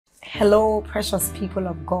Hello, precious people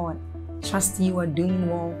of God. Trust you are doing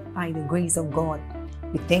well by the grace of God.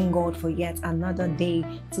 We thank God for yet another day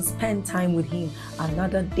to spend time with Him,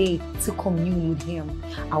 another day to commune with Him.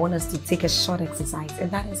 I want us to take a short exercise, and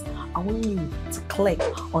that is, I want you to click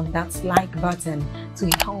on that like button to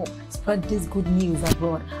help spread this good news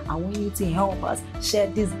abroad. I want you to help us share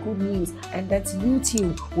this good news, and that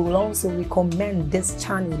YouTube will also recommend this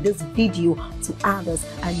channel, this video to others,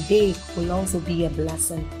 and they will also be a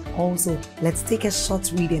blessing. Also, let's take a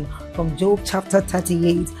short reading from Job chapter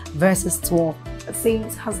 38 verses 12. It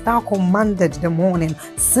says, "Hast thou commanded the morning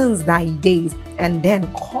since thy days, and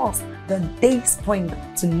then caused the day spring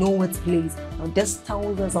to know its place?" Now this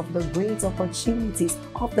tells us of the great opportunities,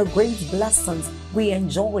 of the great blessings we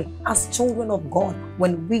enjoy as children of God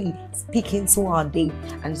when we speak into our day.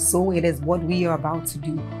 And so it is what we are about to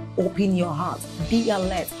do. Open your heart, be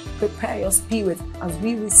alert, prepare your spirit as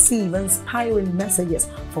we receive inspiring messages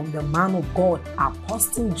from the man of God,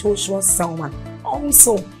 Apostle Joshua Selman.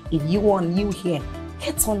 Also, if you are new here,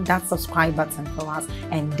 hit on that subscribe button for us,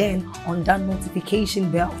 and then on that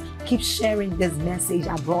notification bell. Keep sharing this message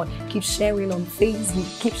abroad. Keep sharing on Facebook.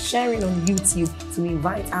 Keep sharing on YouTube to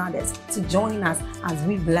invite others to join us as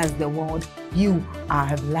we bless the world. You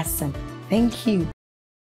are a blessing. Thank you.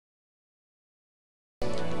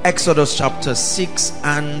 Exodus chapter 6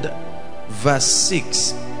 and verse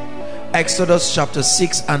 6. Exodus chapter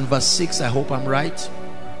 6 and verse 6. I hope I'm right.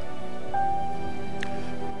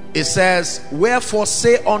 It says, "Wherefore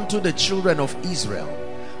say unto the children of Israel,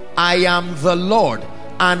 I am the Lord,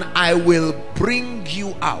 and I will bring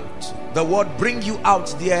you out." The word "bring you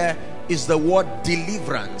out" there is the word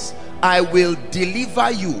deliverance. I will deliver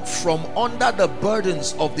you from under the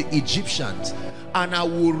burdens of the Egyptians, and I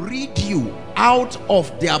will rid you out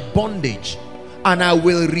of their bondage, and I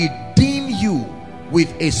will redeem you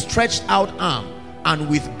with a stretched out arm and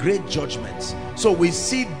with great judgments. So we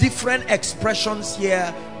see different expressions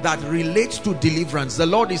here that relate to deliverance. The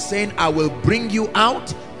Lord is saying, I will bring you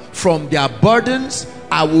out from their burdens,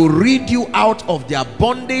 I will rid you out of their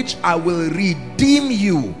bondage, I will redeem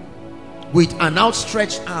you with an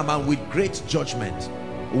outstretched arm and with great judgment.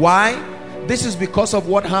 Why? This is because of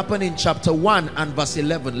what happened in chapter 1 and verse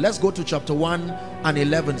 11. Let's go to chapter 1 and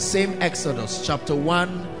 11. Same Exodus, chapter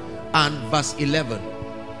 1 and verse 11.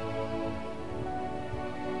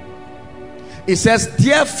 It says,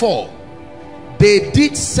 "Therefore they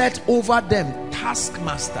did set over them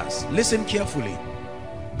taskmasters." Listen carefully.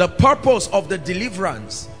 The purpose of the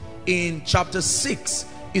deliverance in chapter 6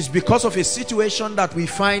 is because of a situation that we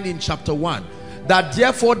find in chapter 1. That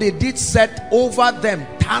therefore they did set over them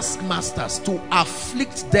taskmasters to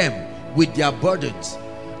afflict them with their burdens.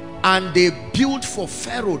 And they built for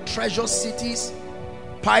Pharaoh treasure cities,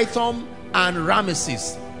 Pithom and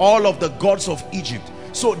Ramesses, all of the gods of Egypt.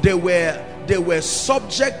 So they were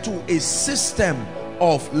subject to a system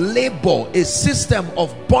of labor, a system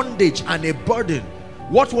of bondage and a burden.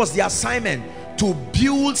 What was the assignment? To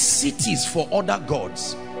build cities for other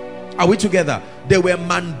gods. Are we together? They were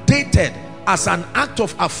mandated as an act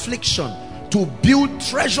of affliction to build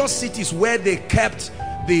treasure cities where they kept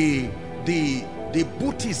the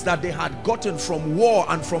booties that they had gotten from war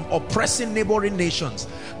and from oppressing neighboring nations,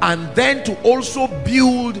 and then to also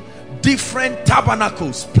build different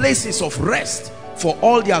tabernacles, places of rest for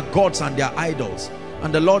all their gods and their idols.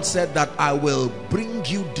 And the Lord said that I will bring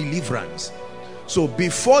you deliverance. So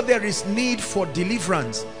before there is need for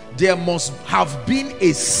deliverance, there must have been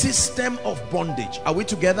a system of bondage. Are we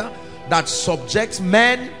together? That subjects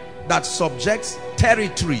men, that subjects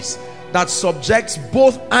territories, that subjects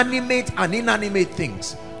both animate and inanimate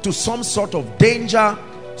things to some sort of danger,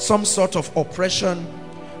 some sort of oppression,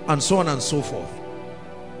 and so on and so forth.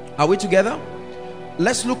 Are we together?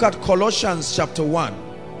 Let's look at Colossians chapter 1.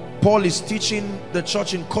 Paul is teaching the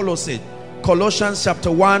church in Colossae. Colossians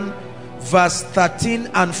chapter 1 verse 13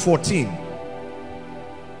 and 14.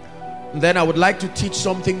 Then I would like to teach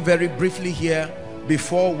something very briefly here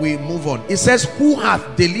before we move on. It says, "Who hath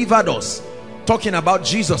delivered us?" Talking about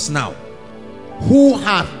Jesus now. "Who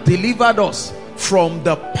hath delivered us from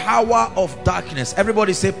the power of darkness?"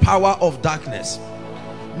 Everybody say power of darkness.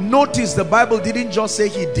 Notice the Bible didn't just say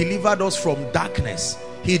he delivered us from darkness.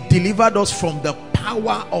 He delivered us from the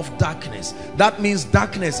power of darkness. That means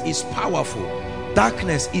darkness is powerful.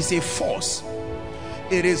 Darkness is a force.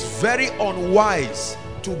 It is very unwise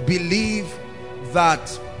to believe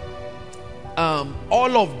that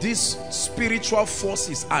all of these spiritual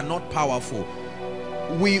forces are not powerful.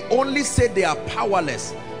 we only say they are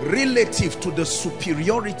powerless relative to the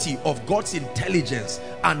superiority of God's intelligence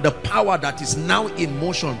and the power that is now in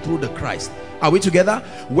motion through the Christ. Are we together?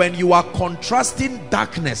 When you are contrasting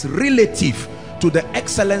darkness relative to the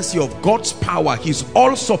excellency of God's power, his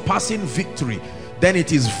all-surpassing victory, then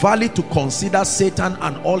it is valid to consider Satan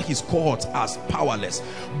and all his cohorts as powerless.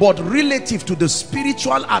 But relative to the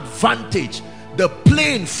spiritual advantage, the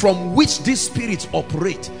plane from which these spirits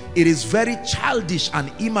operate, it is very childish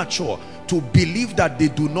and immature to believe that they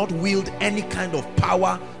do not wield any kind of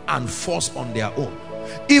power and force on their own.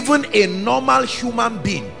 Even a normal human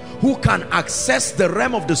being who can access the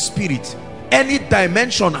realm of the spirit, any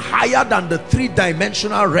dimension higher than the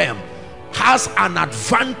three-dimensional realm, has an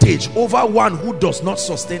advantage over one who does not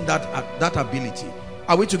sustain that ability.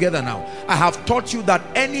 Are we together now? I have taught you that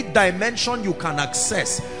any dimension you can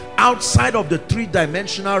access outside of the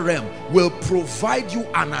three-dimensional realm will provide you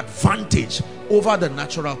an advantage over the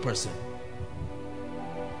natural person.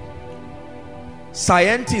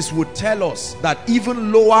 Scientists would tell us that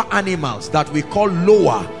even lower animals that we call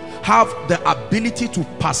lower have the ability to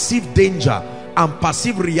perceive danger and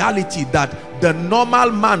perceive reality that the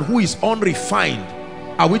normal man who is unrefined,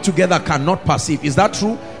 are we together, cannot perceive. Is that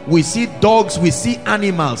true? We see dogs, we see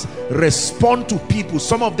animals respond to people.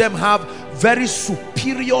 Some of them have very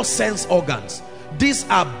superior sense organs. These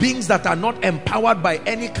are beings that are not empowered by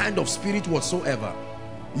any kind of spirit whatsoever,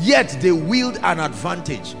 yet they wield an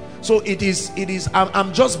advantage. So it is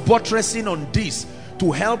I'm just buttressing on this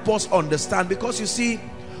to help us understand, because you see,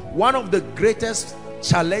 one of the greatest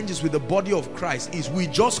challenges with the body of Christ is we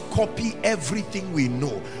just copy everything we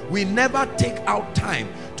know. We never take out time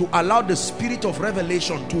to allow the spirit of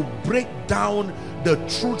revelation to break down the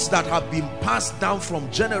truths that have been passed down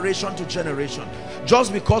from generation to generation.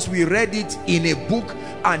 Just because we read it in a book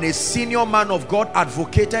and a senior man of God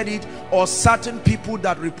advocated it, or certain people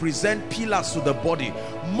that represent pillars to the body,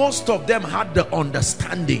 most of them had the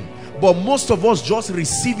understanding, but most of us just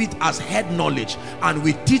receive it as head knowledge, and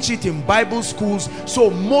we teach it in Bible schools. So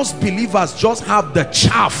most believers just have the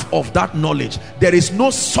chaff of that knowledge. There is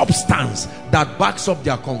no substance that backs up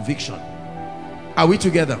their conviction. Are we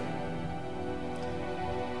together?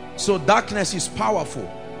 So darkness is powerful.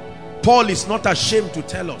 Paul is not ashamed to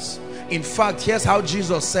tell us. In fact, here's how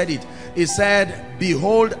Jesus said it. He said,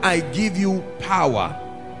 behold, I give you power.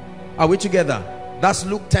 Are we together? That's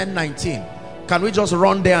Luke 10:19. Can we just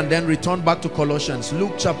run there and then return back to Colossians?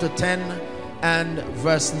 Luke chapter 10 and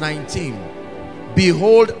verse 19.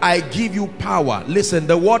 Behold, I give you power. Listen,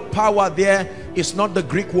 the word power there is not the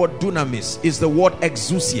Greek word dunamis. It's the word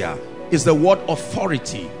exousia. It's the word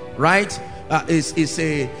authority, right?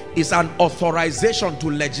 It's an authorization to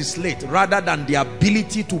legislate rather than the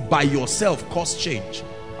ability to by yourself cause change.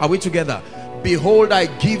 Are we together? Behold, I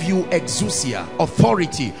give you exousia,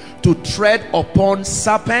 authority to tread upon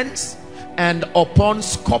serpents and upon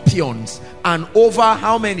scorpions, and over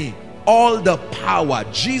how many? All the power.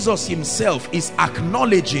 Jesus himself is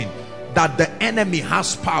acknowledging that the enemy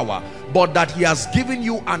has power, but that he has given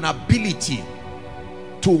you an ability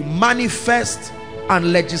to manifest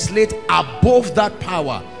and legislate above that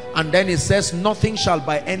power. And then it says, nothing shall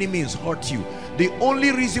by any means hurt you. The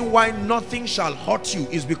only reason why nothing shall hurt you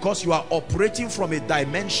is because you are operating from a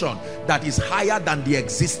dimension that is higher than the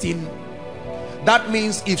existing. That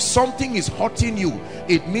means if something is hurting you,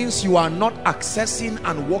 it means you are not accessing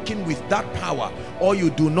and working with that power, or you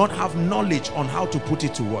do not have knowledge on how to put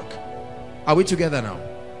it to work. Are we together now?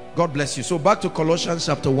 God bless you. So back to Colossians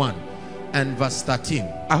chapter 1 and verse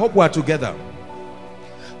 13. I hope we are together.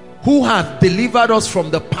 Who hath delivered us from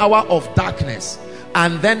the power of darkness,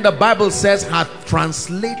 and then the Bible says hath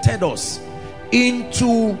translated us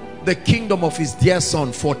into the kingdom of his dear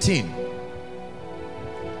son. 14.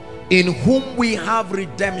 In whom we have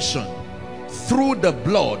redemption through the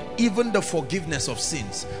blood, even the forgiveness of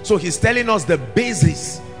sins. So he's telling us the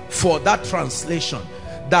basis for that translation,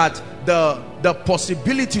 that the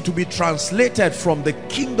possibility to be translated from the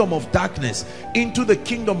kingdom of darkness into the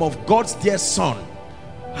kingdom of God's dear son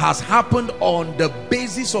has happened on the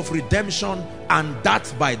basis of redemption, and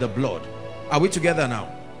that's by the blood. Are we together now?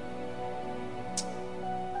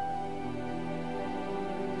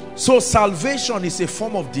 So salvation is a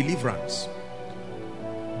form of deliverance.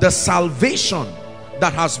 The salvation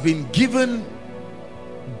that has been given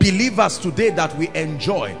believers today that we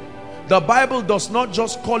enjoy, the Bible does not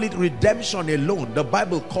just call it redemption alone. The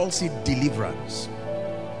Bible calls it deliverance.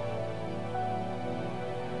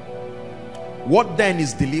 What then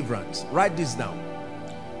is deliverance? Write this down.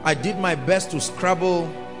 I did my best to scrabble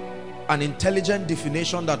an intelligent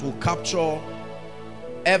definition that will capture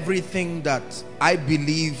everything that I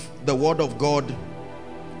believe the word of God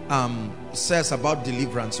says about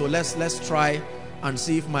deliverance. So let's try and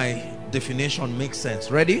see if my definition makes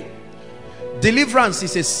sense. Ready? Deliverance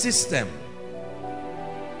is a system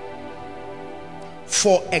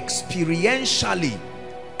for experientially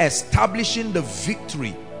establishing the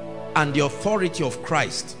victory and the authority of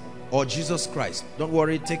Christ or Jesus Christ. Don't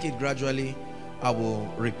worry, take it gradually. I will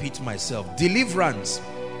repeat myself. Deliverance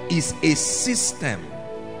is a system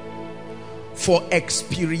for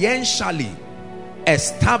experientially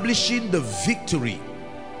establishing the victory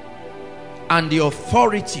and the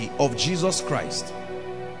authority of Jesus Christ.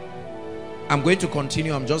 I'm going to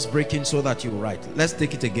continue. I'm just breaking so that you write. Let's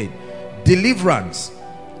take it again. Deliverance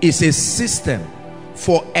is a system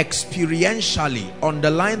for experientially,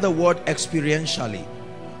 underline the word experientially,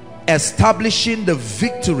 establishing the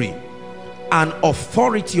victory and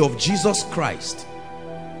authority of Jesus Christ.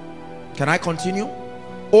 Can I continue?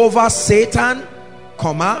 Over Satan,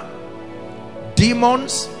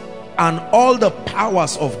 demons, and all the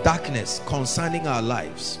powers of darkness concerning our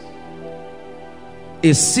lives.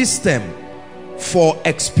 A system for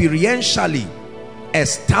experientially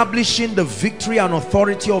establishing the victory and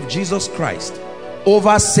authority of Jesus Christ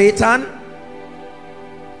over Satan,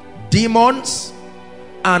 demons,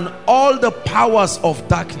 and all the powers of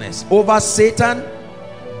darkness. Over Satan,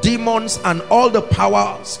 demons, and all the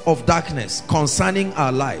powers of darkness concerning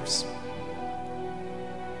our lives.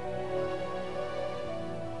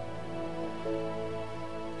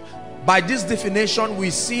 By this definition, we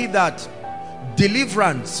see that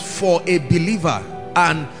deliverance for a believer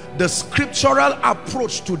and the scriptural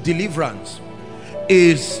approach to deliverance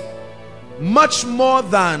is much more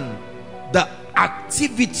than the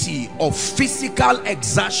activity of physical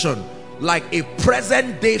exertion like a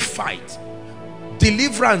present day fight.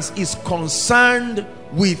 Deliverance is concerned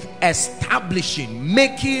with establishing,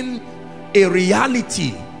 making a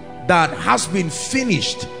reality that has been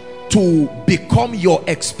finished to become your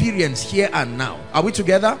experience here and now. Are we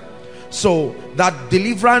together? So that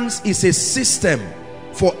deliverance is a system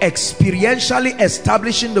for experientially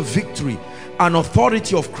establishing the victory and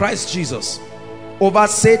authority of Christ Jesus over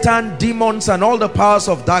Satan, demons, and all the powers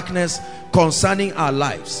of darkness concerning our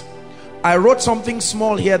lives. I wrote something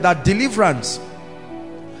small here, that deliverance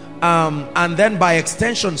and then by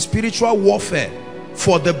extension spiritual warfare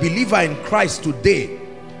for the believer in Christ today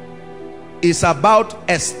is about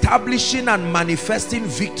establishing and manifesting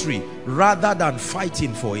victory rather than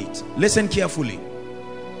fighting for it. Listen carefully.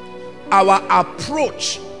 Our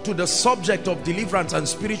approach to the subject of deliverance and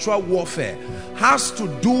spiritual warfare has to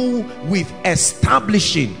do with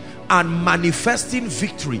establishing and manifesting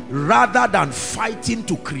victory rather than fighting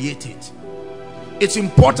to create it. It's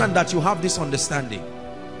important that you have this understanding.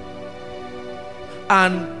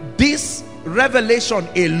 And this revelation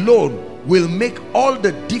alone will make all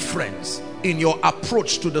the difference in your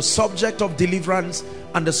approach to the subject of deliverance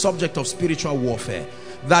and the subject of spiritual warfare.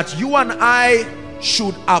 That you and I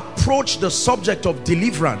should approach the subject of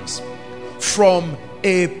deliverance from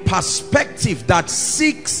a perspective that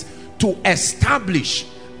seeks to establish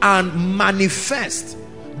and manifest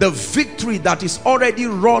the victory that is already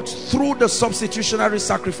wrought through the substitutionary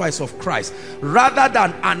sacrifice of Christ, rather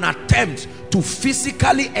than an attempt to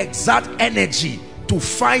physically exert energy to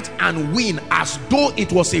fight and win as though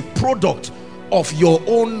it was a product of your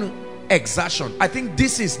own exertion. I think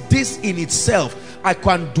this in itself, I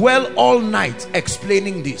can dwell all night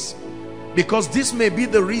explaining this, because this may be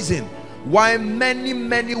the reason why many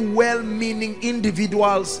well-meaning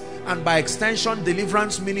individuals and by extension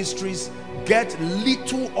deliverance ministries get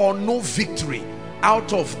little or no victory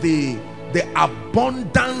out of the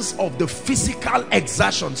abundance of the physical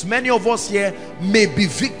exertions. Many of us here may be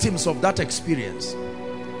victims of that experience.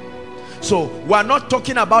 So we're not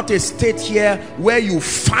talking about a state here where you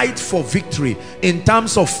fight for victory in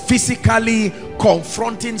terms of physically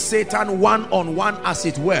confronting Satan one-on-one, as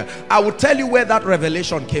it were. I will tell you where that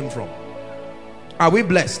revelation came from. Are we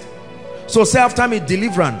blessed? So say after me,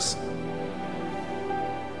 deliverance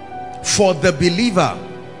for the believer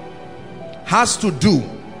has to do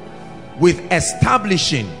with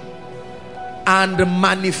establishing and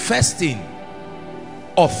manifesting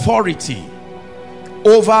authority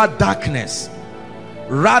over darkness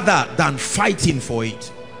rather than fighting for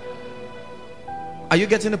it. Are you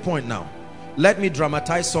getting the point now? Let me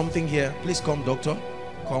dramatize something here. Please come, doctor.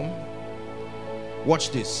 Come.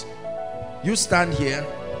 Watch this. You stand here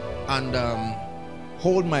and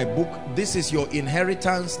hold my book. This is your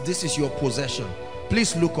inheritance. This is your possession.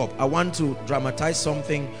 Please look up. I want to dramatize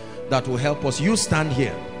something that will help us. You stand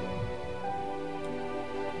here.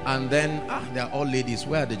 And then, they are all ladies.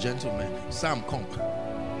 Where are the gentlemen? Sam, come.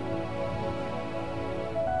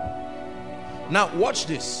 Now watch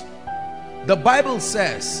this. The Bible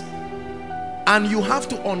says, and you have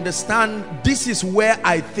to understand, this is where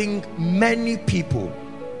I think many people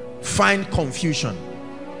find confusion.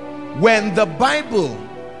 When the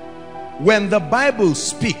Bible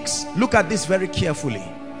speaks, look at this very carefully.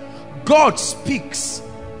 God speaks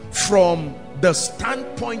from the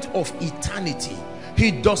standpoint of eternity.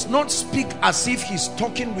 He does not speak as if he's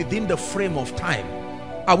talking within the frame of time.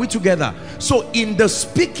 Are we together? So in the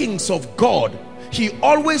speakings of God, he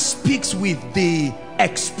always speaks with the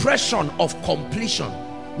expression of completion,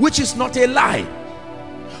 which is not a lie.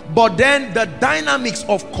 But then the dynamics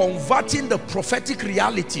of converting the prophetic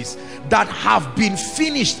realities that have been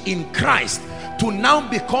finished in Christ to now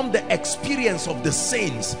become the experience of the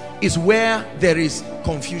saints is where there is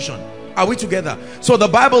confusion. Are we together? So the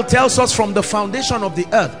Bible tells us from the foundation of the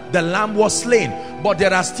earth, the Lamb was slain. But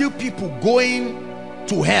there are still people going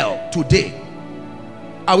to hell today.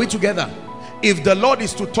 Are we together? If the Lord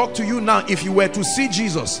is to talk to you now, if you were to see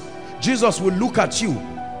Jesus, Jesus will look at you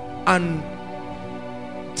and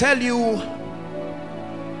tell you,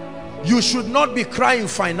 you should not be crying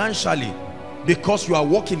financially because you are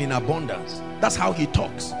walking in abundance. That's how he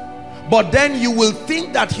talks. But then you will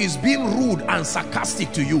think that he's being rude and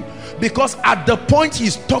sarcastic to you, because at the point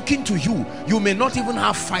he's talking to you, you may not even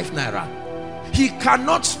have 5 naira. He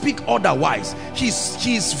cannot speak otherwise.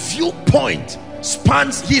 His viewpoint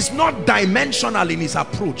spans, he's not dimensional in his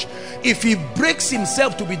approach. If he breaks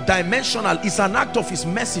himself to be dimensional, it's an act of his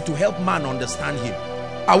mercy to help man understand him.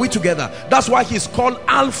 Are we together? That's why he's called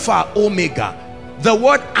Alpha Omega. The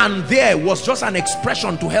word "and" there was just an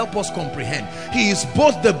expression to help us comprehend. He is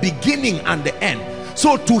both the beginning and the end.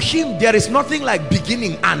 So to him there is nothing like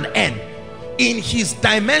beginning and end. In his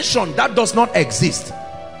dimension that does not exist.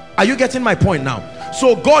 Are you getting my point now?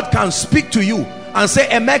 So God can speak to you and say,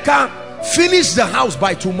 Emeka, finish the house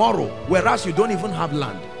by tomorrow, whereas you don't even have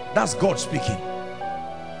land. That's God speaking.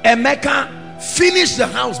 Emeka, finish the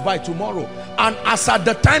house by tomorrow. And as at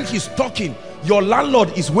the time he's talking, your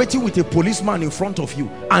landlord is waiting with a policeman in front of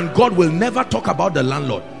you, and God will never talk about the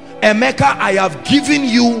landlord. Emeka, I have given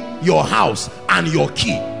you your house and your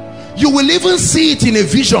key. You will even see it in a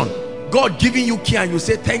vision, God giving you key, and you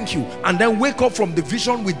say thank you, and then wake up from the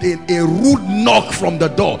vision with a rude knock from the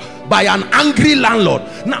door by an angry landlord.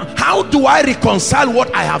 Now how do I reconcile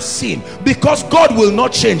what I have seen? Because God will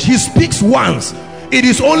not change. He speaks once. It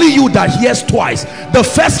is only you that hears twice. The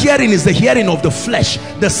first hearing is the hearing of the flesh.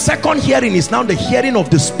 The second hearing is now the hearing of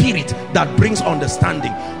the spirit that brings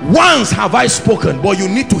understanding. Once have I spoken, but you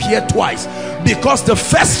need to hear twice, because the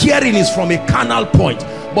first hearing is from a carnal point.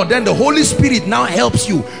 But then the Holy Spirit now helps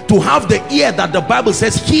you to have the ear that the Bible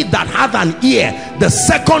says, he that hath an ear, the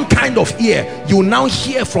second kind of ear, you now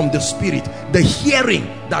hear from the Spirit, the hearing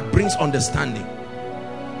that brings understanding.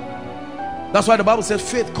 That's why the Bible says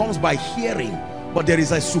faith comes by hearing. But there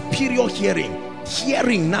is a superior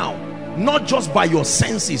hearing now, not just by your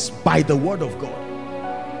senses, by the word of God.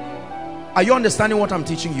 Are you understanding what I'm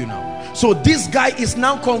teaching you now? So this guy is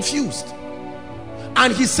now confused,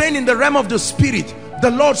 and he's saying, in the realm of the spirit,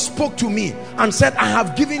 the Lord spoke to me and said, I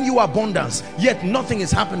have given you abundance, yet nothing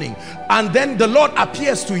is happening. And then the Lord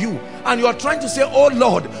appears to you, and you are trying to say, oh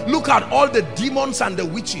Lord, look at all the demons and the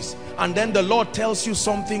witches. And then the Lord tells you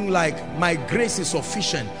something like, my grace is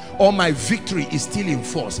sufficient, or my victory is still in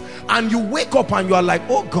force. And you wake up and you are like,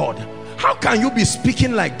 oh God, how can you be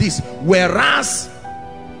speaking like this? Whereas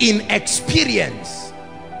in experience,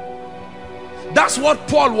 that's what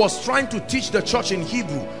Paul was trying to teach the church in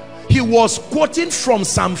Hebrew. He was quoting from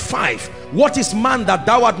Psalm 5. What is man that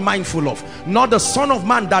thou art mindful of? Not the son of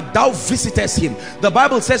man that thou visitest him. The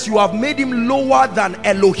Bible says you have made him lower than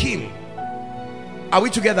Elohim. Are we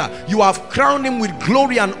together? You have crowned him with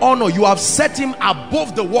glory and honor. You have set him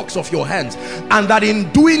above the works of your hands. And that in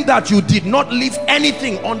doing that, you did not leave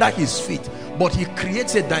anything under his feet. But he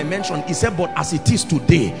creates a dimension. He said, but as it is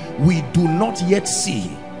today, we do not yet see.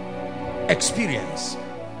 Experience.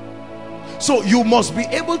 So you must be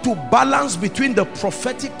able to balance between the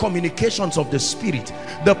prophetic communications of the spirit,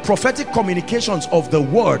 the prophetic communications of the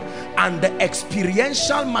word, and the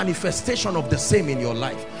experiential manifestation of the same in your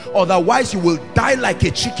life. Otherwise you will die like a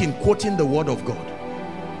chicken quoting the word of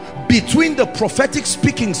God. Between the prophetic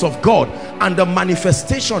speakings of God and the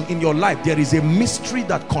manifestation in your life, there is a mystery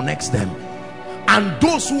that connects them. And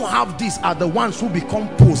those who have this are the ones who become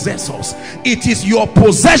possessors. It is your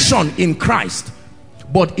possession in Christ,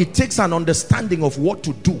 but it takes an understanding of what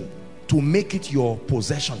to do to make it your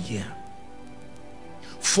possession here.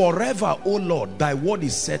 Forever, O Lord, thy word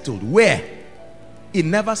is settled. Where? It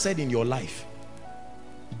never said in your life.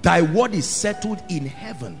 Thy word is settled in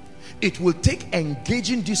heaven. It will take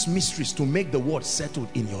engaging these mysteries to make the word settled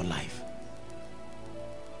in your life.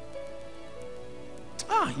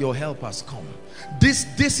 Your help has come.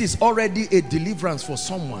 This is already a deliverance for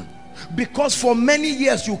someone, because for many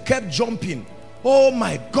years you kept jumping. Oh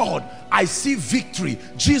my God, I see victory.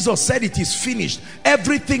 Jesus said it is finished.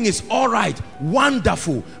 Everything is all right,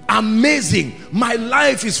 wonderful, amazing. My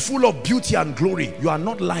life is full of beauty and glory. You are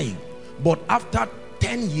not lying. But after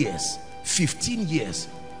 10 years, 15 years,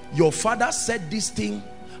 your father said this thing,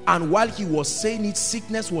 and while he was saying it,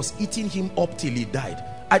 sickness was eating him up till he died.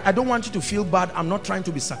 I don't want you to feel bad. I'm not trying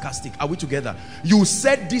to be sarcastic. Are we together? You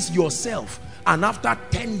said this yourself, and after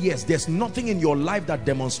 10 years, there's nothing in your life that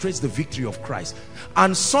demonstrates the victory of Christ.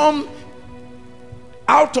 And some,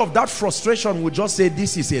 out of that frustration, would just say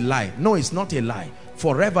this is a lie. No, it's not a lie.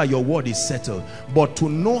 Forever your word is settled. But to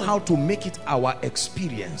know how to make it our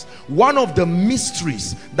experience, one of the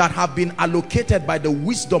mysteries that have been allocated by the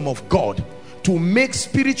wisdom of God to make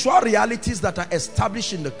spiritual realities that are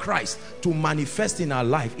established in the Christ to manifest in our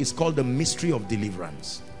life is called the mystery of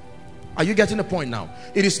deliverance. Are you getting the point now?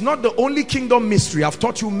 It is not the only kingdom mystery. I've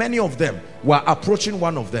taught you many of them. We're approaching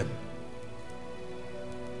one of them.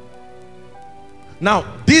 Now,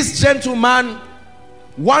 this gentleman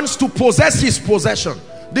wants to possess his possession.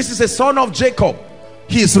 This is a son of Jacob.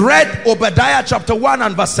 He's read Obadiah chapter 1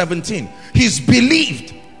 and verse 17. He's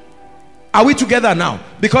believed. Are we together now?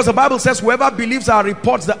 Because the Bible says whoever believes our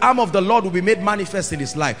reports, the arm of the Lord will be made manifest in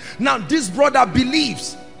his life. Now this brother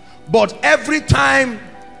believes, but every time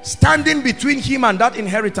standing between him and that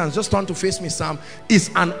inheritance, just turn to face me, Sam, is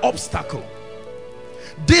an obstacle.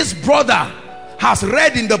 This brother has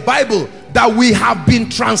read in the Bible that we have been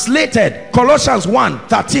translated. Colossians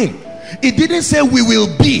 1:13. It didn't say we will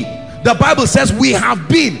be. The Bible says we have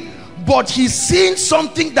been. But he's seen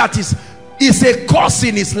something that is a curse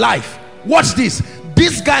in his life. Watch this.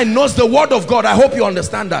 This guy knows the word of God. I hope you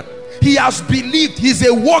understand that. He has believed. He's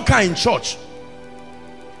a worker in church.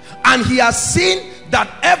 And he has seen that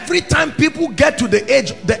every time people get to the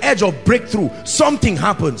edge of breakthrough, something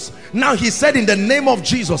happens. Now he said, in the name of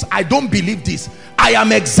Jesus, I don't believe this. I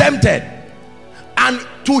am exempted. And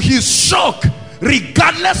to his shock,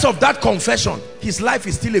 regardless of that confession, his life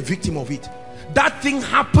is still a victim of it. That thing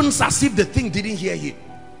happens as if the thing didn't hear him.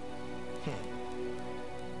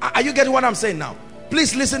 Are you getting what I'm saying now?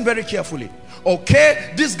 Please listen very carefully.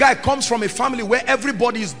 Okay, this guy comes from a family where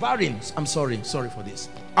everybody is barren. I'm sorry for this.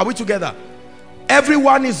 Are we together?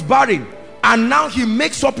 Everyone is barren. And now he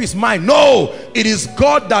makes up his mind. No, it is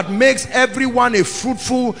God that makes everyone a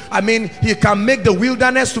fruitful. I mean, he can make the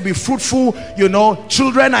wilderness to be fruitful. You know,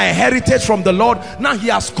 children are a heritage from the Lord. Now he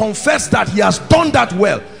has confessed that he has done that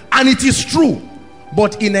well. And it is true.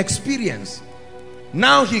 But in experience,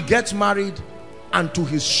 now he gets married. And to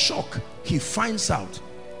his shock, he finds out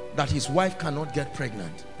that his wife cannot get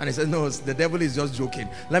pregnant. And he says, no, the devil is just joking.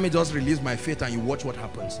 Let me just release my faith and you watch what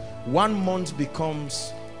happens. 1 month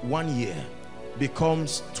becomes 1 year,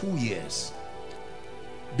 becomes 2 years,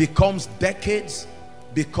 becomes decades,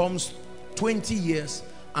 becomes 20 years.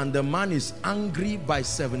 And the man is angry by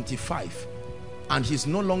 75. And he's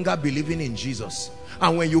no longer believing in Jesus.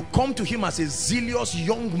 And when you come to him as a zealous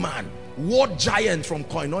young man, word giant from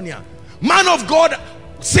Koinonia, man of God,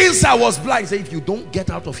 since I was blind, say, if you don't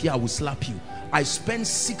get out of here, I will slap you. I spent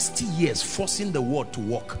 60 years forcing the word to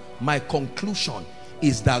work. My conclusion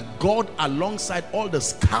is that God, alongside all the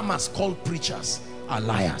scammers called preachers, are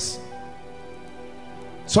liars.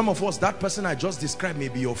 Some of us, that person I just described may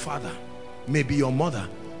be your father, may be your mother.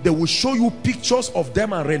 They will show you pictures of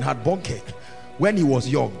them and Reinhard Bonnke when he was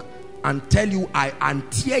young and tell you,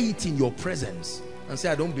 and tear it in your presence and say,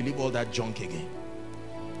 I don't believe all that junk again.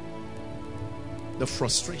 The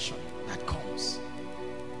frustration that comes.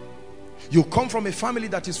 You come from a family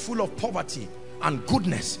that is full of poverty and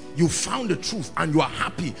goodness. You found the truth and you are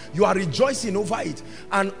happy. You are rejoicing over it.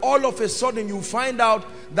 And all of a sudden you find out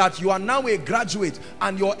that you are now a graduate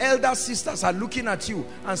and your elder sisters are looking at you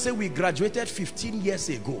and say, we graduated 15 years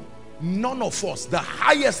ago. None of us, the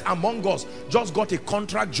highest among us, just got a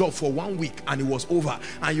contract job for 1 week and it was over.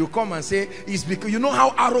 And you come and say, it's because, you know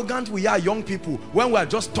how arrogant we are, young people, when we are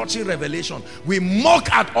just touching revelation. We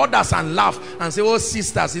mock at others and laugh and say, oh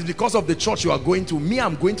sisters, it's because of the church you are going to. Me,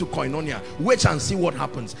 I'm going to Koinonia. Wait and see what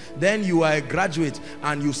happens. Then you are a graduate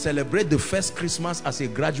and you celebrate the first Christmas as a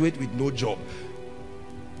graduate with no job.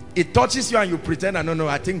 It touches you and you pretend, no,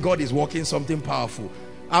 I think God is working something powerful.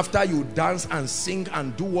 After you dance and sing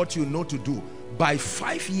and do what you know to do, by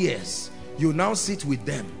 5 years, you now sit with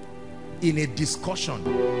them in a discussion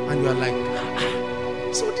and you are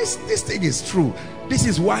like, so this thing is true. This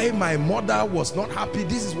is why my mother was not happy.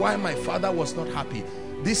 This is why my father was not happy.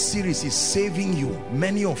 this series is saving you.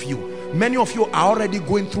 Many of you are already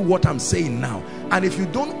going through what I'm saying now, and if you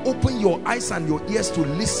don't open your eyes and your ears to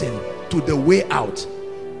listen to the way out,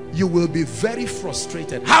 you will be very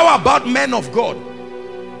frustrated. How about men of God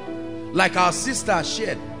like our sister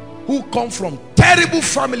shared, who come from terrible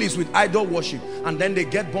families with idol worship, and then they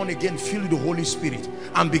get born again, filled with the Holy Spirit,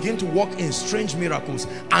 and begin to walk in strange miracles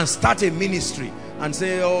and start a ministry and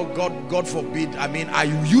say, oh God forbid, I mean, I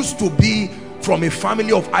used to be from a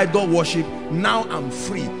family of idol worship, now I'm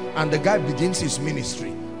free. And the guy begins his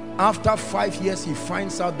ministry. After 5 years, he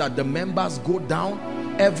finds out that the members go down,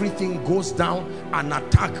 everything goes down, an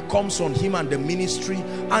attack comes on him and the ministry,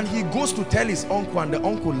 and he goes to tell his uncle, and the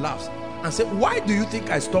uncle laughs and said, why do you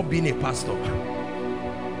think I stopped being a pastor?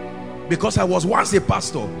 Because I was once a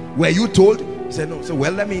pastor. Were you told? He said, no. So,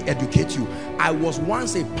 well, let me educate you. I was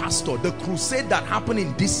once a pastor. The crusade that happened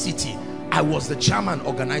in this city, I was the chairman,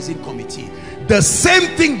 organizing committee. The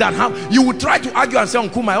same thing that happened. You would try to argue and say,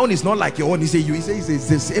 uncle, my own is not like your own. He said, it's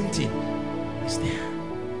the same thing. It's there.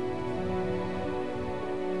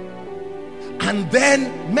 And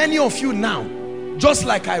then many of you now, just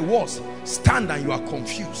like I was, stand and you are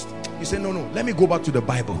confused. You say, no, let me go back to the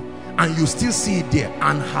Bible. And you still see it there.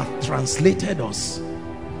 And hath translated us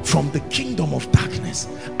from the kingdom of darkness,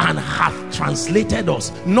 and hath translated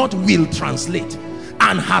us, not will translate,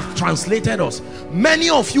 and hath translated us. Many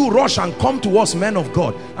of you rush and come to us, men of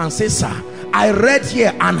God, and say, sir, I read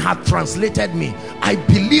here and hath translated me. I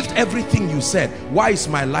believed everything you said. Why is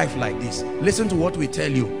my life like this? Listen to what we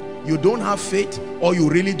tell you. You don't have faith, or you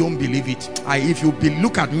really don't believe it.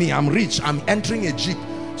 Look at me, I'm rich, I'm entering a jeep.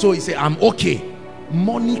 So he said, I'm okay.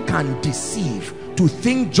 Money can deceive. To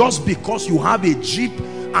think just because you have a jeep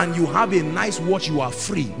and you have a nice watch, you are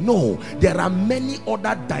free. No, there are many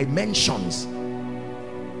other dimensions.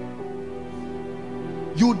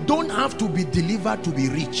 You don't have to be delivered to be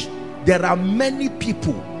rich. There are many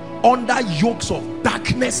people under yokes of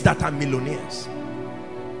darkness that are millionaires.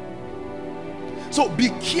 So be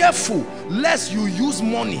careful lest you use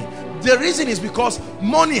money. The reason is because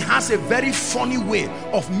money has a very funny way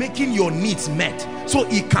of making your needs met. So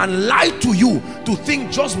it can lie to you to think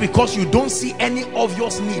just because you don't see any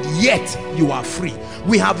obvious need yet you are free.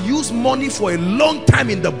 We have used money for a long time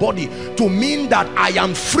in the body to mean that I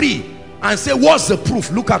am free, and say, what's the proof?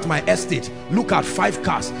 Look at my estate, look at 5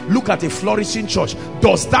 cars, look at a flourishing church.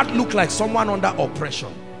 Does that look like someone under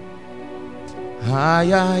oppression?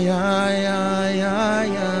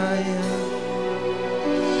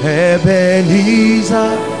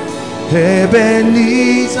 Ebenezer,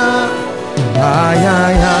 Ebenezer,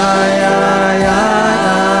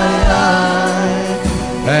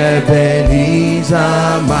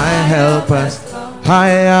 Ebenezer, my helper.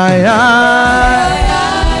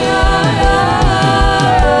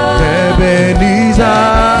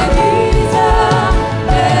 Ebenezer.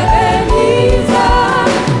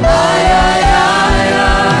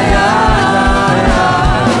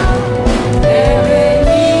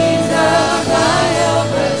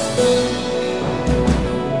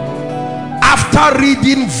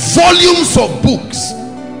 Reading volumes of books,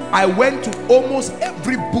 I went to almost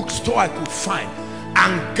every bookstore I could find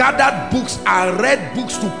and gathered books and read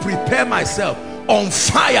books to prepare myself. On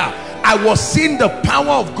fire, I was seeing the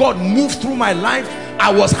power of God move through my life.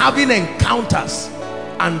 I was having encounters,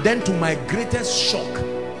 and then to my greatest shock,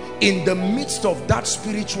 in the midst of that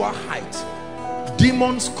spiritual height,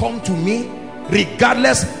 demons come to me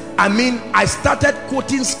regardless. I mean, I started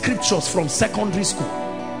quoting scriptures from secondary school.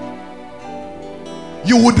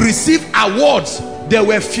 You would receive awards. There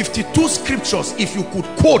were 52 scriptures. If you could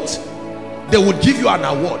quote, they would give you an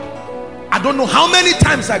award. I don't know how many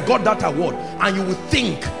times I got that award. And you would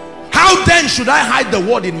think, how then should I hide the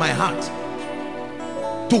word in my heart?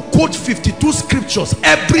 To quote 52 scriptures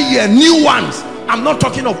every year, new ones. I'm not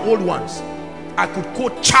talking of old ones. I could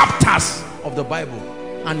quote chapters of the Bible.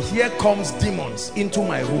 And here comes demons into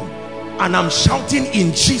my room, and I'm shouting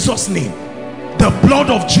in Jesus' name, the blood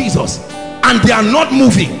of Jesus, and they are not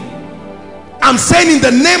moving. I'm saying in the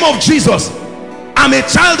name of Jesus, I'm a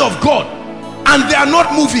child of God, and they are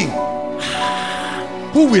not moving.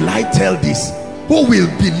 Who will I tell this? Who will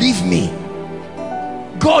believe me?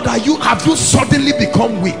 God, have you suddenly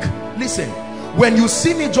become weak? Listen, when you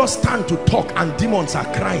see me just stand to talk and demons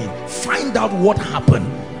are crying, find out what happened.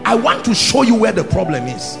 I want to show you where the problem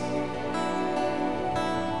is.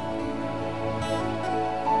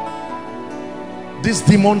 These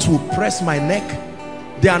demons will press my neck.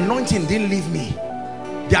 The anointing didn't leave me.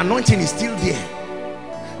 The anointing is still there.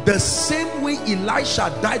 The same way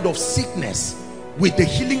Elisha died of sickness, with the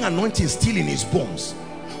healing anointing still in his bones.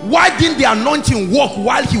 Why didn't the anointing work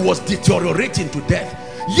while he was deteriorating to death?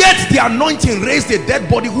 Yet the anointing raised a dead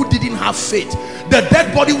body who didn't have faith. The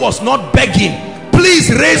dead body was not begging, please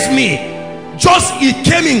raise me. Just it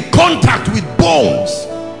came in contact with bones.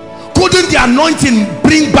 Couldn't the anointing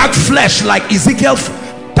bring back flesh like Ezekiel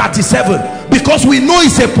 37? Because we know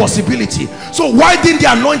it's a possibility. So why didn't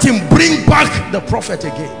the anointing bring back the prophet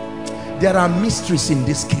again? There are mysteries in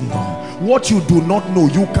this kingdom. What you do not know,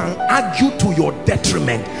 you can argue to your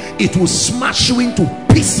detriment. It will smash you into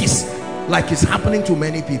pieces like it's happening to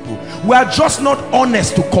many people. We are just not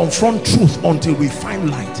honest to confront truth until we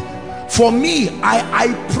find light. For me,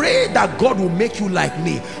 I pray that God will make you like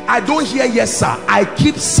me. I don't hear yes sir. I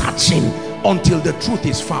keep searching until the truth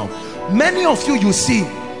is found. Many of you, you see,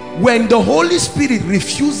 when the Holy Spirit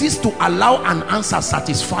refuses to allow an answer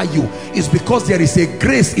satisfy you, is because there is a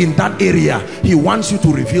grace in that area he wants you to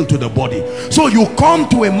reveal to the body. So you come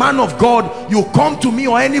to a man of God, you come to me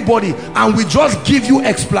or anybody, and we just give you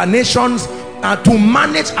explanations to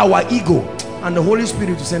manage our ego, and the Holy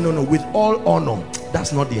Spirit will say no, no, with all honor,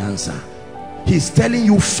 that's not the answer. He's telling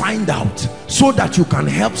you, find out so that you can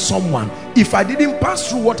help someone. If I didn't pass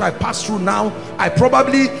through what I passed through now, I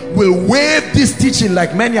probably will wave this teaching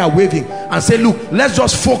like many are waving and say, look, let's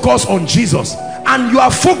just focus on Jesus. And you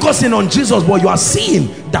are focusing on Jesus, but you are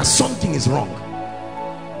seeing that something is wrong.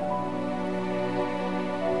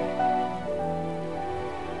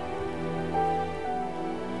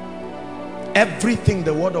 Everything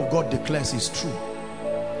the word of God declares is true.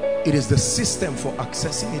 It is the system for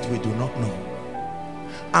accessing it we do not know.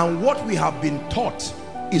 And what we have been taught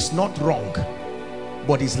is not wrong,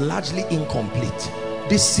 but is largely incomplete.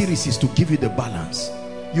 This series is to give you the balance.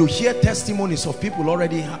 You hear testimonies of people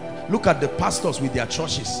already. Look at the pastors with their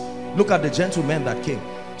churches. Look at the gentleman that came.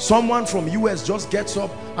 Someone from US just gets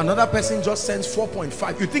up, another person just sends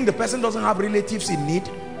 4.5. You think the person doesn't have relatives in need?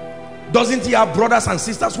 Doesn't he have brothers and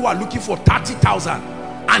sisters who are looking for 30,000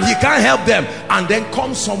 and he can't help them, and then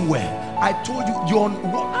come somewhere? I told you, you're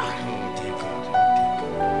what?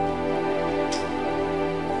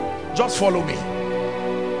 Just follow me.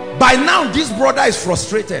 By now this brother is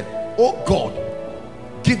frustrated. Oh God,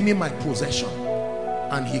 give me my possession.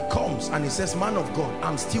 And he comes and he says, man of God,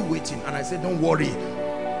 I'm still waiting. And I said, don't worry,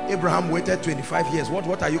 Abraham waited 25 years.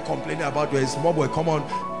 What are you complaining about? You're a small boy, come on,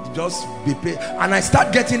 just be paid. And I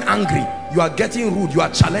start getting angry. You are getting rude, you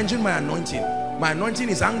are challenging my anointing. My anointing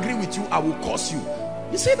is angry with you, I will curse you.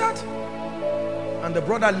 You see that? And the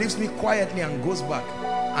brother leaves me quietly and goes back,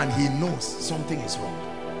 and he knows something is wrong.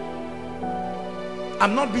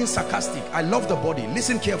 I'm not being sarcastic. I love the body.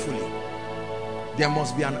 Listen carefully. There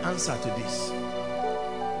must be an answer to this.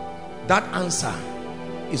 That answer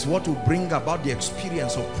is what will bring about the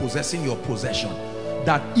experience of possessing your possession.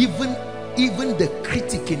 That even the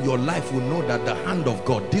critic in your life will know that the hand of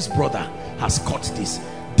God, this brother has caught this.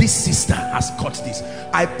 This sister has caught this.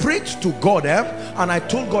 I prayed to God and I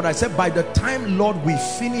told God, I said, by the time, Lord, we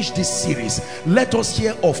finish this series, let us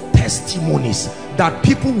hear of testimonies that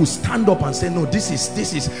people will stand up and say, no, this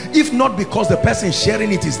is, if not because the person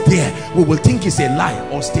sharing it is there, we will think it's a lie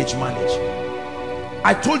or stage managed.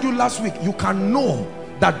 I told you last week, you can know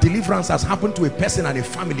that deliverance has happened to a person and a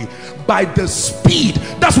family by the speed.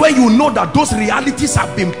 That's when you know that those realities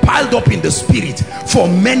have been piled up in the spirit for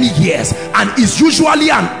many years, and it's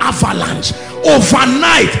usually an avalanche.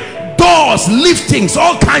 Overnight, doors, liftings,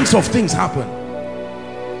 all kinds of things happen.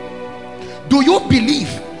 Do you believe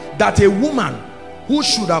that a woman who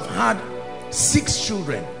should have had 6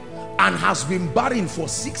 children and has been barren for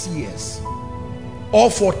 6 years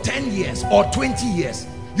or for 10 years or 20 years,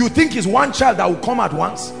 you think it's one child that will come at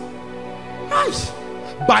once? Right.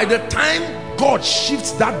 By the time God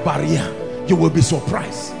shifts that barrier, you will be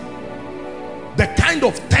surprised. The kind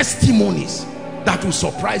of testimonies that will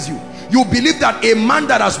surprise you. You believe that a man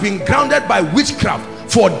that has been grounded by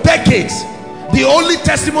witchcraft for decades, the only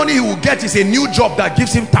testimony he will get is a new job that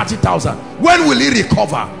gives him 30,000. When will he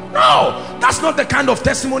recover? No, that's not the kind of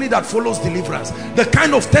testimony that follows deliverance. The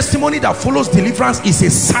kind of testimony that follows deliverance is a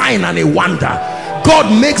sign and a wonder.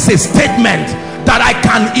 God makes a statement that I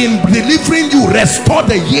can, in delivering you, restore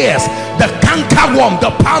the years, the cankerworm,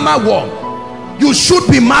 the palmer worm. You should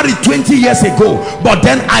be married 20 years ago, but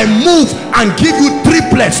then I move and give you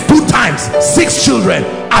triplets 2 times, 6 children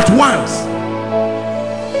at once.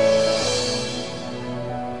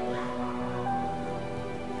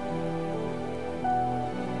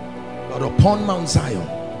 But upon Mount Zion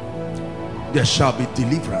there shall be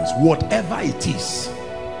deliverance, whatever it is.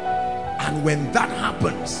 And when that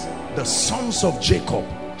happens, the sons of Jacob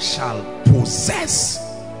shall possess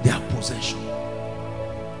their possession.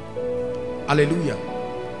 Hallelujah.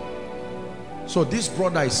 So this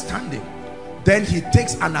brother is standing. Then he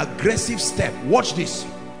takes an aggressive step. Watch this.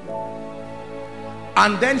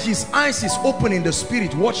 And then his eyes is open in the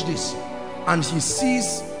spirit. Watch this. And he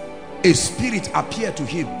sees a spirit appear to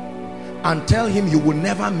him and tell him, you will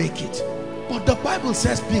never make it. But the Bible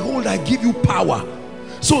says, behold, I give you power.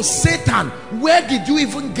 So Satan, where did you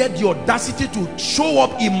even get the audacity to show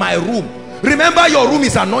up in my room? Remember, your room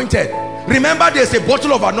is anointed. Remember, there's a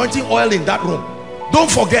bottle of anointing oil in that room.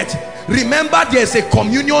 Don't forget. Remember, there's a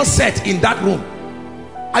communion set in that room.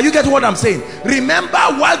 Are you getting what I'm saying? Remember,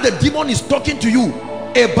 while the demon is talking to you,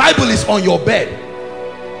 a Bible is on your bed.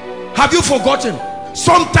 Have you forgotten?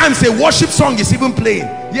 Sometimes a worship song is even playing,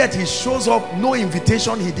 yet he shows up, no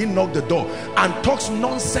invitation, he didn't knock the door, and talks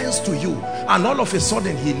nonsense to you, and all of a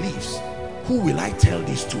sudden he leaves. Who will I tell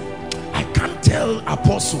this to? I can't tell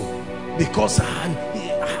Apostle, because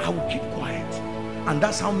I will keep quiet. And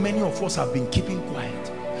that's how many of us have been keeping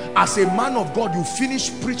quiet. As a man of God, you finish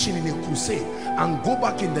preaching in a crusade and go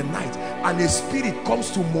back in the night, and a spirit comes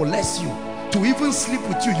to molest you, to even sleep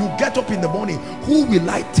with you. You get up in the morning, who will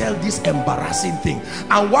I tell this embarrassing thing?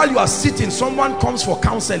 And while you are sitting, someone comes for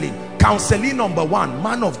counseling. Counseling number one,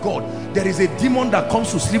 man of God, there is a demon that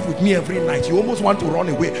comes to sleep with me every night. You almost want to run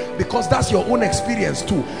away, because that's your own experience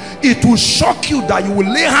too. It will shock you that you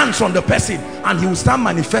will lay hands on the person and he will start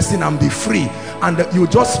manifesting and be free, and you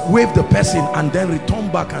just wave the person and then return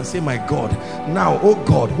back and say, my God, now, oh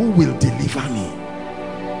God, who will deliver me?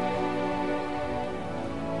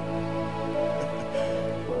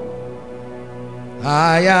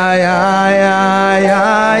 Ay, ay, ay, ay,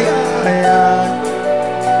 ay, ay, ay.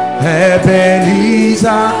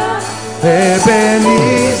 Ebenezer,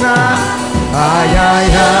 Ebenezer. Ay, ay,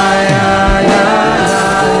 ay, ay, ay,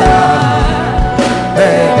 ay, ay.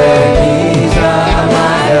 Ebenezer,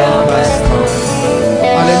 my help has come.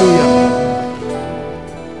 Hallelujah.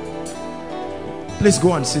 Please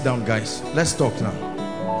go and sit down, guys. Let's talk now.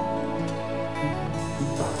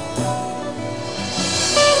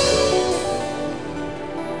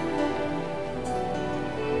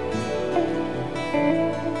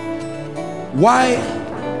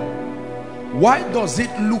 Why does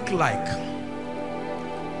it look like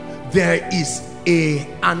there is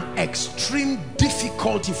an extreme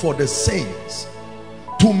difficulty for the saints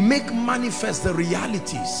to make manifest the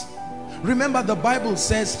realities? Remember, the Bible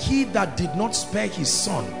says, he that did not spare his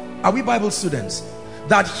son, are we Bible students?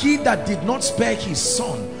 That he that did not spare his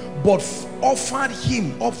son but offered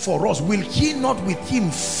him up for us, will he not with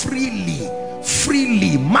him freely,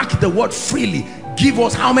 mark the word freely, give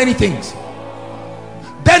us how many things?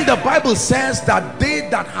 Then the Bible says that they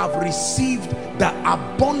that have received the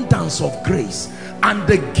abundance of grace and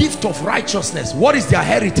the gift of righteousness, what is their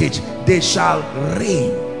heritage? They shall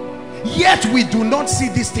reign. Yet we do not see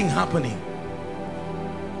this thing happening.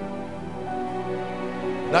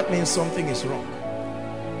 That means something is wrong.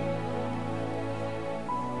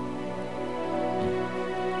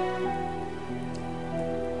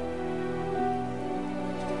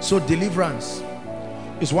 So deliverance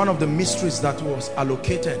is one of the mysteries that was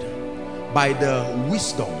allocated by the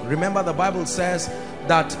wisdom. Remember, the Bible says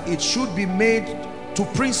that it should be made to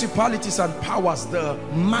principalities and powers the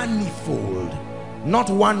manifold, not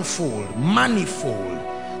one fold, manifold,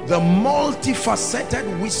 the multifaceted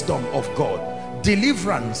wisdom of God.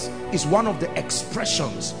 Deliverance is one of the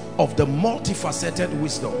expressions of the multifaceted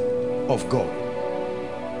wisdom of God.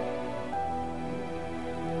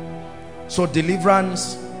 So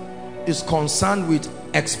deliverance is concerned with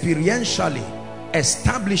experientially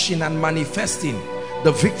establishing and manifesting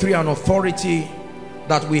the victory and authority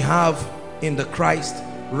that we have in the Christ,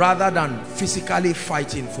 rather than physically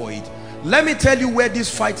fighting for it. Let me tell you where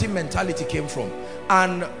this fighting mentality came from.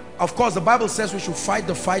 And of course, the Bible says we should fight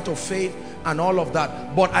the fight of faith and all of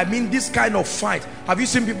that, but I mean this kind of fight. Have you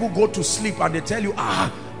seen people go to sleep and they tell you,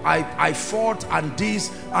 I fought and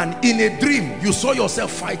this, and in a dream you saw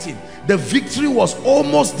yourself fighting? The victory was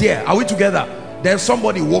almost there. Are we together? Then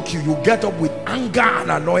somebody woke you, you get up with anger and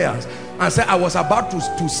annoyance and say, I was about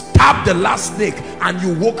to stab the last snake and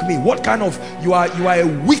you woke me. What kind of, you are a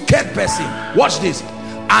wicked person. Watch this.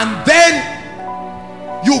 And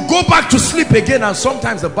then you go back to sleep again, and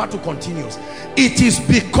sometimes the battle continues. It is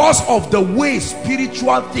because of the way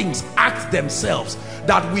spiritual things act themselves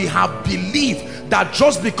that we have believed that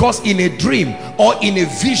just because in a dream or in a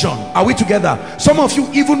vision, are we together? Some of you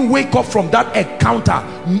even wake up from that encounter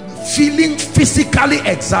feeling physically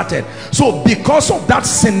exerted. So because of that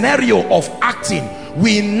scenario of acting,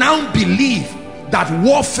 we now believe that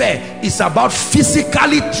warfare is about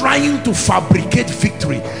physically trying to fabricate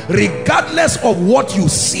victory. Regardless of what you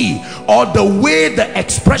see or the way the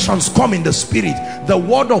expressions come in the spirit, the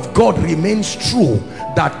word of God remains true,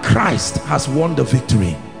 that Christ has won the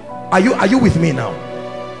victory. Are you with me now?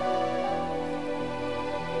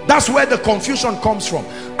 That's where the confusion comes from.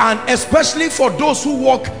 And especially for those who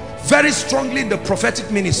walk very strongly in the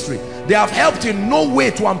prophetic ministry, they have helped in no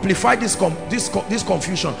way to amplify this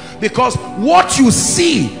confusion, because what you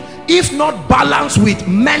see, if not balanced with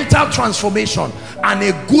mental transformation and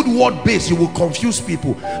a good word base, you will confuse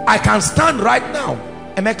people. I can stand right now,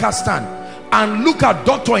 Emeka stand, and look at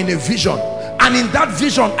doctor in a vision, and in that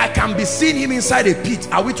vision I can be seeing him inside a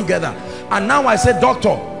pit. Are we together? And now I say,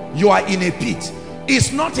 doctor, you are in a pit.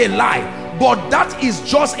 It's not a lie, but that is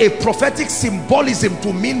just a prophetic symbolism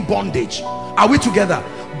to mean bondage. Are we together?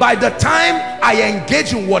 By the time I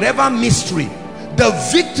engage in whatever mystery, the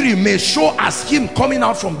victory may show as him coming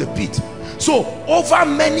out from the pit. So over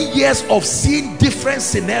many years of seeing different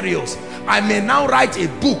scenarios, I may now write a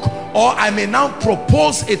book, or I may now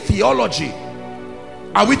propose a theology.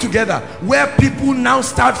 Are we together? Where people now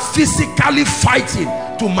start physically fighting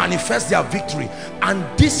to manifest their victory. And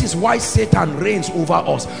this is why Satan reigns over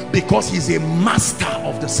us, because he's a master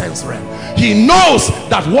of the sense realm. He knows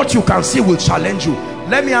that what you can see will challenge you.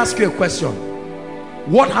 Let me ask you a question.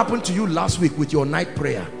 What happened to you last week with your night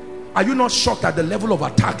prayer? Are you not shocked at the level of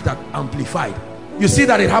attack that amplified? You see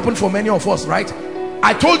that it happened for many of us, right?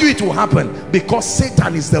 I told you it will happen, because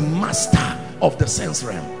Satan is the master of the sense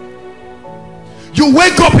realm. You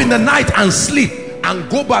wake up in the night and sleep and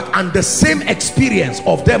go back, and the same experience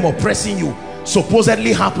of them oppressing you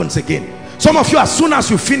supposedly happens again. Some of you, as soon as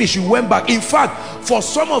you finish, you went back. In fact, for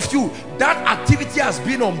some of you, that activity has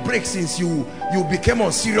been on break since you became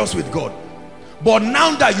unserious with God. But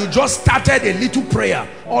now that you just started a little prayer,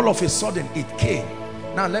 all of a sudden it came.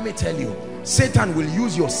 Now let me tell you, Satan will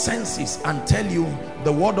use your senses and tell you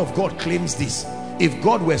the word of God claims this. If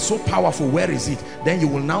God were so powerful, where is it? Then you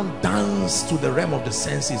will now dance to the realm of the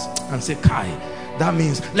senses and say, Kai, that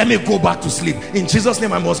means let me go back to sleep. In Jesus'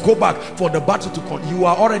 name, I must go back for the battle to come. You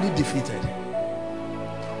are already defeated.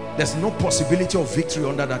 There's no possibility of victory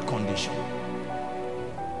under that condition.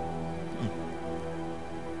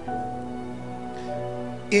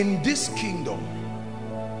 In this kingdom,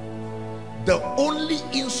 the only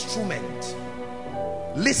instrument,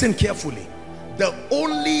 listen carefully,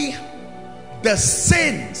 the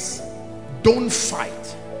saints don't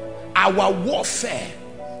fight. Our warfare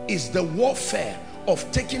is the warfare of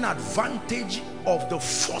taking advantage of the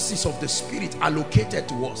forces of the spirit allocated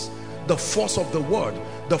to us. The force of the word,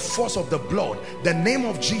 the force of the blood, the name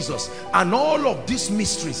of Jesus, and all of these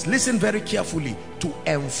mysteries. Listen very carefully, to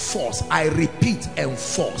enforce. I repeat,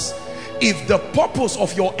 enforce. If the purpose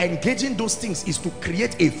of your engaging those things is to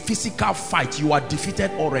create a physical fight, you are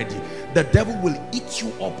defeated already. The devil will eat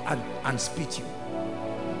you up and spit you.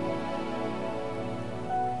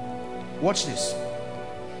 Watch this.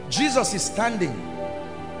 Jesus is standing,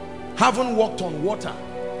 having walked on water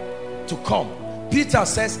to come. Peter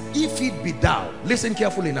says, if it be thou, listen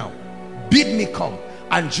carefully now, bid me come.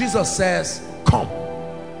 And Jesus says, come.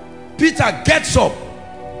 Peter gets up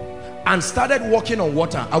and started walking on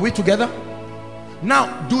water. Are we together?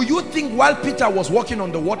 Now, do you think while Peter was walking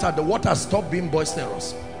on the water stopped being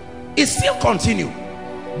boisterous? It still continued,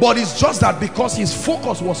 but it's just that because his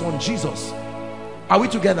focus was on Jesus. Are we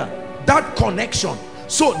together? That connection.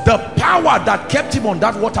 So the power that kept him on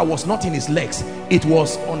that water was not in his legs, it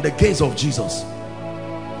was on the gaze of Jesus.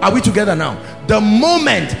 Are we together now? The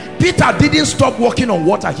moment Peter didn't stop walking on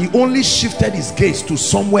water, he only shifted his gaze to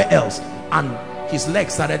somewhere else, and his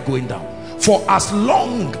legs started going down. For as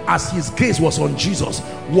long as his gaze was on Jesus,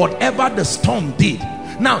 whatever the storm did,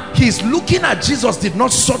 now his looking at Jesus did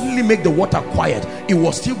not suddenly make the water quiet. It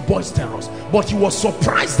was still boisterous, but he was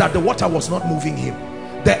surprised that the water was not moving him.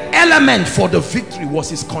 The element for the victory was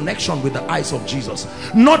his connection with the eyes of Jesus,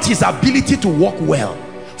 not his ability to walk well.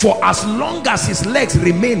 For as long as his legs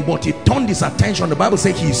remained, but he turned his attention, the Bible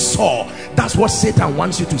says he saw. That's what Satan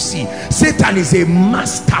wants you to see. Satan is a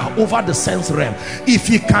master over the sense realm. If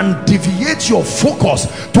he can deviate your focus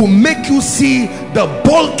to make you see the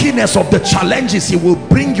bulkiness of the challenges, he will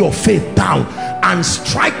bring your faith down and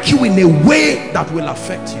strike you in a way that will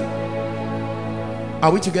affect you.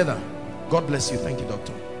 Are we together? God bless you. Thank you,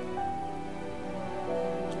 doctor.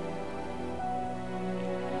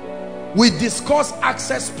 We discussed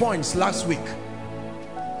access points last week,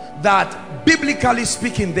 that biblically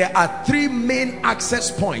speaking there are three main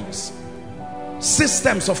access points,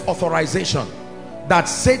 systems of authorization that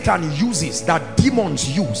Satan uses, that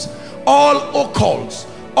demons use. All occults,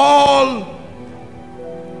 all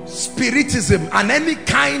spiritism, and any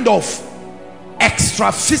kind of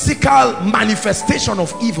extra physical manifestation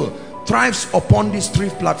of evil thrives upon these three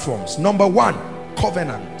platforms. Number one,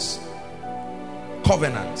 covenants.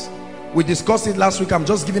 covenants. We discussed it last week. I'm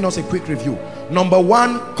just giving us a quick review. Number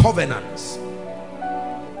one, covenants.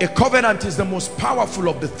 A covenant is the most powerful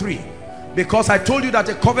of the three, because I told you that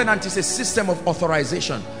a covenant is a system of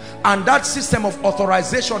authorization, and that system of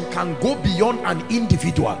authorization can go beyond an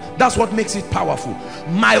individual. That's what makes it powerful.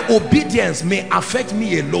 My obedience may affect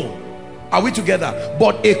me alone. Are we together?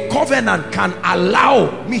 But a covenant can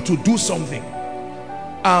allow me to do something.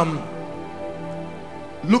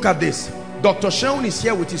 Look at this. Dr. Sheon is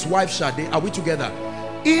here with his wife Shade. Are we together?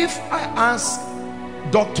 If I ask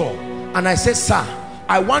doctor and I say, sir,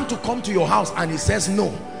 I want to come to your house, and he says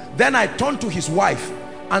no, then I turn to his wife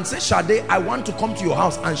and say, Shade, I want to come to your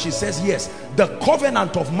house, and she says yes. The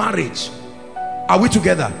covenant of marriage, are we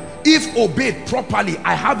together? If obeyed properly,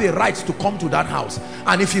 I have a right to come to that house.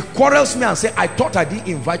 And if he quarrels me and say, I thought I didn't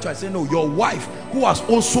invite you, I say, no, your wife, who has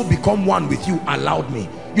also become one with you, allowed me.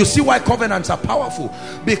 You see why covenants are powerful?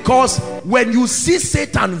 Because when you see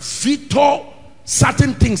Satan veto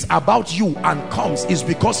certain things about you and comes, is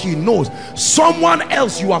because he knows someone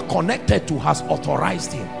else you are connected to has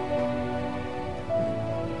authorized him.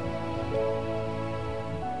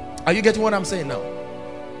 Are you getting what I'm saying now?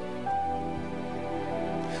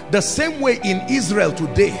 The same way in Israel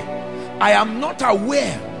today, I am not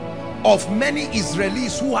aware of many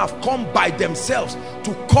Israelis who have come by themselves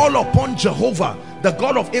to call upon Jehovah, the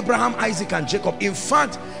God of Abraham, Isaac, and Jacob. In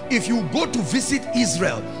fact, if you go to visit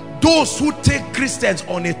Israel, those who take Christians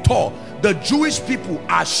on a tour, the Jewish people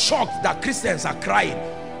are shocked that Christians are crying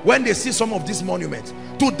when they see some of these monuments.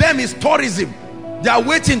 To them, it's tourism. They are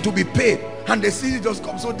waiting to be paid, and they see you just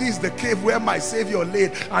come. So this is the cave where my Savior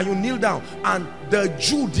laid, and you kneel down, and the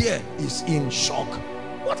Jew there is in shock.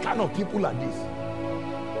 What kind of people are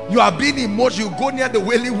these? You are being emotional. You go near the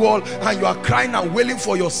wailing wall and you are crying and wailing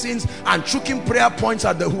for your sins and chucking prayer points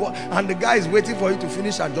at the wall, and the guy is waiting for you to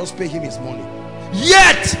finish and just pay him his money.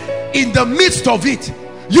 Yet in the midst of it,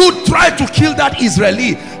 you try to kill that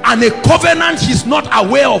Israeli, and a covenant he's not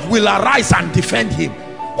aware of will arise and defend him.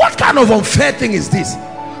 What kind of unfair thing is this?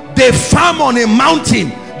 They farm on a mountain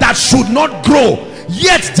that should not grow,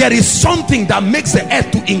 yet there is something that makes the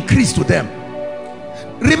earth to increase to them.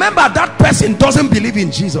 Remember, that person doesn't believe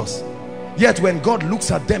in Jesus, yet when God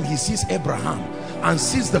looks at them, he sees Abraham and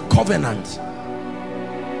sees the covenant.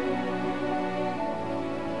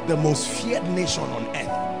 The most feared nation on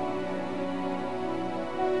earth.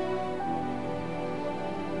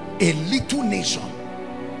 A little nation,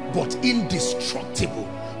 but indestructible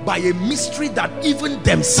by a mystery that even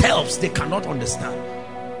themselves they cannot understand.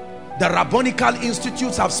 The rabbinical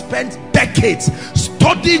institutes have spent decades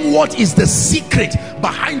studying what is the secret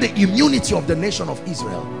behind the immunity of the nation of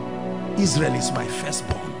Israel. Israel is my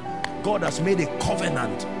firstborn. God has made a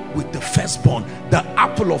covenant with the firstborn, the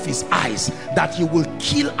apple of his eyes, that he will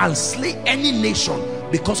kill and slay any nation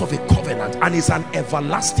because of a covenant, and it's an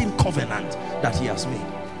everlasting covenant that he has made.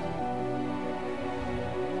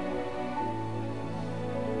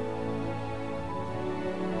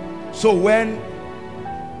 So when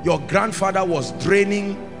your grandfather was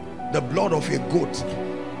draining the blood of a goat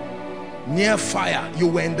near fire, you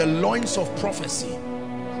were in the loins of prophecy.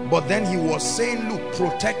 But then he was saying, look,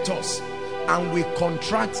 protect us, and we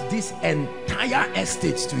contract this entire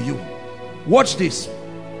estate to you. Watch this.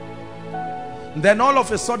 Then all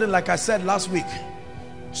of a sudden, like I said last week,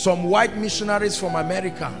 some white missionaries from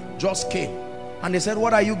America just came, and they said,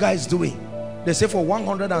 what are you guys doing? They say, for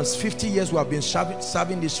 150 years we have been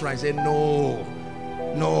serving this shrine. Say,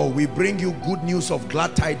 no, we bring you good news of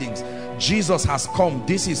glad tidings. Jesus has come.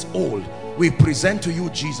 This is old. We present to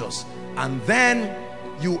you Jesus. And then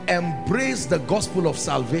you embrace the gospel of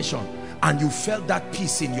salvation, and you felt that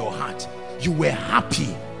peace in your heart. You were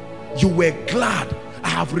happy. You were glad. I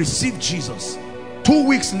have received Jesus. 2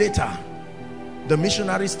 weeks later, the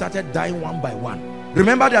missionaries started dying one by one.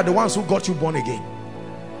 Remember, they are the ones who got you born again.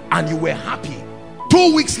 And you were happy.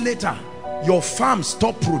 2 weeks later, your farm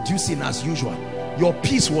stopped producing as usual. Your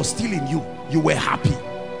peace was still in you. You were happy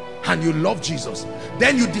and you loved Jesus.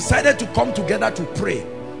 Then you decided to come together to pray,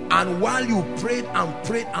 and while you prayed and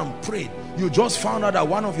prayed and prayed, you just found out that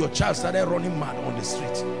one of your child started running mad on the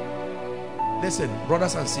street. Listen,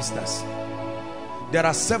 brothers and sisters, there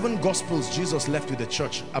are 7 gospels Jesus left with the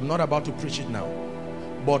church. I'm not about to preach it now,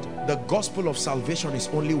 but the gospel of salvation is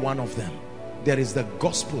only one of them. There is the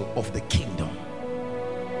gospel of the kingdom.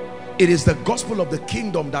 It is the gospel of the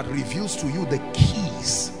kingdom that reveals to you the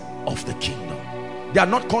keys of the kingdom. They are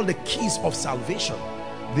not called the keys of salvation.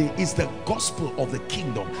 There is the gospel of the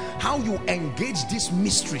kingdom. How you engage these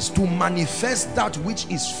mysteries to manifest that which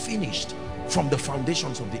is finished from the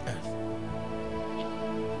foundations of the earth.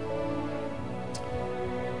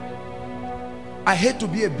 I hate to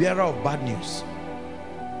be a bearer of bad news,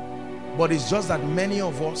 but it's just that many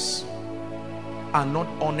of us are not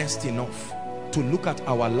honest enough to look at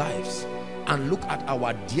our lives and look at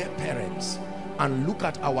our dear parents and look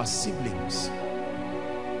at our siblings.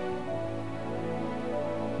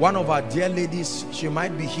 One of our dear ladies, she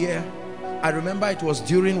might be here. I remember it was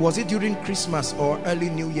during Christmas or early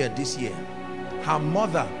New Year this year? Her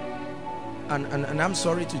mother, and I'm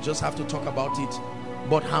sorry to just have to talk about it,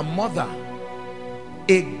 but her mother,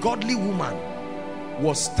 a godly woman,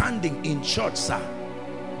 was standing in church, sir,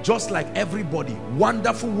 just like everybody,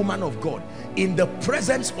 wonderful woman of God, in the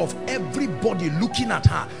presence of everybody looking at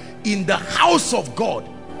her, in the house of God,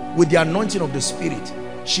 with the anointing of the Spirit.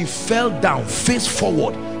 She fell down face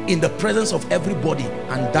forward in the presence of everybody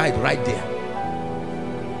and died right there.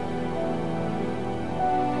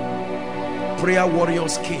 Prayer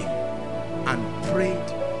warriors came and prayed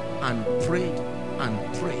and prayed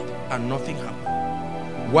and prayed, and nothing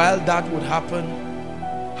happened. While that would happen,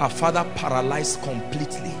 her father paralyzed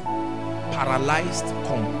completely. Paralyzed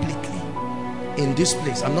completely in this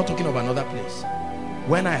place. I'm not talking of another place.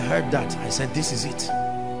 When I heard that, I said, this is it.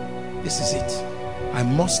 This is it. I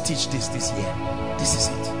must teach this year. This is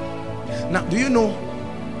it. Now, do you know,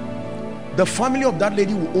 the family of that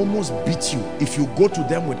lady will almost beat you if you go to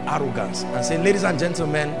them with arrogance and say, ladies and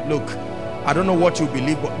gentlemen, look, I don't know what you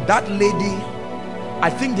believe, but that lady, I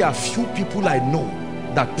think there are few people I know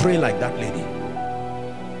that pray like that lady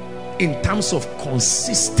in terms of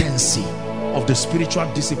consistency of the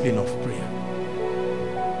spiritual discipline of prayer.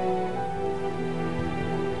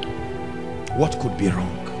 What could be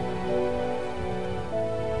wrong?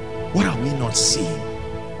 What are we not seeing?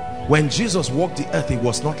 When Jesus walked the earth, it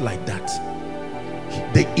was not like that.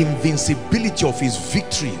 The invincibility of his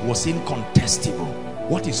victory was incontestable.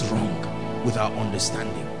 What is wrong with our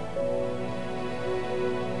understanding?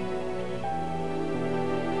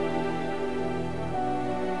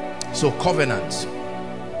 So covenant.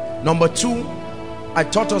 Number two, I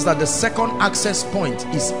taught us that the second access point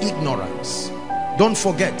is ignorance. Don't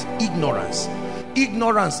forget, ignorance.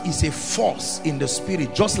 Ignorance is a force in the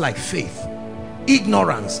spirit, just like faith.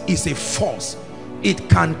 Ignorance is a force. It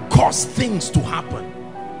can cause things to happen.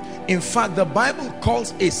 In fact, the Bible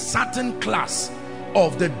calls a certain class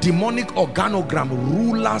of the demonic organogram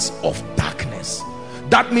rulers of darkness.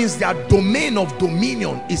 That means their domain of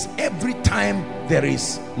dominion is every time there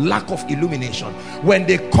is lack of illumination. When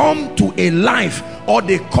they come to a life or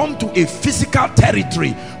they come to a physical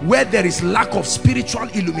territory where there is lack of spiritual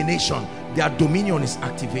illumination, their dominion is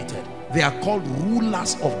activated. They are called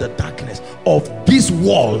rulers of the darkness of this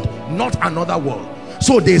world, not another world.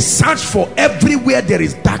 So they search for everywhere there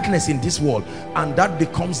is darkness in this world, and that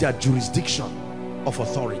becomes their jurisdiction of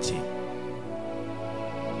authority.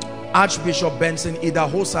 Archbishop Benson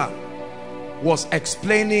Idahosa was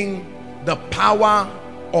explaining the power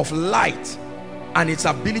of light and its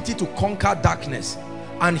ability to conquer darkness,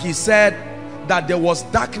 and he said that there was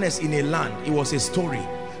darkness in a land. It was a story.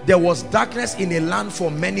 There was darkness in a land for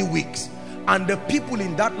many weeks, and the people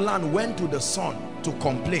in that land went to the sun to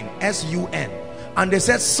complain, S-U-N, and they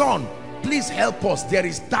said, sun, please help us, there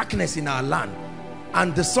is darkness in our land.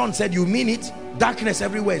 And the sun said, you mean it? Darkness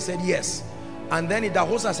everywhere? He said, yes. And then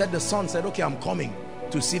Idahosa said, the sun said, okay, I'm coming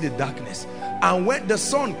to see the darkness. And when the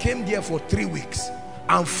sun came there for 3 weeks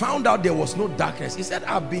and found out there was no darkness, he said,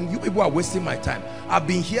 you people are wasting my time. I've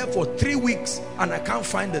been here for 3 weeks and I can't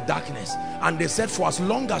find the darkness. And they said, for as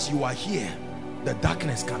long as you are here, the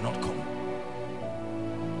darkness cannot come.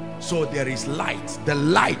 So there is light. The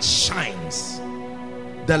light shines.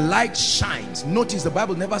 The light shines. Notice the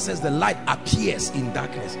Bible never says the light appears in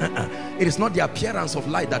darkness. It is not the appearance of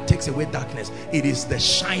light that takes away darkness. It is the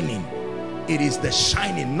shining. It is the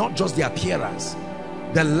shining, not just the appearance.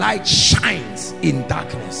 The light shines in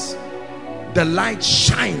darkness. The light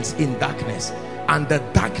shines in darkness, and the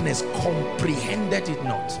darkness comprehended it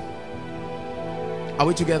not. Are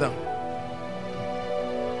we together?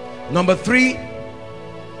 Number three,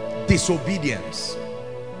 disobedience.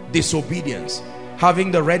 Disobedience.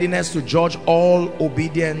 Having the readiness to judge all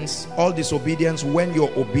disobedience when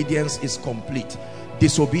your obedience is complete.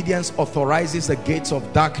 Disobedience authorizes the gates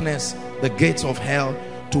of darkness, the gates of hell,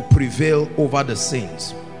 to prevail over the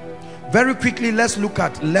saints. Very quickly, let's look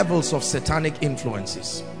at levels of satanic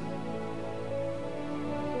influences.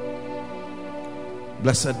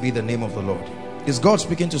 Blessed be the name of the Lord. Is God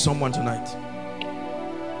speaking to someone tonight?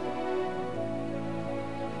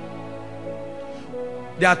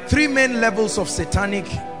 There are 3 main levels of satanic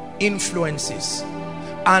influences,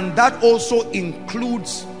 and that also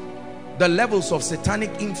includes the levels of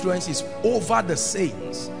satanic influences over the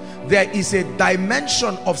saints. there is a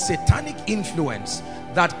dimension of satanic influence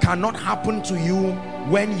that cannot happen to you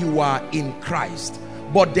when you are in Christ.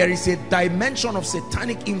 But there is a dimension of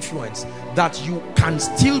satanic influence that you can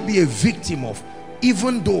still be a victim of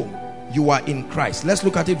even though you are in Christ. Let's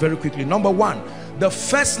look at it very quickly. Number one, the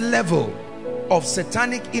first level of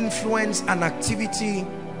satanic influence and activity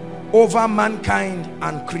over mankind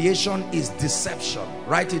and creation is deception.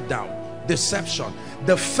 Write it down. Deception.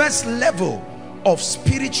 The first level of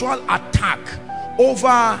spiritual attack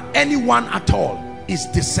over anyone at all is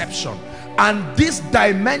deception. And this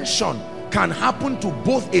dimension can happen to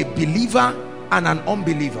both a believer and an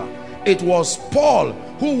unbeliever. It was Paul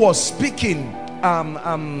who was speaking,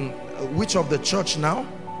 which of the church now?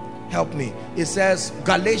 Help me. It says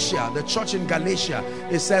Galatia, the church in Galatia.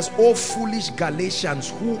 It says, "O foolish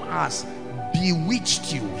Galatians, who has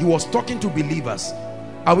bewitched you?" He was talking to believers.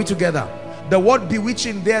 Are we together? The word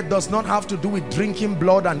bewitching there does not have to do with drinking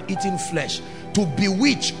blood and eating flesh. To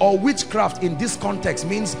bewitch or witchcraft in this context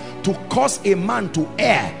means to cause a man to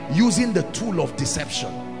err using the tool of deception.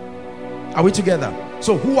 Are we together?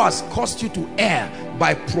 So who has caused you to err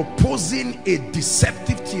by proposing a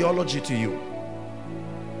deceptive theology to you?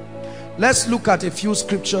 Let's look at a few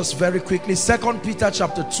scriptures very quickly. 2 Peter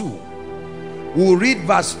chapter 2. We'll read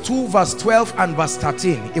verse 2, verse 12 and verse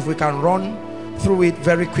 13 if we can run through it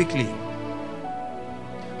very quickly.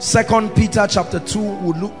 2 Peter chapter 2,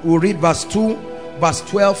 we'll read verse 2, verse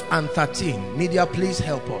 12 and 13. Media, please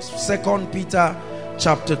help us. 2 Peter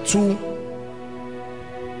chapter 2.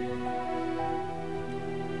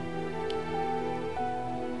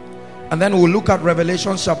 And then we'll look at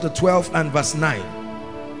Revelation chapter 12 and verse 9.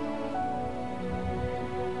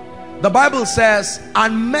 The Bible says,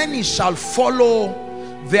 "And many shall follow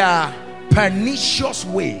their pernicious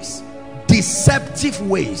ways, deceptive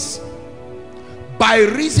ways, by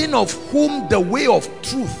reason of whom the way of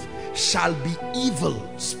truth shall be evil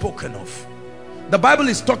spoken of." The Bible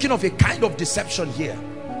is talking of a kind of deception here.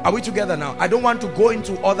 Are we together now? I don't want to go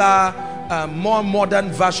into other more modern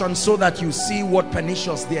versions so that you see what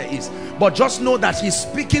pernicious there is, but just know that he's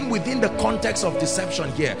speaking within the context of deception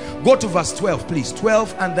here. Go to verse 12 please,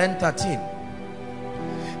 12 and then 13.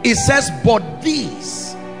 It says, "But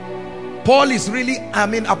these," Paul is really,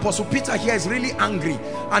 Apostle Peter here is really angry,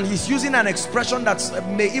 and he's using an expression that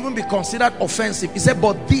may even be considered offensive. He said,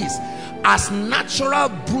 "But these, as natural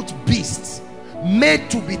brute beasts, made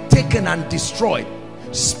to be taken and destroyed,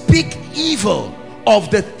 speak evil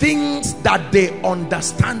of the things that they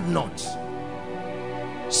understand not."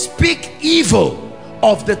 Speak evil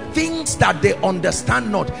of the things that they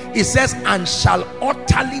understand not. It says, "and shall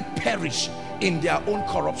utterly perish in their own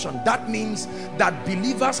corruption." That means that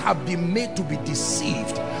believers have been made to be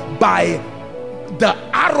deceived by the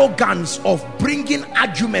arrogance of bringing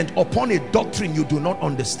argument upon a doctrine you do not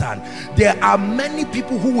understand. There are many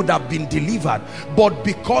people who would have been delivered, but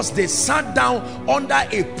because they sat down under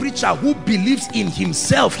a preacher who believes in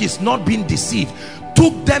himself, he's not being deceived,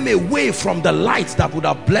 took them away from the light that would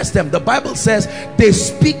have blessed them. The Bible says they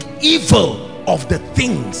speak evil of the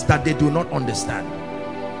things that they do not understand.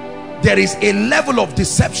 There is a level of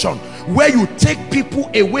deception where you take people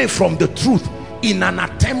away from the truth in an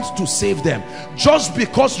attempt to save them, just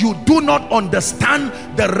because you do not understand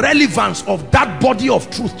the relevance of that body of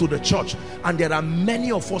truth to the church. And there are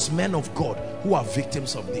many of us men of God who are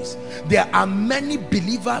victims of this. There are many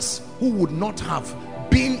believers who would not have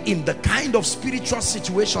been in the kind of spiritual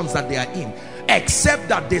situations that they are in, except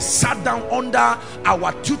that they sat down under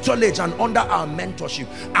our tutelage and under our mentorship,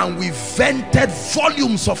 and we vented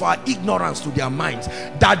volumes of our ignorance to their minds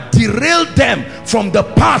that derailed them from the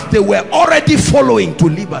path they were already following to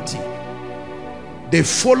liberty. They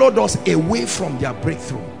followed us away from their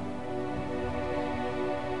breakthrough.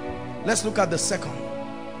 Let's look at the second.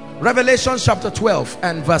 Revelation chapter 12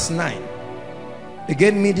 and verse 9.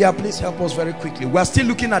 Again, media, please help us very quickly. We're still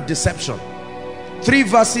looking at deception. 3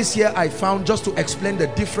 verses here I found just to explain the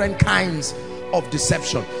different kinds of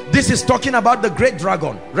deception. This is talking about the great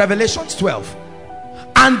dragon. Revelation 12.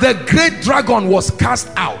 "And the great dragon was cast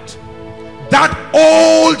out, that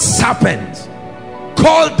old serpent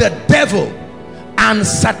called the devil and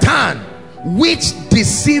Satan, which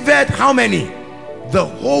deceived" how many? The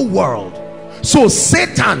whole world. So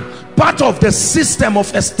Satan, part of the system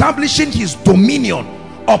of establishing his dominion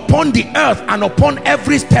upon the earth and upon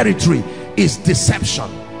every territory, is deception.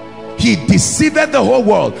 He deceived the whole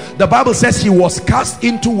world. The Bible says he was cast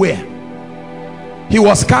into where? He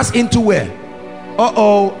was cast into where?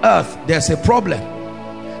 Earth. There's a problem.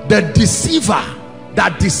 The deceiver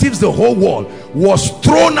that deceives the whole world was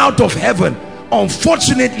thrown out of heaven.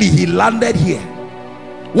 Unfortunately, he landed here.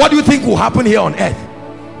 What do you think will happen here on earth?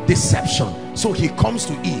 deception. So he comes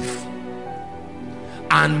to Eve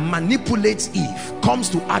and manipulates Eve, comes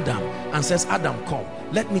to Adam and says, Adam, come,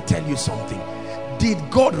 let me tell you something. Did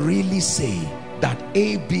God really say that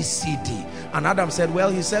A, B, C, D? And Adam said,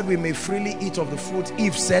 well, he said we may freely eat of the fruit.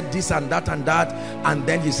 Eve said this and that and that. And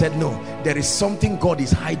then he said, no, there is something God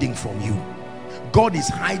is hiding from you. God is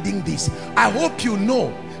hiding this. I hope you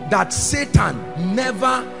know that Satan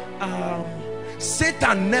never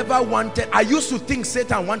wanted, I used to think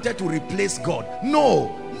Satan wanted to replace God.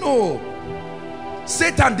 No.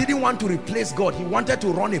 Satan didn't want to replace God. He wanted to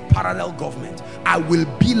run a parallel government. I will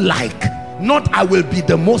be like, not I will be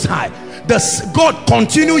the Most High. God,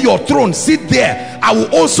 continue your throne, sit there. I will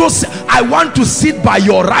also, I want to sit by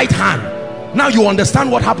your right hand. Now you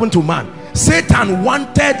understand what happened to man. Satan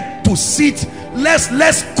wanted to sit. Let's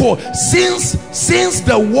go. Since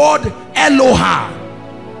the word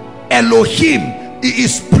Elohim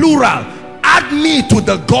is plural, add me to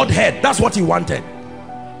the Godhead. That's what he wanted.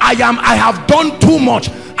 I have done too much.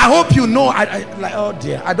 I hope you know, like, oh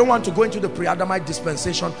dear, I don't want to go into the pre-Adamite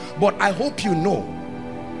dispensation, but I hope you know,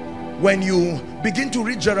 when you begin to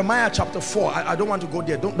read Jeremiah chapter 4, I don't want to go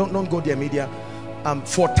there, don't go there, media,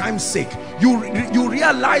 for time's sake, you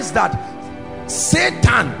realize that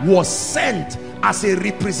Satan was sent as a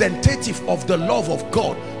representative of the love of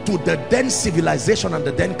God to the then civilization and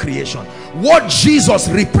the then creation. What Jesus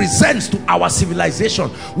represents to our civilization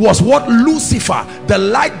was what Lucifer, the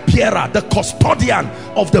light bearer, the custodian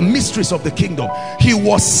of the mysteries of the kingdom, he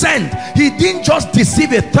was sent. He didn't just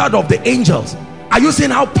deceive a third of the angels. Are you seeing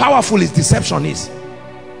how powerful his deception is?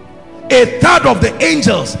 A third of the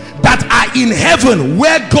angels that are in heaven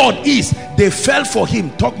where God is, they fell for him.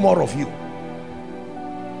 Talk more of you.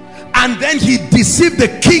 And then he deceived the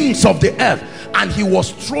kings of the earth, and he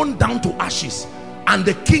was thrown down to ashes. And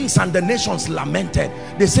the kings and the nations lamented.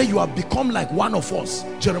 They say, you have become like one of us.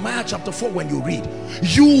 Jeremiah chapter 4, when you read,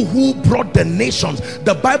 you who brought the nations,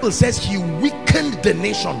 the Bible says he weakened the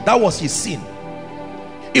nation. That was his sin.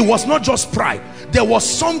 It was not just pride. There was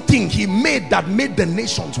something he made that made the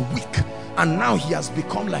nations weak, and now he has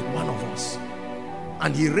become like one of us.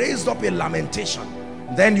 And he raised up a lamentation.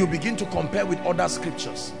 Then you begin to compare with other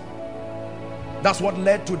scriptures. That's what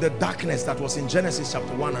led to the darkness that was in Genesis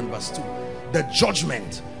chapter 1 and verse 2. The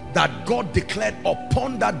judgment that God declared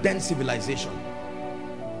upon that then civilization.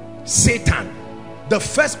 Satan, the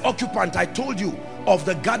first occupant, I told you, of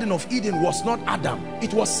the Garden of Eden was not Adam,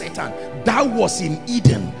 it was Satan. That was in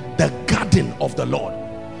Eden, the garden of the Lord.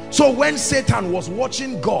 So when Satan was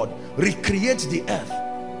watching God recreate the earth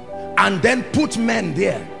and then put men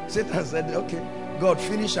there, Satan said, okay, God,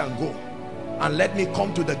 finish and go, and let me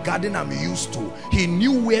come to the garden I'm used to. He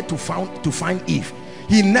knew where to find Eve.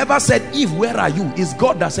 He never said, Eve, where are you? It's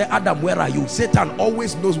God that said, Adam, where are you? Satan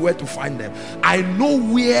always knows where to find them. I know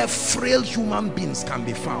where frail human beings can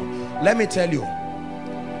be found. Let me tell you,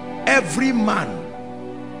 every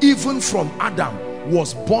man, even from Adam,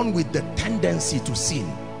 was born with the tendency to sin.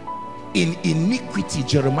 In iniquity,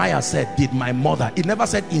 Jeremiah said, did my mother. It never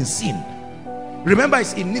said in sin. Remember,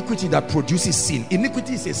 it's iniquity that produces sin.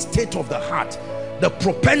 Iniquity is a state of the heart, the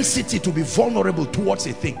propensity to be vulnerable towards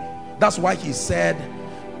a thing. That's why he said,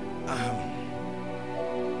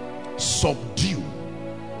 subdue,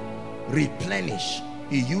 replenish.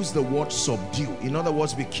 He used the word subdue. In other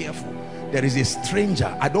words, be careful. There is a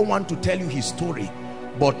stranger. I don't want to tell you his story,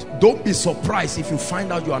 but don't be surprised if you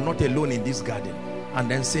find out you are not alone in this garden. And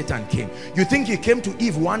then Satan came. You think he came to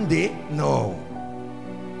Eve one day? No.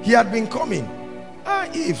 He had been coming.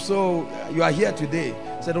 Eve, so you are here today.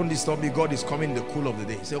 Say, don't disturb me, God is coming in the cool of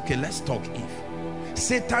the day. Say, okay, let's talk, Eve.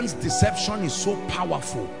 Satan's deception is so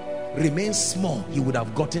powerful. Remain small, he would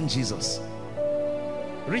have gotten Jesus.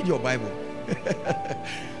 Read your Bible.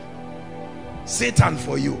 Satan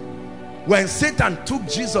for you. When Satan took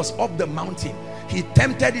Jesus up the mountain, he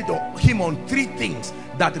tempted him on three things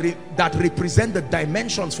that represent the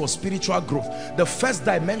dimensions for spiritual growth. The first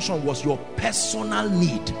dimension was your personal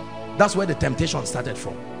need. That's where the temptation started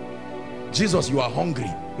from. Jesus, you are hungry.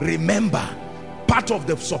 Remember, part of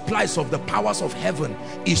the supplies of the powers of heaven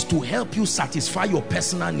is to help you satisfy your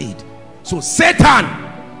personal need. So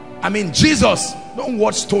Jesus, don't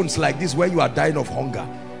watch stones like this where you are dying of hunger.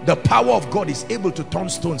 The power of God is able to turn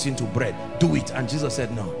stones into bread. Do it. And Jesus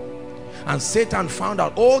said no. And Satan found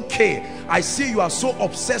out, okay, I see you are so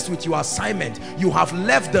obsessed with your assignment. You have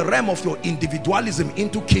left the realm of your individualism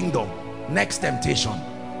into kingdom. Next temptation.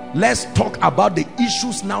 Let's talk about the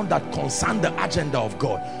issues now that concern the agenda of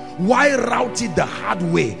God. Why route it the hard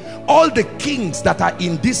way? All the kings that are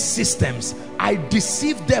in these systems, I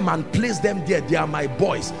deceive them and place them there. They are my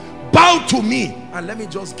boys. bow to me and let me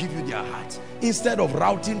just give you their heart, instead of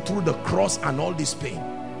routing through the cross and all this pain.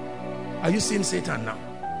 Are you seeing Satan now?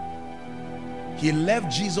 He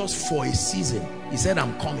left Jesus for a season. He said,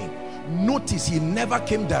 I'm coming. Notice he never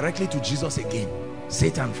came directly to Jesus again.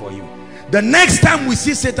 Satan for you. The next time we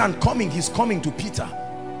see Satan coming, he's coming to Peter.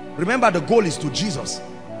 Remember, the goal is to Jesus.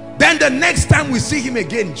 Then the next time we see him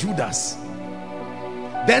again, Judas.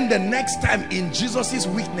 Then the next time, in Jesus's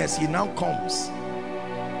weakness, he now comes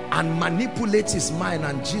and manipulates his mind,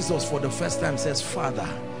 and Jesus for the first time says, Father,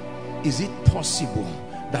 is it possible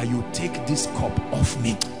that you take this cup off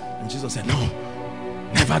me? And Jesus said, no,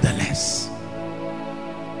 nevertheless,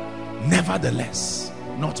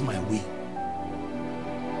 not my will.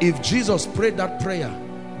 If Jesus prayed that prayer,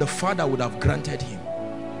 the Father would have granted him.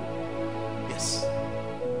 Yes.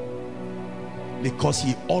 Because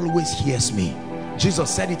he always hears me. Jesus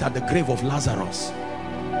said it at the grave of Lazarus.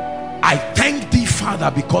 I thank thee, Father,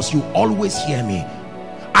 because you always hear me.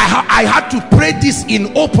 I had to pray this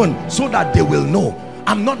in open so that they will know.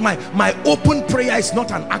 I'm not, my open prayer is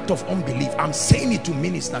not an act of unbelief. I'm saying it to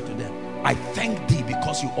minister to them. I thank thee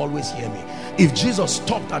because you always hear me. If Jesus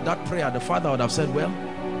stopped at that prayer, the Father would have said, well,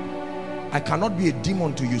 I cannot be a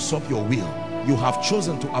demon to usurp your will. You have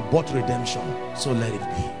chosen to abort redemption, so let it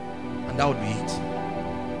be. And that would be it.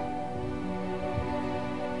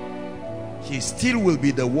 He still will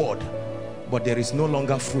be the word, but there is no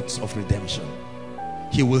longer fruits of redemption.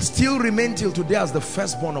 He will still remain till today as the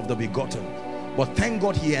firstborn of the begotten. But thank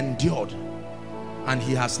God he endured, and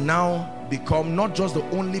he has now become not just the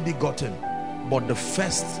only begotten, but the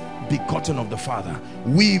first begotten of the Father,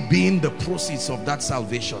 we being the proceeds of that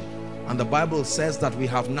salvation. And the Bible says that we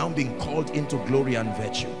have now been called into glory and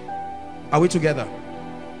virtue. Are we together?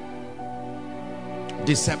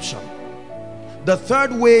 Deception. The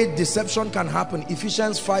third way deception can happen,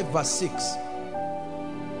 Ephesians 5 verse 6.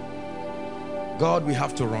 God, we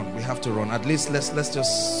have to run. We have to run. At least let's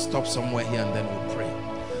just stop somewhere here and then we'll pray.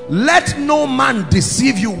 Let no man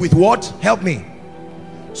deceive you with what? Help me.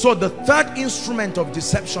 So the third instrument of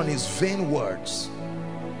deception is vain words.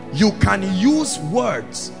 You can use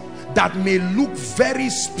words that may look very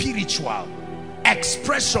spiritual,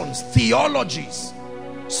 expressions, theologies,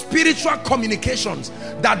 spiritual communications,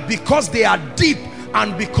 that because they are deep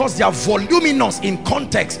and because they are voluminous in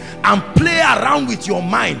context and play around with your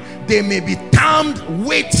mind, they may be termed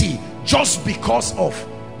weighty just because of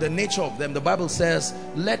the nature of them. The Bible says,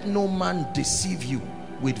 let no man deceive you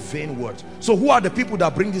with vain words. So who are the people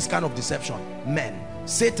that bring this kind of deception? Men.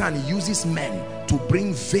 Satan uses men to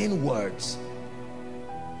bring vain words.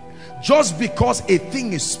 Just because a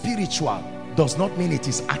thing is spiritual does not mean it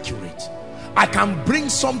is accurate. I can bring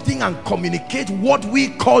something and communicate what we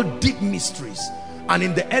call deep mysteries, and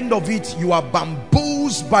in the end of it you are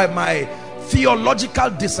bamboozled by my theological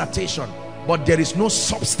dissertation, but there is no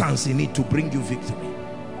substance in it to bring you victory.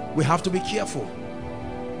 We have to be careful.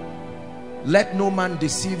 Let no man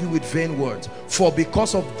deceive you with vain words, for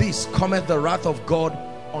because of this cometh the wrath of God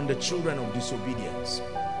on the children of disobedience.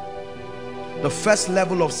 The first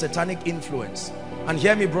level of satanic influence. And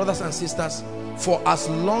hear me, brothers and sisters, for as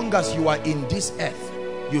long as you are in this earth,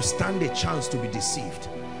 you stand a chance to be deceived.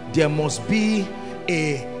 There must be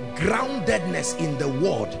a groundedness in the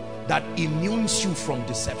word that immunes you from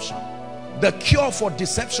deception. The cure for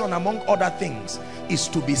deception, among other things, is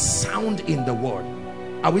to be sound in the word.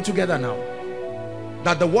 Are we together now?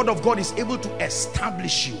 That the word of God is able to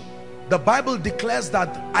establish you. The Bible declares that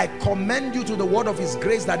I commend you to the word of his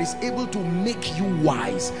grace that is able to make you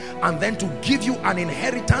wise, and then to give you an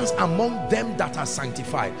inheritance among them that are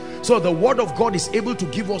sanctified. So the word of God is able to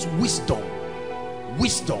give us wisdom.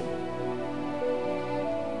 Wisdom.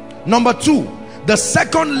 Number two, the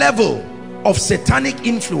second level of satanic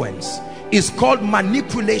influence is called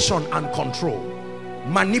manipulation and control.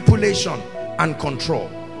 Manipulation and control.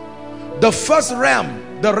 The first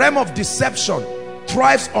realm, the realm of deception,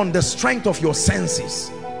 thrives on the strength of your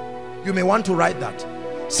senses. You may want to write that.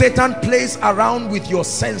 Satan plays around with your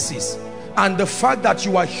senses, and the fact that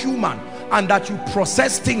you are human and that you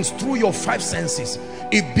process things through your five senses,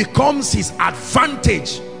 it becomes his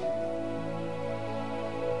advantage.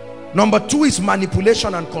 Number two is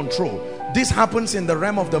manipulation and control. This happens in the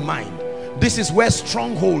realm of the mind. This is where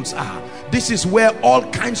strongholds are. This is where all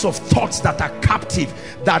kinds of thoughts that are captive,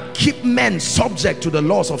 that keep men subject to the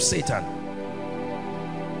laws of Satan.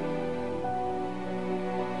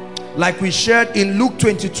 Like we shared in Luke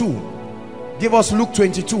 22. Give us Luke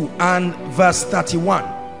 22 and verse 31.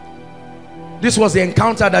 This was the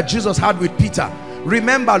encounter that Jesus had with Peter.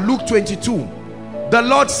 Remember Luke 22. The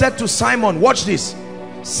Lord said to Simon, watch this.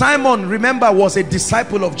 Simon, remember, was a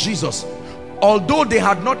disciple of Jesus. although they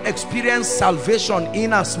had not experienced salvation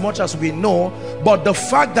in as much as we know, but the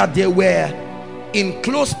fact that they were in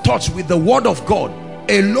close touch with the word of God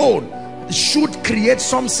alone should create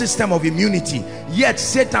some system of immunity. Yet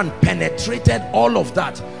Satan penetrated all of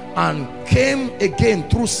that and came again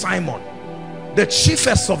through Simon, the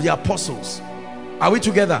chiefest of the apostles. Are we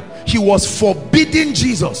together? He was forbidding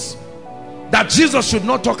Jesus, that Jesus should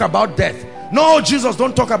not talk about death. No, Jesus,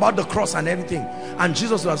 don't talk about the cross and everything. And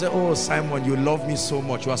Jesus was saying, oh Simon, you love me so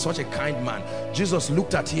much, you are such a kind man. Jesus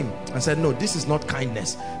looked at him and said, no, this is not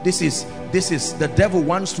kindness. This is the devil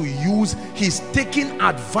wants to use, he's taking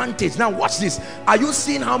advantage. Now watch this. Are you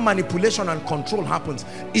seeing how manipulation and control happens?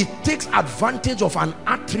 It takes advantage of an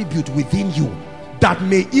attribute within you that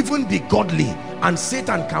may even be godly, and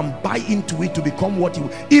Satan can buy into it to become what you.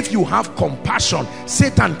 If you have compassion,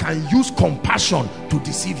 Satan can use compassion to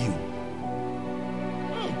deceive you.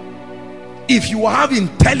 If you have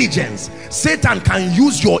intelligence, Satan can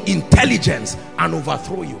use your intelligence and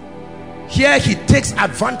overthrow you. Here he takes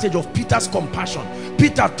advantage of Peter's compassion.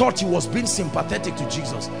 Peter thought he was being sympathetic to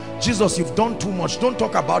Jesus. Jesus, you've done too much. Don't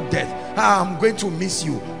talk about death. I'm going to miss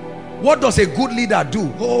you. What does a good leader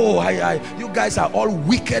do? Oh, you guys are all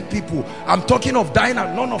wicked people. I'm talking of dying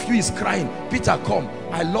and none of you is crying. Peter, come.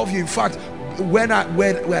 I love you. In fact,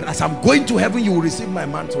 as I'm going to heaven, you will receive my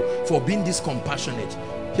mantle for being this compassionate.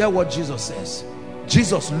 Hear what Jesus says.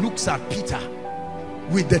 Jesus looks at Peter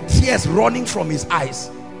with the tears running from his eyes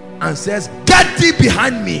and says, get thee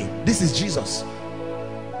behind me. This is Jesus.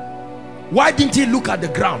 Why didn't he look at the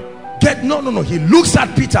ground? No. He looks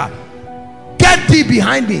at Peter. Get thee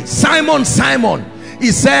behind me. Simon, Simon.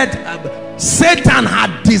 He said, Satan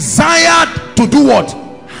had desired to do what?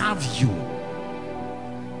 Have you.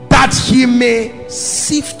 That he may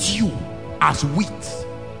sift you as wheat.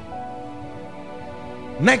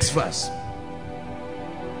 Next verse.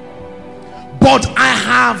 But I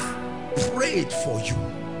have prayed for you.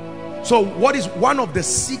 So what is one of the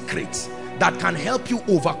secrets that can help you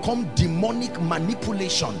overcome demonic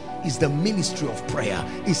manipulation is the ministry of prayer.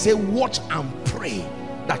 He said, watch and pray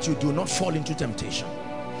that you do not fall into temptation.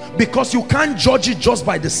 Because you can't judge it just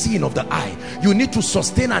by the seeing of the eye. You need to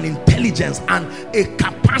sustain an intelligence and a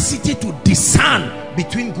capacity to discern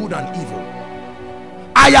between good and evil.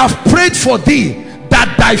 I have prayed for thee,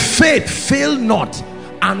 that thy faith fail not,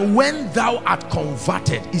 and when thou art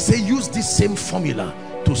converted, he said, use this same formula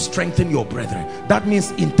to strengthen your brethren. That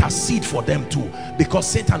means intercede for them too, because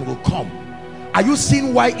Satan will come. Are you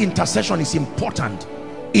seeing why intercession is important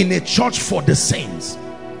in a church for the saints?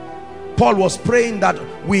 Paul was praying that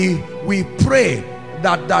we pray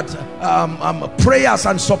that prayers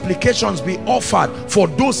and supplications be offered for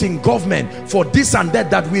those in government, for this and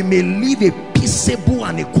that we may live a peaceable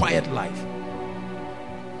and a quiet life.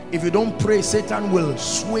 If you don't pray, Satan will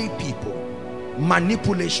sway people.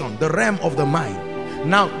 Manipulation, the realm of the mind.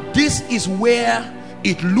 Now this is where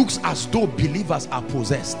it looks as though believers are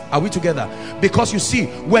possessed. Are we together? Because you see,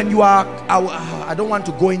 when you are, I don't want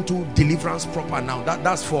to go into deliverance proper now,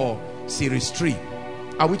 that's for series 3.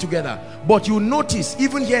 Are we together? But you notice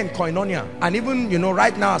even here in Koinonia, and even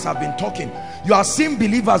right now as I've been talking, you are seeing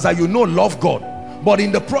believers that love God, but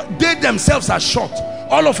in they themselves are shocked.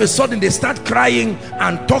 All of a sudden they start crying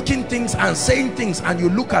and talking things and saying things, and you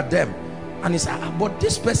look at them and it's but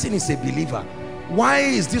this person is a believer. Why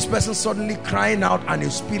is this person suddenly crying out and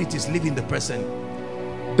a spirit is leaving the person?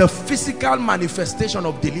 The physical manifestation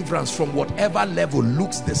of deliverance from whatever level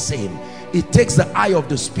looks the same. It takes the eye of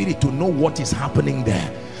the spirit to know what is happening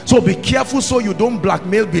there. So be careful so you don't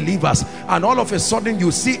blackmail believers, and all of a sudden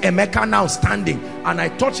you see Emeka now standing, and I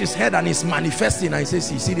touch his head and he's manifesting, and I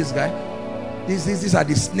say, you see this guy? These are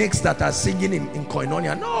the snakes that are singing in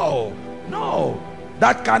Koinonia. No.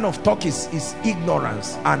 That kind of talk is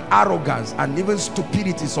ignorance and arrogance and even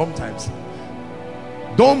stupidity sometimes.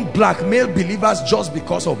 Don't blackmail believers just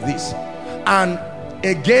because of this. And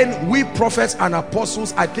again, we prophets and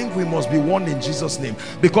apostles, I think we must be warned in Jesus' name,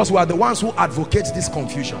 because we are the ones who advocate this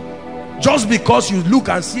confusion. Just because you look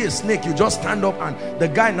and see a snake, you just stand up and the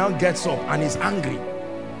guy now gets up and is angry.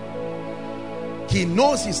 He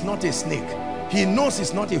knows he's not a snake. He knows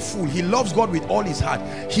he's not a fool. He loves God with all his heart.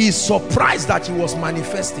 He is surprised that he was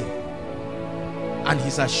manifesting, and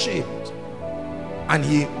he's ashamed, and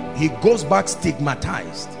he goes back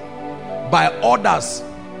stigmatized by others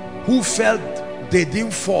who felt they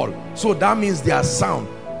didn't fall. So that means they are sound,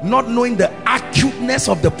 not knowing the acuteness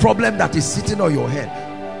of the problem that is sitting on your head.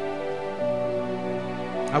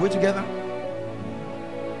 Are we together?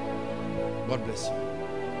 God bless you.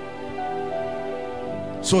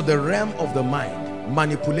 So the realm of the mind,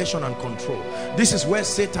 manipulation and control. This is where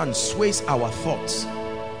Satan sways our thoughts.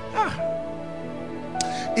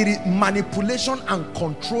 Manipulation and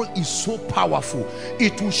control is so powerful.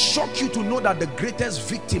 It will shock you to know that the greatest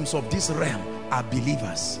victims of this realm are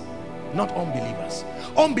believers, not unbelievers.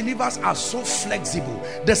 Unbelievers are so flexible.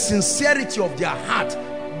 The sincerity of their heart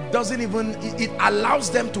doesn't even, it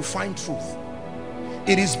allows them to find truth.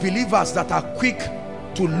 It is believers that are quick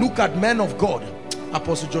to look at men of God.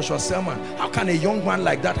 Apostle Joshua Selman, how can a young man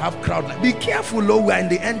like that have crowd? Like, be careful, Lord, we are in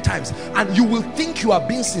the end times, and you will think you are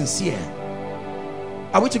being sincere.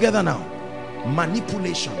 Are we together now?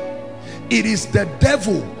 Manipulation. It is the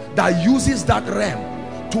devil that uses that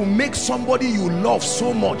realm to make somebody you love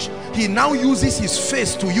so much. He now uses his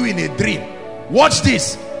face to you in a dream. Watch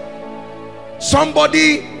this.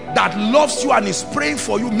 Somebody that loves you and is praying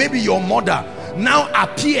for you, maybe your mother, now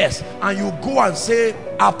appears and you go and say,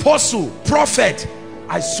 apostle, prophet,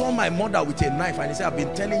 I saw my mother with a knife, and he said, I've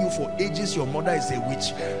been telling you for ages your mother is a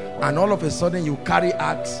witch. And all of a sudden you carry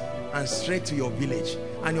axe and straight to your village,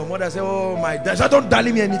 and your mother said, oh my dad, don't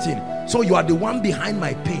darling me anything. So you are the one behind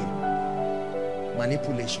my pain.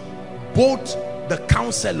 Manipulation. Both the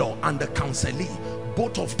counselor and the counselee,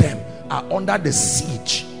 both of them are under the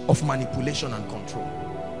siege of manipulation and control.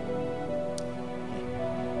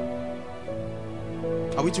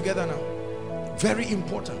 Are we together now? Very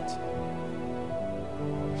important.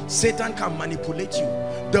 Satan can manipulate you.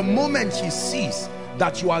 The moment he sees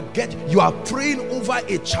that you are praying over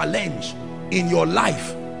a challenge in your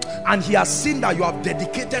life, and he has seen that you have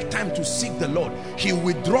dedicated time to seek the Lord, he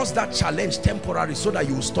withdraws that challenge temporarily so that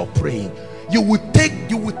you will stop praying. You will take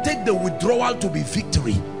the withdrawal to be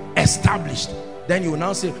victory established. Then you will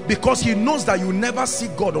now say, because he knows that you never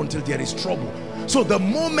seek God until there is trouble. So the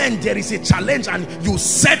moment there is a challenge and you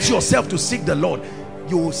set yourself to seek the Lord,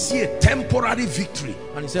 you will see a temporary victory,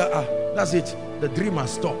 and you say, that's it, the dream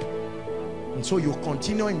has stopped. And so you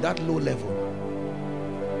continue in that low level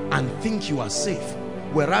and think you are safe,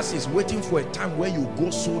 whereas he's waiting for a time where you go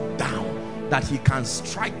so down that he can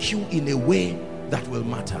strike you in a way that will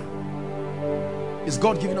matter. Is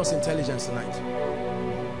God giving us intelligence tonight?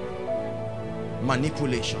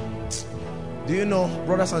 Manipulation. Do you know,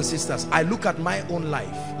 brothers and sisters, I look at my own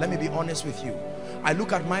life. Let me be honest with you. I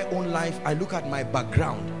look at my own life, I look at my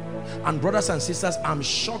background, and brothers and sisters, I'm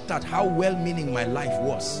shocked at how well-meaning my life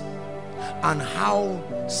was, and how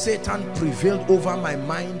Satan prevailed over my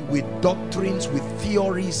mind with doctrines, with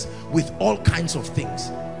theories, with all kinds of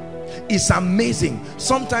things. It's amazing.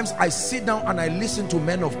 Sometimes I sit down and I listen to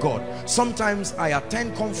men of God. Sometimes I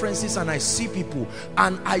attend conferences and I see people,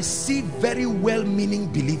 and I see very well-meaning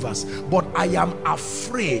believers, but I am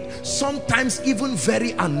afraid, sometimes even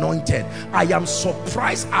very anointed. I am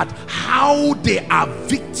surprised at how they are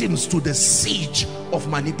victims to the siege of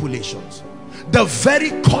manipulations. The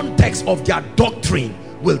very context of their doctrine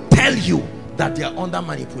will tell you that they are under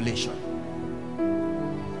manipulation.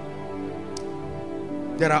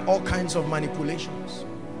 There are all kinds of manipulations.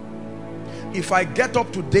 If I get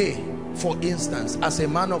up today, for instance, as a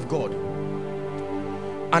man of God,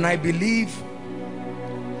 and I believe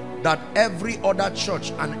that every other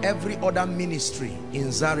church and every other ministry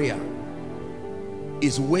in Zaria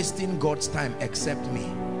is wasting God's time except me,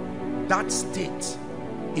 that state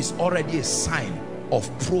is already a sign of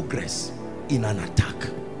progress in an attack.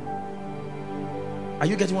 Are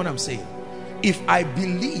you getting what I'm saying? If I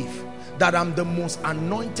believe that I'm the most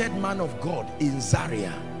anointed man of God in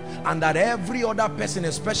Zaria, and that every other person,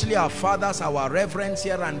 especially our fathers, our reverends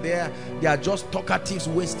here and there, they are just talkatives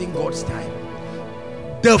wasting God's time,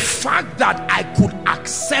 the fact that I could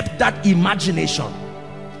accept that imagination,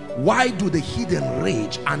 why do the hidden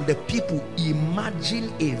rage and the people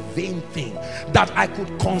imagine a vain thing? That I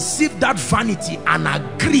could conceive that vanity and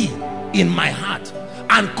agree in my heart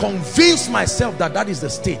and convince myself that that is the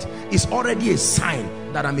state, is already a sign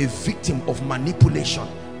that I'm a victim of manipulation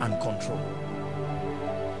and control.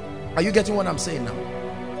 Are you getting what I'm saying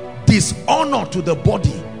now? Dishonor to the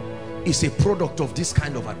body is a product of this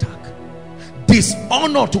kind of attack.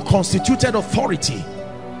 Dishonor to constituted authority.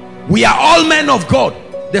 We are all men of God.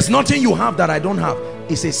 There's nothing you have that I don't have.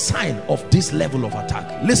 It's a sign of this level of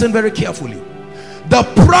attack. Listen very carefully. The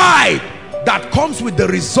pride that comes with the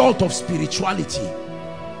result of spirituality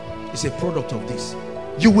is a product of this.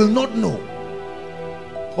 You will not know.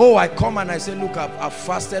 Oh, I come and I say, look, I've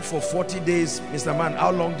fasted for 40 days. Mr. Man,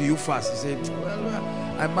 how long do you fast? He said,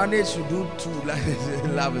 well, I managed to do 2. Laugh.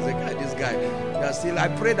 He's like, this guy, still, I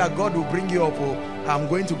pray that God will bring you up. Oh, I'm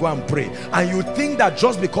going to go and pray. And you think that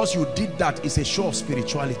just because you did that is a show of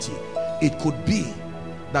spirituality. It could be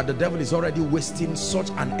that the devil is already wasting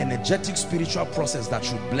such an energetic spiritual process that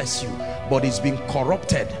should bless you, but it's been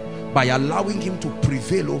corrupted by allowing him to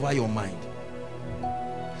prevail over your mind.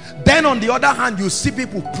 Then on the other hand, you see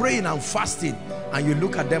people praying and fasting, and you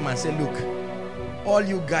look at them and say, look, all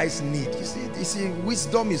you guys need, you see,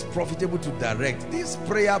 wisdom is profitable to direct. This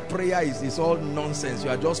prayer is all nonsense.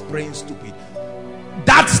 You are just praying stupid.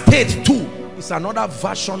 That state too is another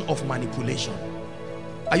version of manipulation.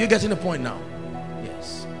 Are you getting the point now?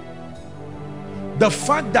 Yes. The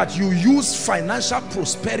fact that you use financial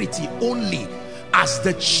prosperity only as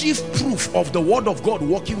the chief proof of the word of God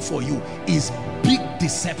working for you is big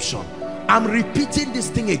deception. I'm repeating this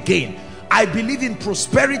thing again. I believe in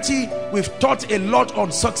prosperity. We've taught a lot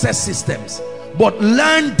on success systems, but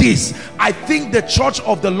learn this. I think the church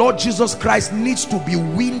of the Lord Jesus Christ needs to be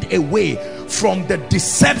weaned away from the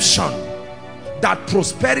deception that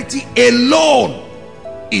prosperity alone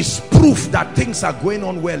is proof that things are going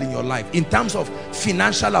on well in your life in terms of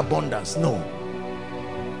financial abundance. No.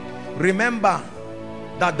 Remember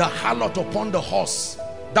that the harlot upon the horse,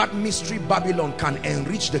 that mystery Babylon, can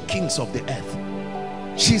enrich the kings of the earth.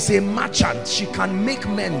 She's a merchant. She can make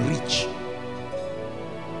men rich.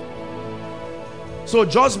 So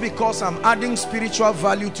just because I'm adding spiritual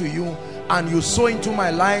value to you and you sow into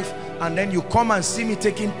my life, and then you come and see me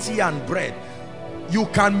taking tea and bread, you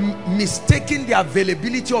can mistaken the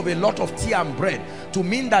availability of a lot of tea and bread to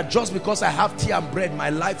mean that just because I have tea and bread, my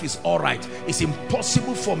life is all right. It's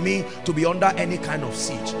impossible for me to be under any kind of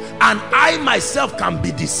siege. And I myself can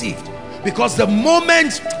be deceived, because the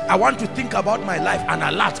moment I want to think about my life, an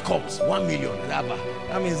alert comes, 1 million.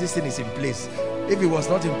 That means this thing is in place. If it was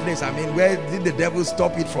not in place, I mean, where did the devil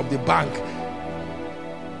stop it from the bank?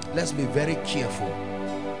 Let's be very careful.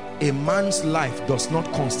 A man's life does not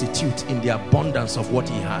constitute in the abundance of what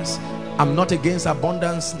he has. I'm not against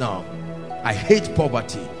abundance now. I hate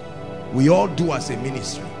poverty. We all do as a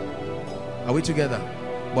ministry. Are we together?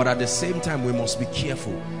 But at the same time, we must be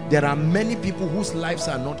careful. There are many people whose lives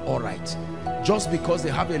are not all right. Just because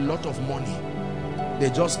they have a lot of money, they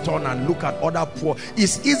just turn and look at other poor.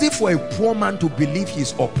 It's easy for a poor man to believe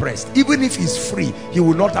he's oppressed. Even if he's free, he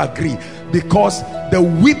will not agree, because the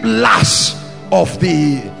whiplash of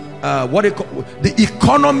the the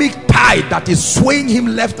economic tide that is swaying him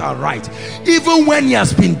left and right, even when he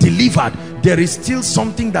has been delivered, there is still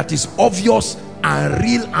something that is obvious and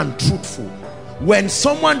real and truthful. When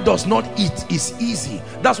someone does not eat, it's easy.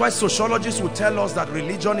 That's why sociologists will tell us that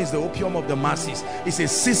religion is the opium of the masses. It's a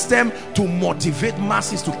system to motivate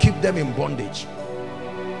masses to keep them in bondage.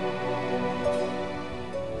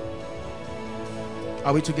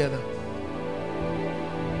 Are we together?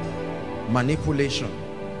 Manipulation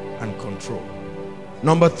and control.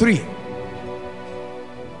 Number 3.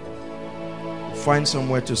 Find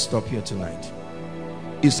somewhere to stop here tonight.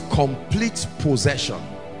 Is complete possession.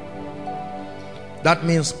 That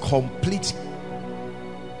means complete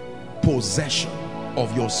possession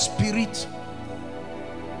of your spirit,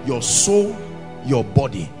 your soul, your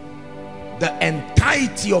body. The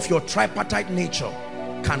entirety of your tripartite nature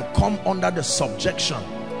can come under the subjection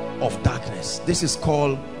of darkness. This is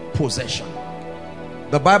called possession.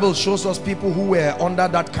 The Bible shows us people who were under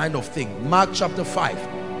that kind of thing. Mark chapter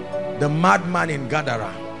 5, the madman in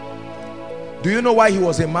Gadara. Do you know why he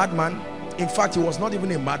was a madman? In fact, he was not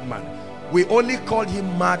even a madman. We only called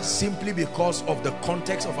him mad simply because of the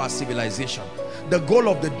context of our civilization. The goal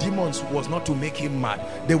of the demons was not to make him mad.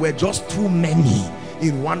 They were just too many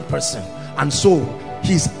in one person. And so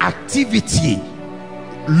his activity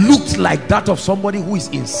looked like that of somebody who is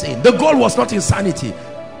insane. The goal was not insanity.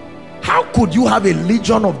 How could you have a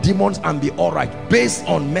legion of demons and be all right based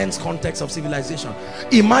on men's context of civilization?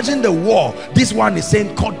 Imagine the war. This one is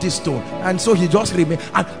saying cut this stone, and so he just remained.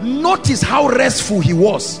 And notice how restful he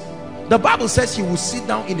was. The Bible says he would sit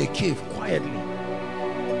down in a cave quietly.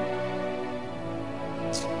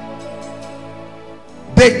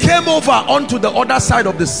 They came over onto the other side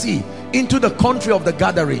of the sea, into the country of the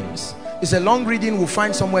Gadarenes. It's a long reading. We'll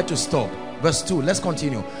find somewhere to stop. Verse 2, let's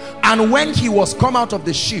continue. And when he was come out of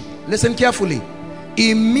the ship, listen carefully,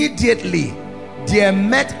 immediately there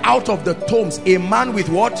met out of the tombs a man with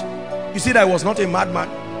what? You see, that was not a madman.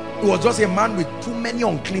 It was just a man with too many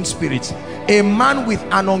unclean spirits. A man with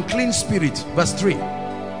an unclean spirit. Verse 3,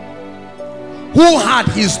 who had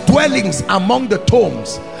his dwellings among the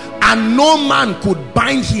tombs, and no man could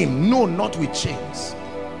bind him, no, not with chains.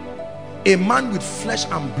 A man with flesh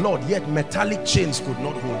and blood, yet metallic chains could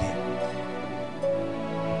not hold him,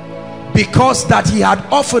 because that he had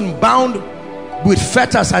often bound with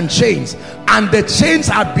fetters and chains, and the chains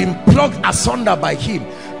had been plucked asunder by him,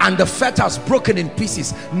 and the fetters broken in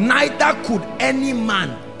pieces. Neither could any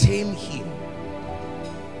man tame him.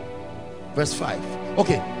 Verse 5.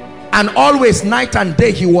 Okay. And always night and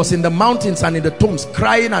day he was in the mountains and in the tombs,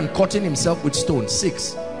 crying and cutting himself with stones.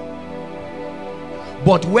 6.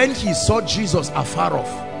 But when he saw Jesus afar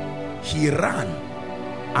off, he ran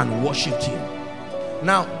and worshipped him.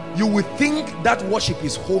 Now, you would think that worship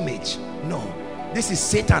is homage. No, this is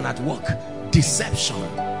Satan at work. Deception.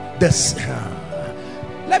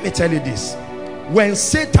 Let me tell you this. When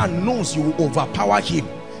Satan knows you will overpower him,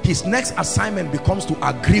 his next assignment becomes to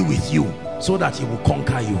agree with you so that he will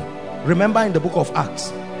conquer you. Remember in the book of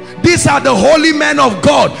Acts, these are the holy men of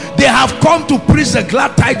God. They have come to preach the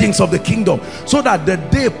glad tidings of the kingdom, so that the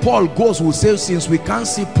day Paul goes, will say, since we can't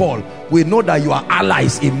see Paul, we know that you are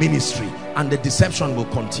allies in ministry, and the deception will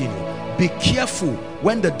continue. Be careful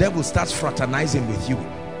when the devil starts fraternizing with you.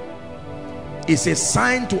 It's a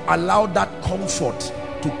sign to allow that comfort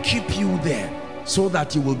to keep you there, so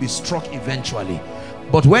that you will be struck eventually.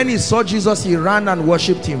 But when he saw Jesus, he ran and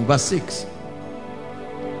worshipped him. Verse 6.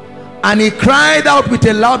 And he cried out with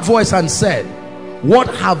a loud voice and said, what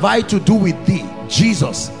have I to do with thee,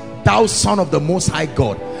 Jesus, thou Son of the Most High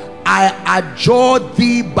God? I adjure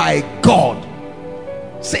thee by God.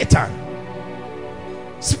 Satan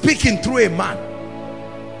speaking through a man.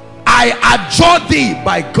 I adjure thee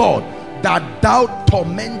by God, that thou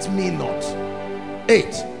torment me not. 8.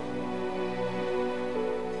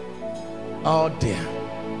 Oh dear.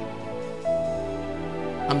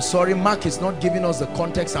 I'm sorry, Mark is not giving us the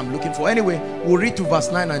context I'm looking for. Anyway, we'll read to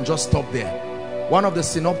verse 9 and just stop there. One of the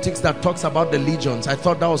synoptics that talks about the legions, I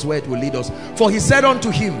thought that was where it will lead us. For he said unto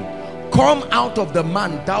him, come out of the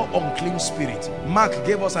man, thou unclean spirit. Mark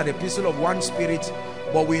gave us an epistle of one spirit,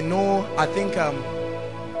 but we know, I think,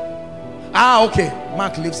 okay,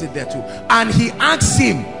 Mark leaves it there too. And he asks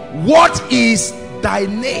him, what is thy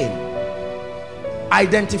name?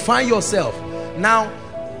 Identify yourself. Now,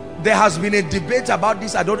 there has been a debate about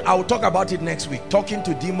this. I will talk about it next week. Talking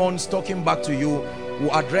to demons, talking back to you.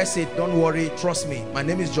 We'll address it. Don't worry. Trust me. My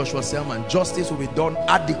name is Joshua Selman. Justice will be done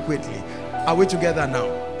adequately. Are we together now?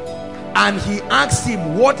 And he asked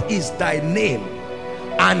him, what is thy name?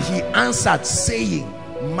 And he answered, saying,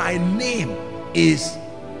 my name is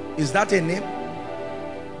that a name?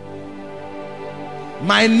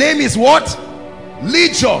 My name is what?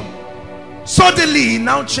 Legion. Suddenly he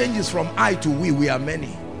now changes from I to we. We are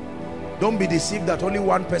many. Don't be deceived that only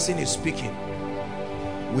one person is speaking.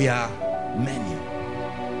 We are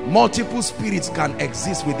many. Multiple spirits can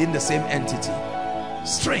exist within the same entity.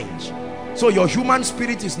 Strange. So your human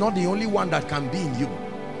spirit is not the only one that can be in you.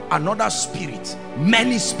 Another spirit,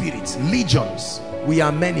 many spirits, legions. We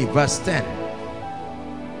are many. Verse 10.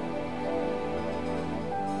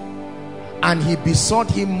 And he besought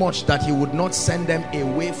him much that he would not send them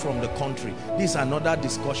away from the country. This is another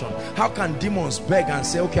discussion. How can demons beg and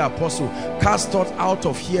say, okay, apostle, cast us out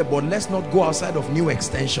of here, but let's not go outside of New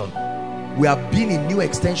Extension? We have been in New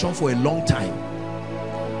Extension for a long time.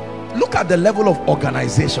 Look at the level of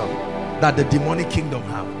organization that the demonic kingdom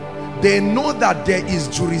have. They know that there is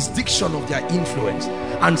jurisdiction of their influence,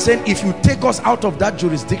 and saying, if you take us out of that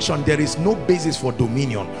jurisdiction, there is no basis for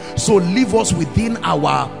dominion. So leave us within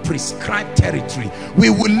our prescribed territory. We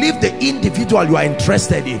will leave the individual you are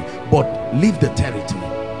interested in, but leave the territory.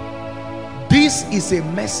 This is a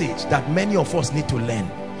message that many of us need to learn,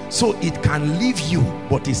 so it can leave you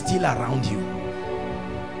but is still around you,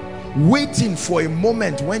 waiting for a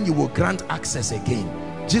moment when you will grant access again.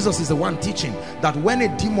 Jesus is the one teaching that when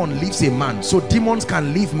a demon leaves a man, so demons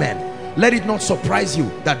can leave men. Let it not surprise you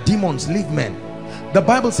that demons leave men. The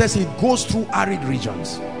Bible says it goes through arid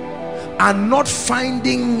regions, and not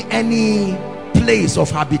finding any place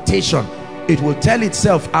of habitation, it will tell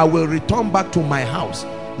itself, I will return back to my house.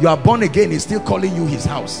 You are born again, he's still calling you his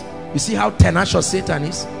house. You see how tenacious Satan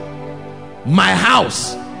is? My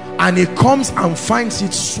house. And it comes and finds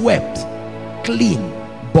it swept, clean,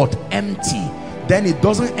 but empty. Then it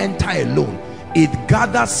doesn't enter alone. It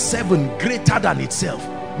gathers 7 greater than itself.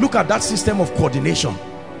 Look at that system of coordination.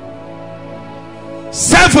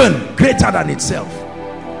 7 greater than itself,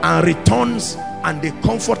 and returns, and they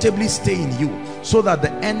comfortably stay in you, so that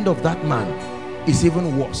the end of that man is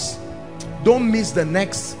even worse. Don't miss the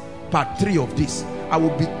next part 3 of this. I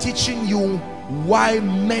will be teaching you why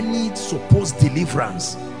many supposed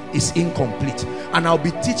deliverance is incomplete, and I'll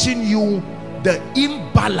be teaching you the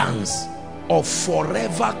imbalance of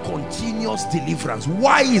forever continuous deliverance.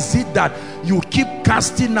 Why is it that you keep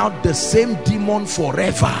casting out the same demon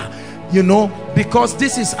forever? You know, because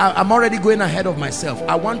this is, I'm already going ahead of myself.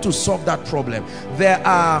 I want to solve that problem. There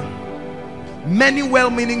are many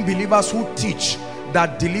well-meaning believers who teach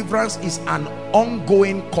that deliverance is an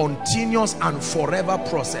ongoing, continuous and forever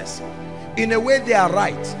process. In a way they are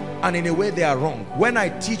right, and in a way they are wrong. When I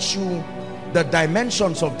teach you the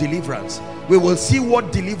dimensions of deliverance, we will see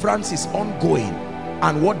what deliverance is ongoing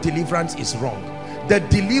and what deliverance is wrong. the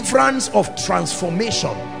deliverance of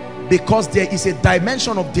transformation, because there is a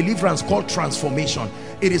dimension of deliverance called transformation.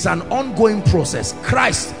 It is an ongoing process,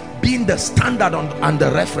 Christ being the standard and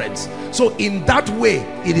the reference. So in that way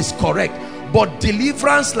it is correct. But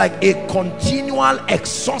deliverance like a continual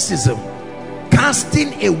exorcism,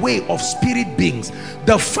 casting away of spirit beings,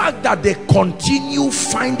 the fact that they continue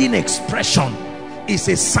finding expression is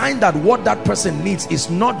a sign that what that person needs is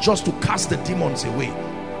not just to cast the demons away.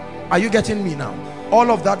 Are you getting me now?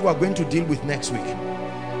 All of that we are going to deal with next week.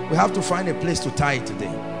 We have to find a place to tie it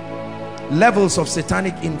today. Levels of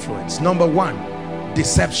satanic influence. Number one,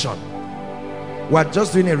 deception. We're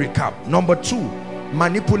just doing a recap. Number two,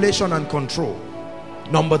 manipulation and control.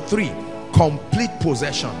 Number three, complete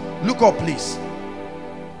possession. Look up please.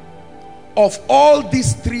 Of all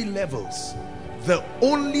these three levels, the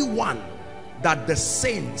only one that the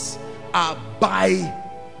saints are by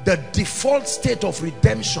the default state of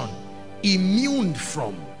redemption immune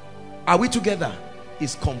from, are we together,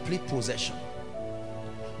 is complete possession.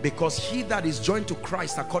 Because he that is joined to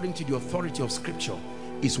Christ according to the authority of scripture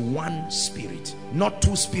is one spirit, not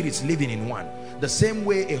two spirits living in one. The same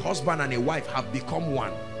way a husband and a wife have become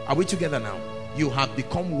one. Are we together now? You have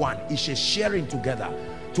become one. It's a sharing together.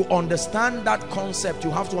 To understand that concept, you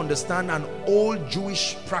have to understand an old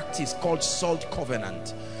Jewish practice called salt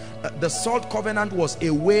covenant. The salt covenant was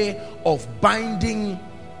a way of binding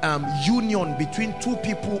union between two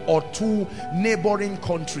people or two neighboring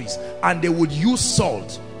countries, and they would use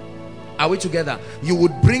salt. Are we together? You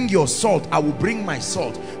would bring your salt, I will bring my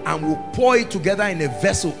salt, and we'll pour it together in a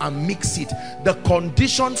vessel and mix it. The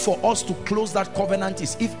condition for us to close that covenant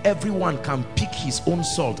is if everyone can pick his own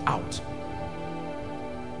salt out.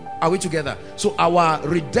 Are we together? So our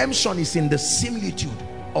redemption is in the similitude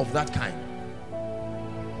of that kind.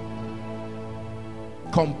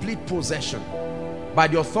 Complete possession. By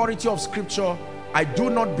the authority of scripture, I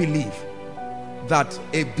do not believe that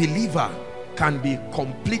a believer can be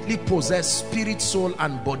completely possessed, spirit, soul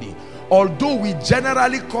and body, although we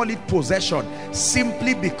generally call it possession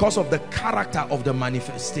simply because of the character of the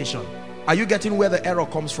manifestation. Are you getting where the error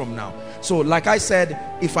comes from now? So like I said,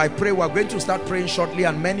 if I pray, we're going to start praying shortly,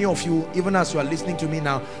 and many of you, even as you are listening to me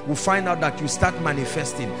now, will find out that you start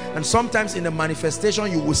manifesting. And sometimes in the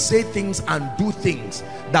manifestation you will say things and do things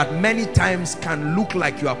that many times can look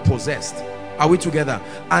like you are possessed. Are we together?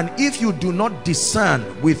 And if you do not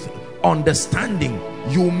discern with understanding,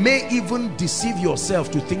 you may even deceive yourself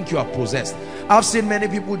to think you are possessed. I've seen many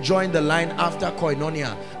people join the line after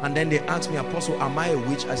koinonia, and then they ask me, Apostle, am I a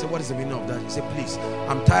witch? I said, what is the meaning of that? He said, please,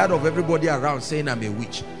 I'm tired of everybody around saying I'm a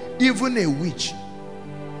witch. Even a witch,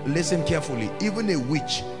 listen carefully, even a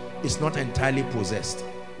witch is not entirely possessed.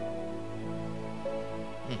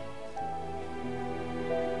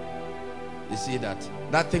 You see that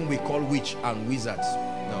thing we call witch and wizards?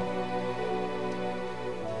 No.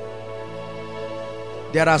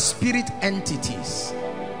 There are spirit entities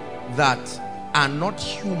that are not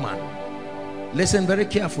human. Listen very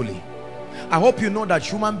carefully. I hope you know that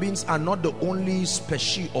human beings are not the only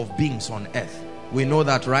species of beings on earth. We know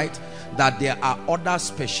that, right? That there are other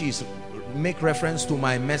species. Make reference to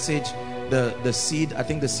my message, the seed, I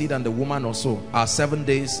think the seed and the woman also, our 7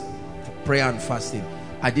 days prayer and fasting.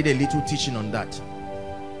 I did a little teaching on that.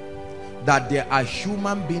 That there are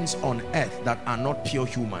human beings on earth that are not pure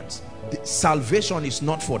humans. Salvation is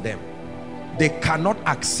not for them. They cannot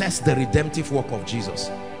access the redemptive work of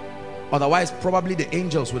Jesus. Otherwise, probably the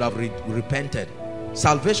angels would have repented.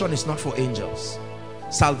 Salvation is not for angels.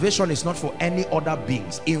 Salvation is not for any other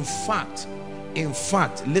beings. In fact,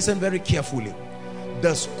 listen very carefully.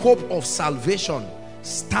 The scope of salvation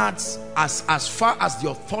starts as far as the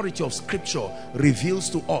authority of scripture reveals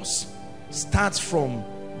to us, starts from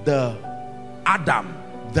the Adam,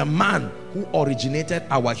 the man who originated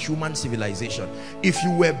our human civilization. If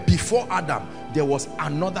you were before Adam, there was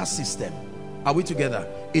another system. Are we together?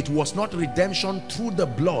 It was not redemption through the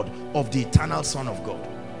blood of the eternal Son of God.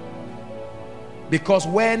 Because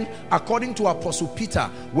when, according to Apostle Peter,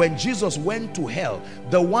 when Jesus went to hell,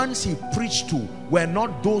 the ones he preached to were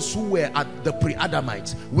not those who were at the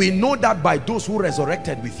pre-Adamites. We know that by those who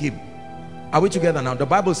resurrected with him. Are we together now? The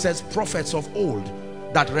Bible says prophets of old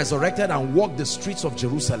that resurrected and walked the streets of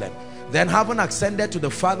Jerusalem, then having ascended to the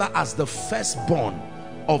Father as the firstborn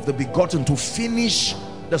of the begotten, to finish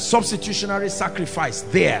the substitutionary sacrifice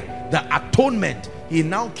there, the atonement, he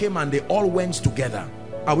now came and they all went together.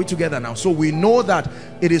 Are we together now? So we know that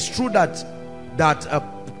it is true that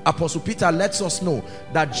Apostle Peter lets us know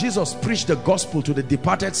that Jesus preached the gospel to the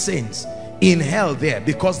departed saints in hell there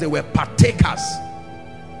because they were partakers.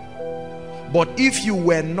 But if you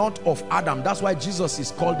were not of Adam, that's why Jesus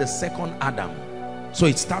is called the second Adam. So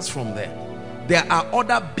it starts from there. There are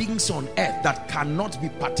other beings on earth that cannot be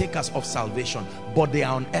partakers of salvation, but they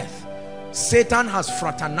are on earth. Satan has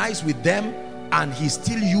fraternized with them and he's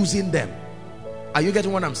still using them. Are you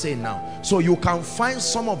getting what I'm saying now? So you can find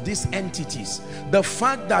some of these entities. The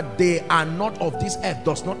fact that they are not of this earth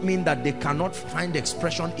does not mean that they cannot find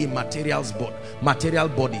expression in material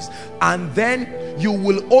bodies. And then you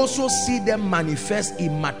will also see them manifest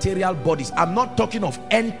in material bodies. I'm not talking of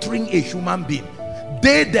entering a human being.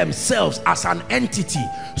 They themselves as an entity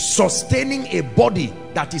sustaining a body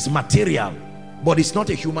that is material, but it's not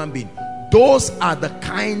a human being. Those are the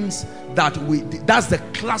kinds that that's the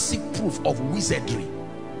classic proof of wizardry.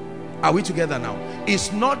 Are we together now?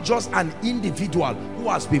 It's not just an individual who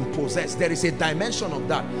has been possessed. There is a dimension of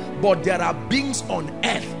that. But there are beings on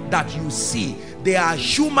earth that you see. They are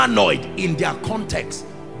humanoid in their context,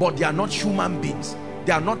 but they are not human beings.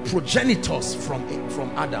 They are not progenitors from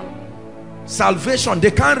Adam. Salvation,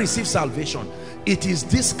 they can't receive salvation. It is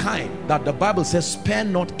this kind that the Bible says, spare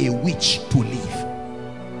not a witch to live.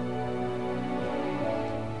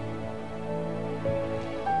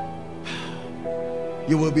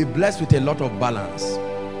 You will be blessed with a lot of balance.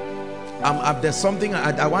 There's something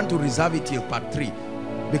I want to reserve it till part 3,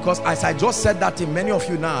 because as I just said that, many of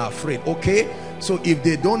you now are afraid. Okay, so if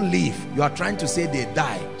they don't leave, you are trying to say they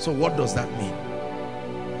die. So what does that mean?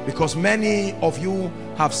 Because many of you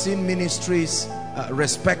have seen ministries,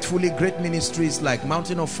 respectfully great ministries like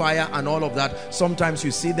Mountain of Fire and all of that. Sometimes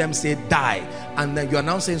you see them say die, and then you are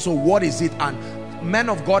now saying, so what is it? And men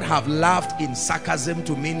of God have laughed in sarcasm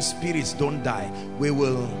to mean spirits don't die. We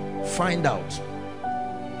will find out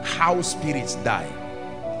how spirits die,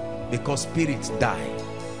 because spirits die.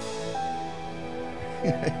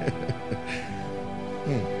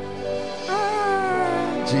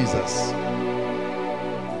 Jesus.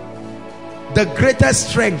 The greatest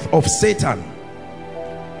strength of Satan,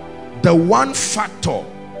 the one factor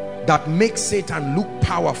that makes Satan look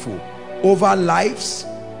powerful over lives,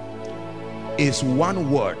 is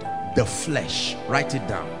one word: the flesh. Write it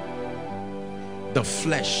down. The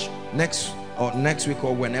flesh. Next week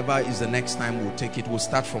or whenever is the next time we'll take it, we'll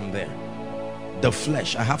start from there. The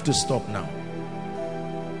flesh. I have to stop now.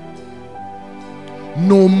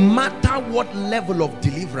 No matter what level of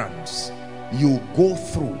deliverance you go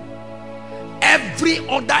through, every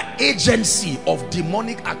other agency of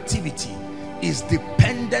demonic activity is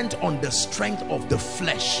dependent on the strength of the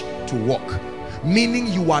flesh to work. Meaning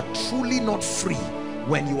you are truly not free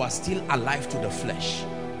when you are still alive to the flesh.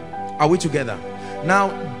 Are we together? Now,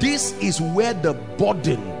 this is where the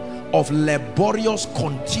burden of laborious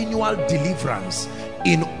continual deliverance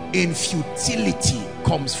in futility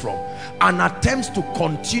comes from. An attempt to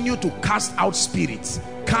continue to cast out spirits,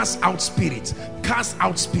 cast out spirits, cast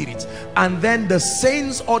out spirits, and then the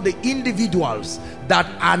saints or the individuals that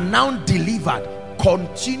are now delivered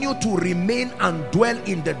continue to remain and dwell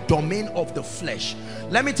in the domain of the flesh.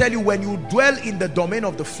 Let me tell you, when you dwell in the domain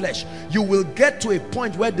of the flesh, you will get to a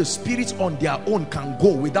point where the spirits on their own can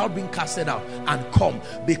go without being casted out and come,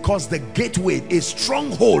 because the gateway, a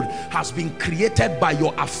stronghold, has been created by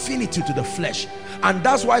your affinity to the flesh. And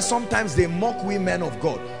that's why sometimes they mock women of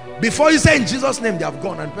God. Before you say in Jesus' name, they have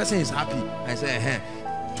gone, and the person is happy. I say,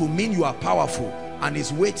 to mean you are powerful, and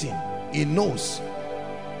is waiting. He knows.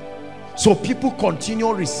 So people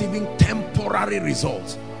continue receiving temporary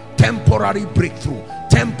results, temporary breakthrough,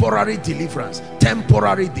 temporary deliverance,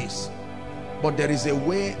 temporary this. But there is a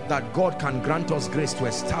way that God can grant us grace to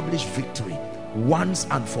establish victory once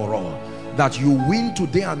and for all. That you win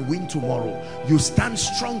today and win tomorrow. You stand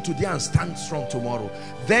strong today and stand strong tomorrow.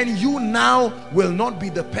 Then you now will not be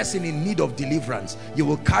the person in need of deliverance. You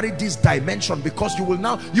will carry this dimension, because you will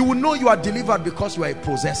know you are delivered because you are a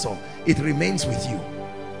possessor. It remains with you.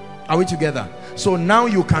 Are we together? So now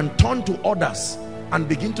you can turn to others and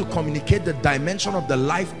begin to communicate the dimension of the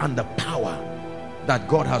life and the power that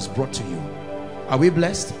God has brought to you. Are we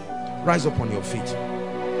blessed? Rise up on your feet.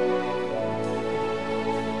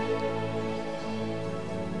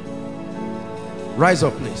 Rise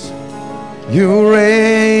up, please. You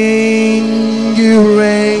reign, you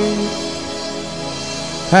reign.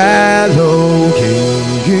 Hello, King,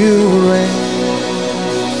 you reign.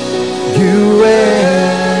 You reign,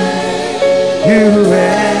 you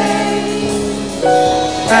reign.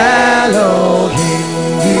 Hello, King,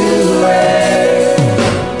 you reign.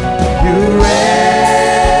 You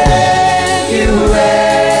reign, you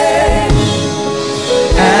reign.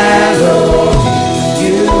 Hello, King,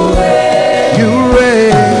 you reign. You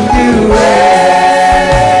reign, you reign,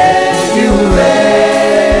 you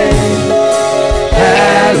reign.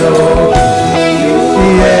 Hello, you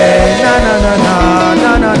reign.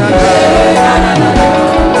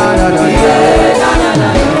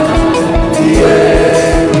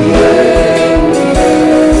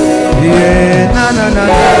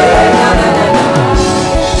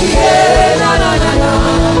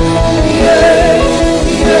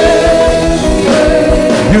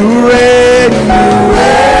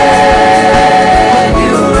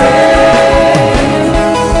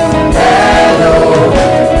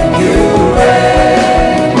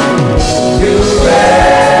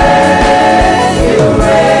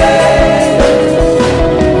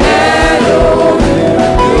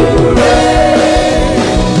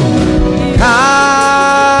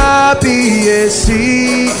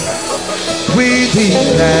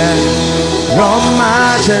 Your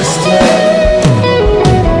majesty.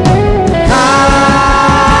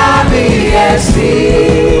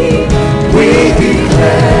 We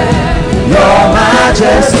declare your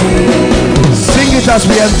majesty. Sing it as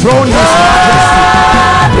we enthrone his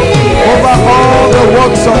majesty over all the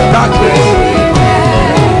works of darkness.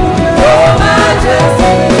 Your majesty.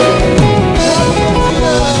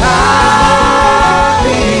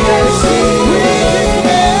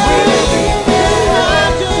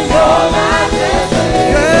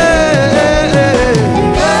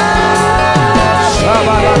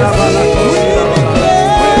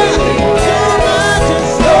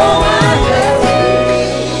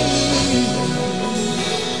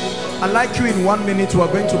 I'd like you in 1 minute, we are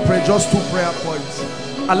going to pray just 2 prayer points.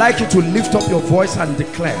 I'd like you to lift up your voice and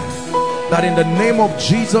declare that in the name of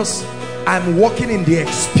Jesus, I'm walking in the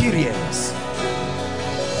experience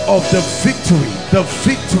of the victory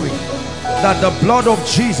that the blood of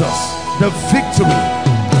Jesus, the victory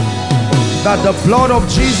that the blood of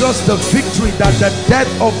Jesus, the victory that the death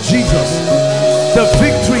of Jesus, the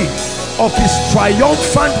victory of his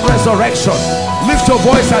triumphant resurrection. Lift your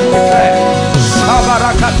voice and declare.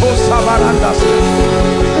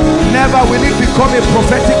 Never will it become a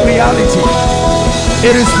prophetic reality.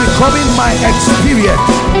 It is becoming my experience.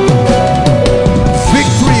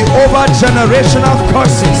 Victory over generational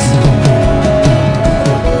curses.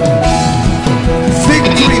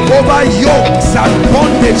 Victory over yokes and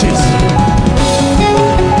bondages.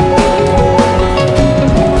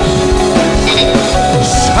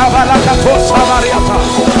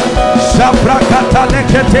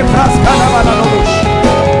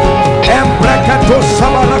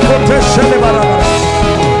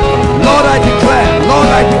 Lord,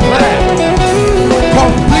 I declare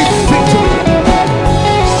complete victory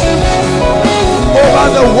over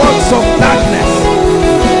the works of darkness.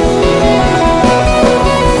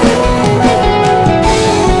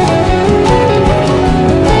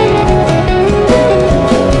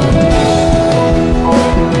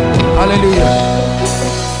 Hallelujah.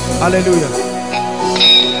 Hallelujah.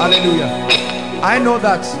 Hallelujah. I know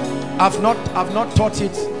that I've not taught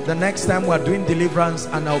it the next time we're doing deliverance,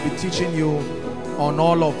 and I'll be teaching you on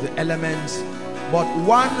all of the elements. But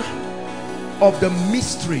one of the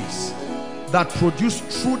mysteries that produce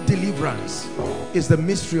true deliverance is the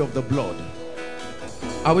mystery of the blood.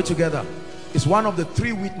 Are we together? It's one of the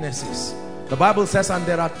 3 witnesses. The Bible says, and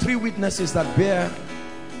there are 3 witnesses that bear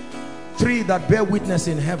witness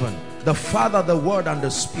in heaven: the Father, the Word, and the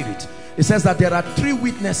Spirit. It says that there are 3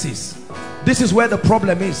 witnesses. This is where the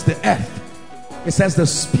problem is: the earth. It says the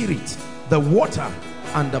Spirit, the water,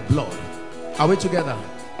 and the blood. Are we together?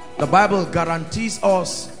 The Bible guarantees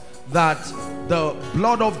us that the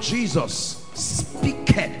blood of Jesus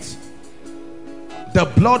speaketh. The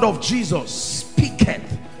blood of Jesus speaketh.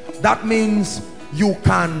 That means you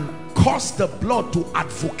can cause the blood to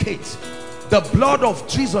advocate. The blood of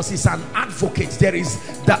Jesus is an advocate. There is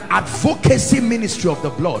the advocacy ministry of the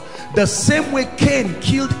blood. The same way Cain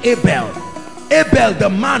killed Abel. Abel, the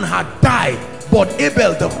man, had died, but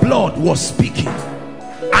Abel, the blood, was speaking.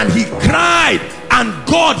 And he cried, and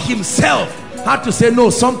God himself had to say, no,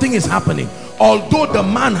 something is happening. Although the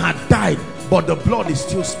man had died, but the blood is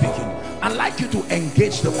still speaking. I'd like you to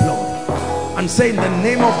engage the blood and say, in the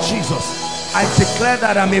name of Jesus, I declare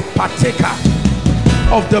that I'm a partaker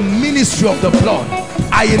of the ministry of the blood.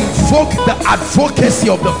 I invoke the advocacy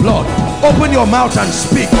of the blood. Open your mouth and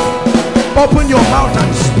speak. Open your mouth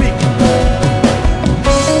and speak.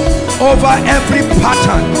 Over every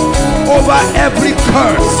pattern, over every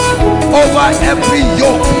curse, over every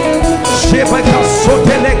yoke.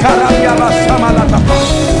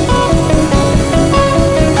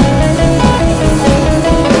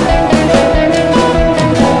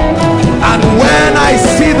 And when I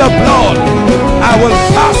see the blood, I will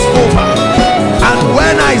pass over. And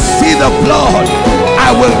when I see the blood,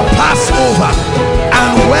 I will pass over.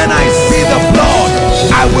 And when I see the blood,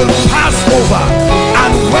 I will pass over.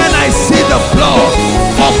 And when I see the blood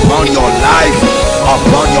upon your life,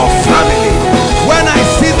 upon your family, when I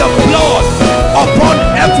see the blood upon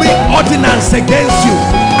every ordinance against you,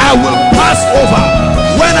 I will pass over.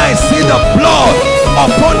 When I see the blood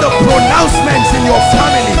upon the pronouncements in your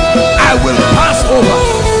family, I will pass over.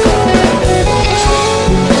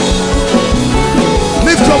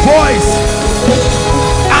 Lift your voice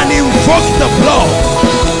and invoke the blood.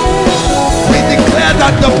 We declare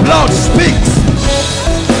that the blood speaks.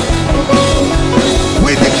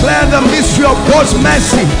 We declare the mystery of God's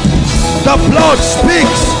mercy. The blood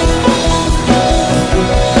speaks.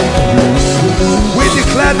 We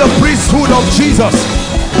declare the priesthood of Jesus,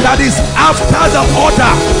 that is after the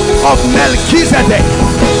order of Melchizedek,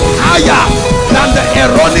 higher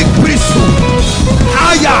Aaronic priesthood,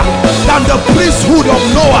 higher than the priesthood of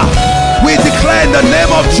Noah. We declare in the name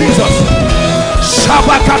of Jesus.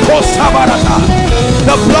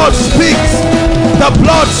 The blood speaks. The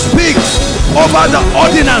blood speaks over the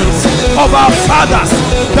ordinance of our fathers.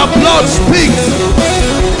 The blood speaks.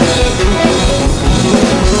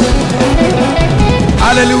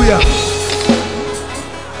 Hallelujah.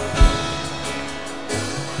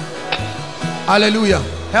 Hallelujah.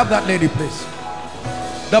 Help that lady, please.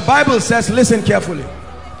 The Bible says, listen carefully.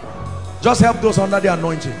 Just help those under the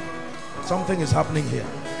anointing. Something is happening here.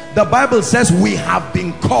 The Bible says we have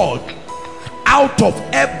been called out of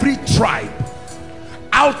every tribe,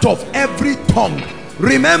 out of every tongue.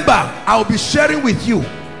 Remember, I'll be sharing with you,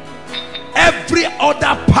 every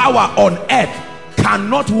other power on earth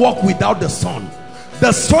cannot walk without the sun.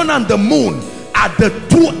 The sun and the moon are the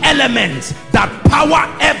two elements that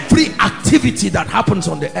power every activity that happens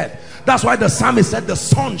on the earth. That's why the psalmist said, the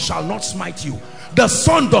sun shall not smite you. The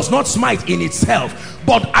sun does not smite in itself,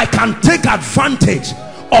 but I can take advantage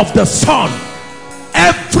of the sun.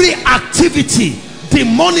 Every activity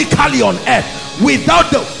demonically on earth, without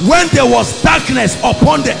the, when there was darkness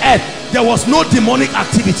upon the earth, there was no demonic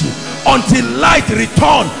activity until light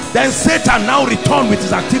returned. Then Satan now returned with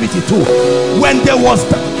his activity too. When there was,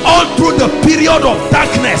 all through the period of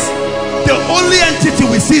darkness, the only entity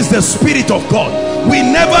we see is the Spirit of God. We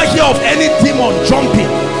never hear of any demon jumping.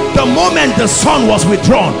 The moment the sun was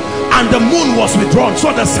withdrawn and the moon was withdrawn,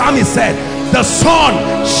 so the psalmist said, the sun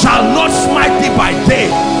shall not smite thee by day,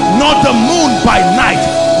 nor the moon by night.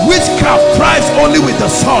 Witchcraft thrives only with the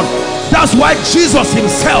sun. That's why Jesus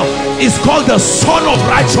himself is called the Son of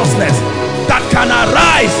Righteousness, that can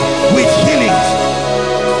arise with healings.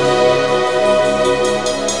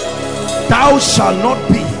 Thou shalt not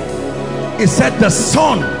be, it said, the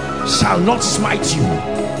sun shall not smite you.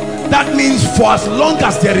 That means for as long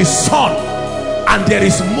as there is sun and there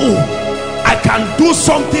is moon, I can do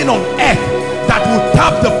something on earth that will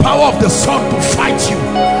tap the power of the sun to fight you,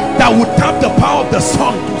 that will tap the power of the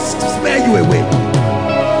sun to smear you away.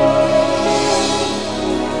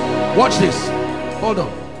 Watch this. Hold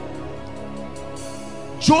on.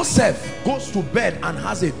 Joseph goes to bed and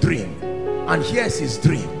has a dream, and here's his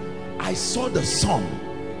dream. I saw the sun,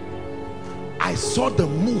 I saw the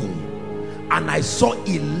moon, and I saw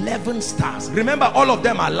 11 stars. Remember, all of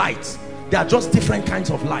them are lights. They are just different kinds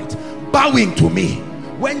of light bowing to me.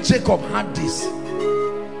 When Jacob had this,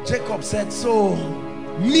 Jacob said, so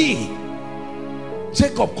me,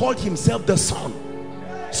 Jacob called himself the sun,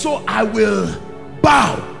 so I will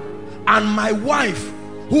bow, and my wife,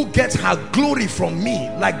 who gets her glory from me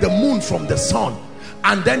like the moon from the sun,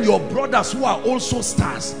 and then your brothers who are also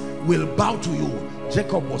stars will bow to you.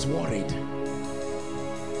 Jacob was worried.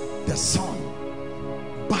 The sun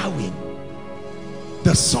bowing.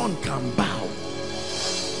 The sun can bow,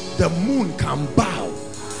 the moon can bow,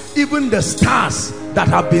 even the stars that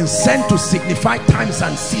have been sent to signify times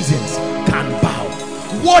and seasons can bow.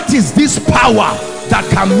 What is this power that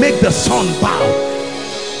can make the sun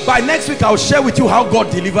bow? By next week I'll share with you how God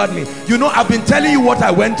delivered me. You know, I've been telling you what I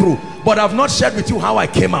went through, but I've not shared with you how I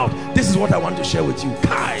came out. This is what I want to share with you.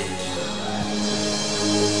 Kai.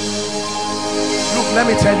 Look, let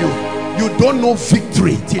me tell you, you don't know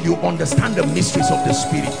victory till you understand the mysteries of the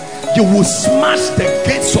Spirit. You will smash the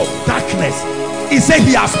gates of darkness. He said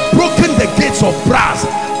he has broken the gates of brass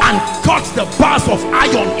and cut the bars of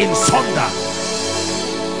iron in sunder.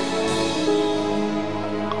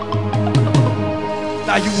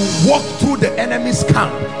 That you will walk through the enemy's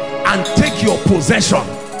camp and take your possession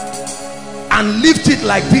and lift it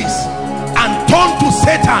like this and turn to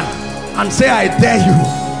Satan and say, I dare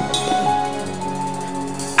you.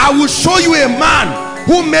 I will show you a man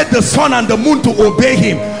who made the sun and the moon to obey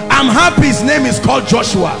him. I'm happy his name is called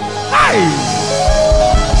Joshua. Hi.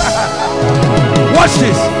 Watch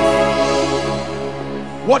this.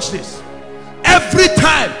 Watch this. Every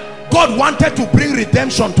time God wanted to bring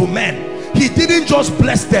redemption to men, he didn't just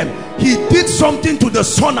bless them. He did something to the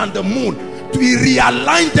sun and the moon to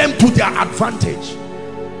realign them to their advantage.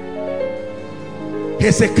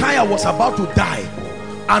 Hezekiah was about to die,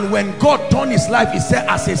 and when God turned his life, he said,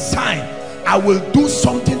 as a sign, I will do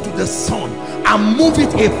something to the sun and move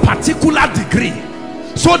it a particular degree,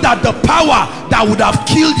 so that the power that would have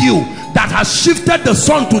killed you, that has shifted the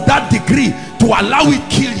sun to that degree to allow it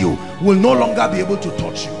kill you, will no longer be able to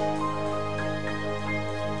touch you.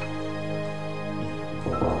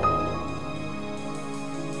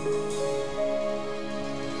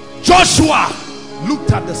 Joshua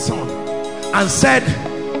looked at the sun and said,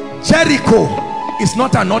 Jericho is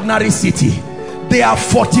not an ordinary city. They are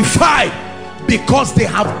fortified because they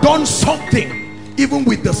have done something. even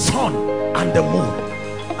with the sun and the moon.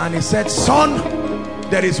 And he said, son,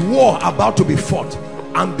 there is war about to be fought,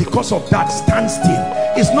 and because of that, stand still.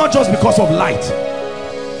 It's not just because of light.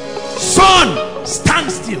 Sun,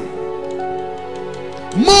 stand still.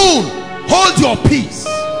 Moon, hold your peace.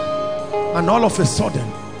 And all of a sudden,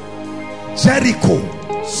 Jericho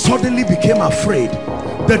suddenly became afraid.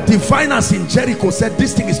 The diviners in Jericho said,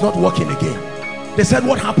 this thing is not working again. They said,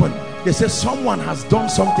 what happened? They said, someone has done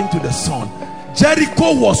something to the sun.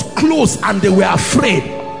 Jericho was closed and they were afraid.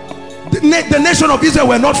 The nation of Israel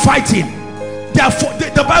were not fighting. Therefore,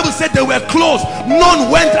 the Bible said they were closed. None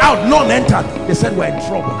went out, none entered. They said, we're in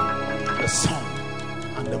trouble. The sun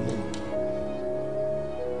and the moon.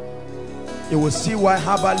 You will see why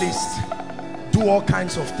herbalists do all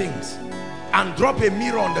kinds of things and drop a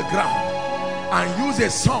mirror on the ground and use a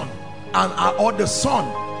sun or the sun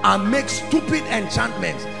and make stupid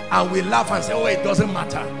enchantments, and we laugh and say, oh, it doesn't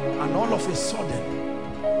matter. And all of a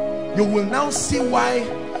sudden, you will now see why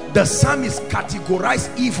the psalmist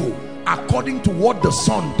categorized evil according to what the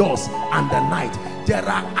sun does and the night. There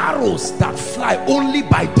are arrows that fly only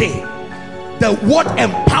by day. What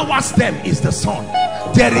empowers them is the sun.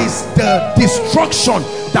 There is the destruction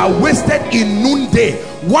that wasted in noonday.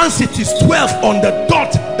 Once it is 12 on the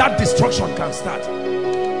dot, that destruction can start.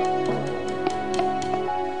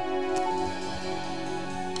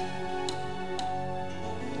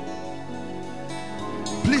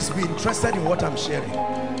 Please be interested in what I'm sharing,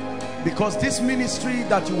 because this ministry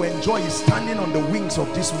that you enjoy is standing on the wings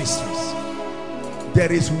of these mysteries.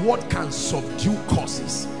 There is what can subdue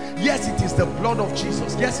causes. Yes, it is the blood of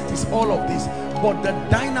Jesus. Yes, it is all of this, but the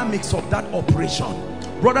dynamics of that operation,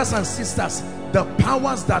 brothers and sisters, the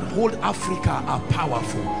powers that hold Africa are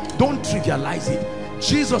powerful. Don't trivialize it.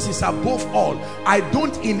 Jesus is above all. I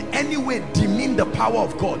don't in any way demean the power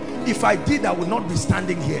of God. If I did, I would not be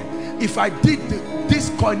standing here. If I did this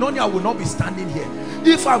koinonia, I will not be standing here.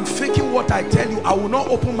 If I'm faking what I tell you, I will not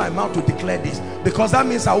open my mouth to declare this, because that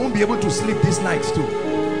means I won't be able to sleep these nights too.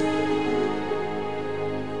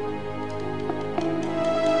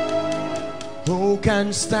 Who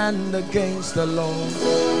can stand against the Lord?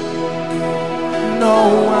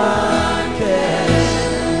 No one can.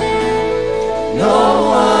 No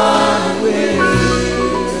one will.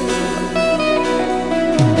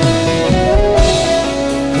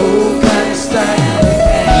 Who can stand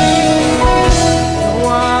against? No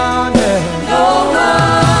one can. No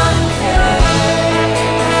one can.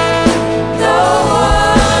 No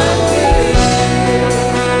one will.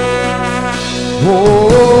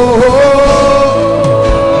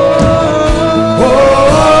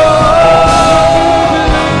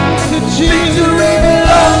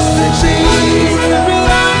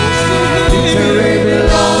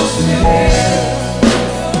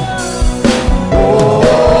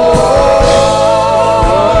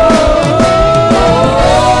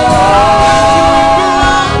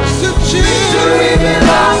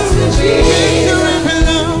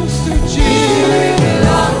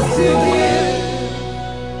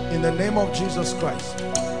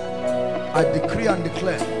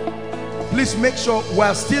 Please make sure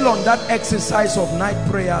we're still on that exercise of night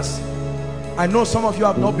prayers. I know some of you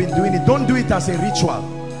have not been doing it. Don't do it as a ritual,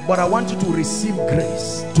 but I want you to receive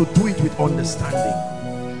grace to do it with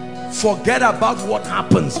understanding. Forget about what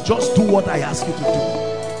happens. Just do what I ask you to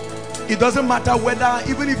do. It doesn't matter whether,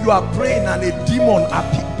 even if you are praying and a demon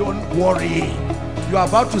appears, don't worry. You are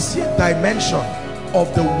about to see a dimension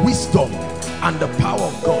of the wisdom and the power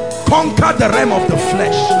of God. Conquer the realm of the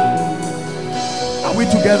flesh. Are we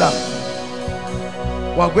together?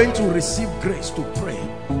 We are going to receive grace to pray,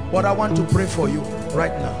 but I want to pray for you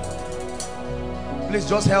right now. Please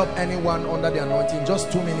just help anyone under the anointing.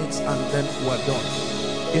 Just 2 minutes and then we're done.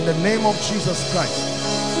 In the name of Jesus Christ,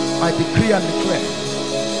 I decree and declare,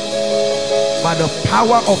 by the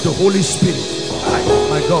power of the Holy Spirit,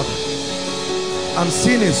 my God, I'm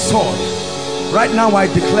seeing a sword. Right now I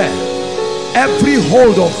declare, every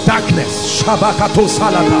hold of darkness,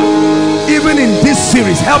 even in this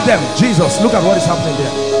series, help them. Jesus, look at what is happening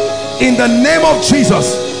there. In the name of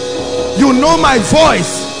Jesus, you know my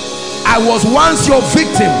voice. I was once your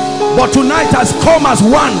victim, but tonight has come as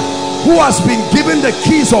one who has been given the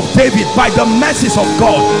keys of David by the mercies of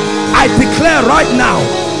God. I declare right now,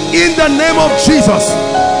 in the name of Jesus,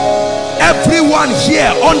 everyone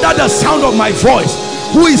here under the sound of my voice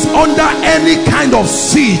who is under any kind of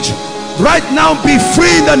siege, right now be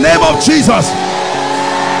free in the name of Jesus.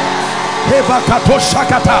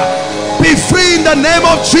 Be free in the name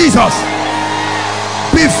of Jesus.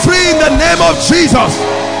 Be free in the name of Jesus.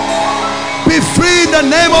 Be free in the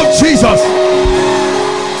name of Jesus.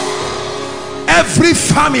 Every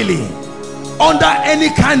family under any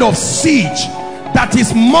kind of siege that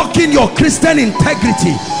is mocking your Christian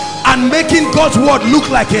integrity and making God's word look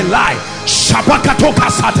like a lie.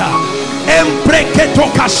 Shabakatoka sata,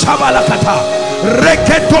 embreketoka shabalakata,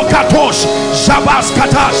 reketokatosh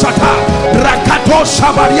shabaskata shata, rakato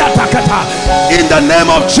shabariatakata. In the name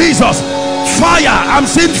of Jesus, fire. I'm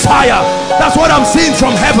seeing fire. That's what I'm seeing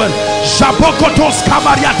from heaven. Shabokotos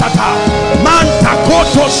kabariatata,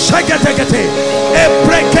 mantakoto shegetegete,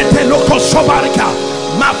 ebrekete loko shobarika,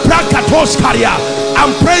 mabrakatos karia.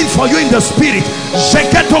 I'm praying for you in the spirit.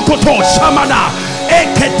 Sheketokoto shamana,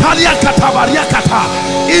 eketalia katabariakata.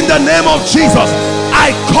 In the name of Jesus,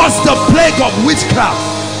 I curse the plague of witchcraft.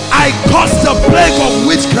 I curse the plague of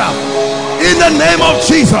witchcraft. In the name of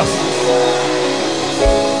Jesus.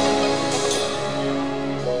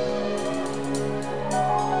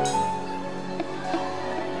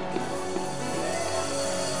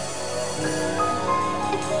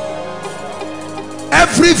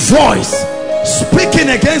 Every voice speaking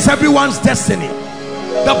against everyone's destiny,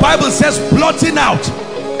 the Bible says, blotting out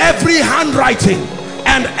every handwriting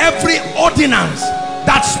and every ordinance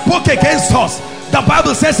that spoke against us, the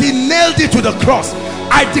Bible says he nailed it to the cross.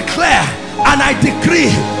 I declare and I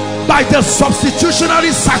decree, by the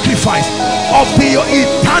substitutionary sacrifice of the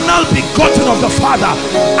eternal begotten of the Father,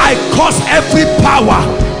 I curse every power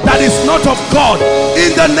that is not of God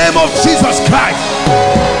in the name of Jesus Christ.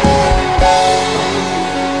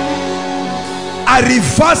 I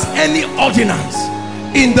reverse any ordinance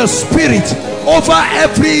in the spirit over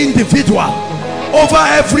every individual, over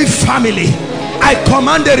every family. I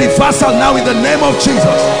command a reversal now in the name of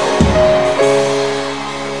Jesus.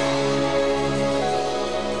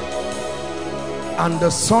 And the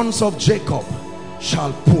sons of Jacob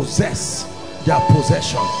shall possess their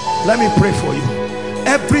possession. Let me pray for you.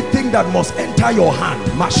 Everything that must enter your hand,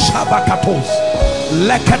 mashabakatos,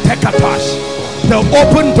 lekatekatash, the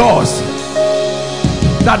open doors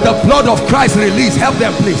that the blood of Christ release, help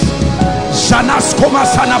them please.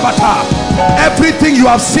 Everything you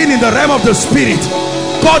have seen in the realm of the spirit,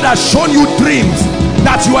 God has shown you dreams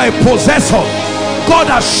that you are a possessor. God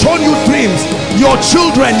has shown you dreams, your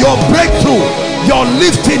children, your breakthrough, your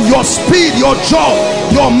lifting, your speed, your job,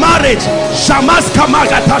 your marriage.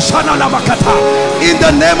 In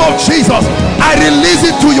the name of Jesus, I release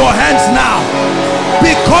it to your hands now.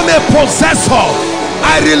 Become a possessor.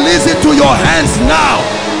 I release it to your hands now.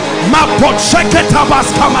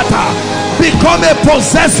 Become a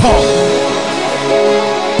possessor.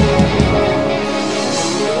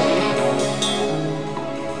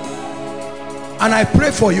 And I pray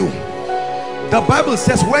for you. The Bible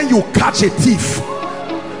says when you catch a thief,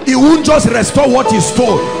 he won't just restore what he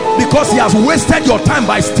stole, because he has wasted your time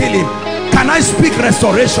by stealing. Can I speak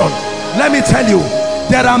restoration? Let me tell you,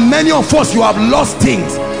 there are many of us, you have lost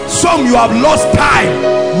things. Some you have lost time.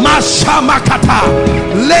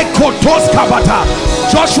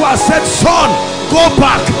 Joshua said, son, go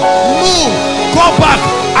back, move, go back.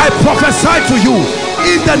 I prophesy to you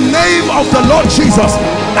in the name of the Lord Jesus.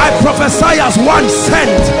 I prophesy as one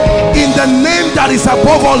sent in the name that is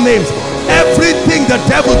above all names. Everything the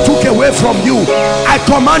devil took away from you, I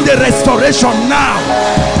command a restoration now.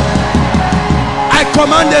 I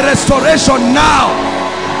command a restoration now.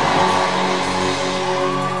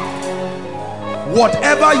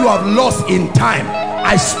 Whatever you have lost in time,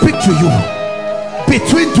 I speak to you.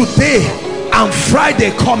 Between today and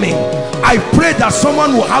Friday coming, I pray that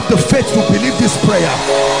someone will have the faith to believe this prayer.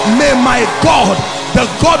 May my God, the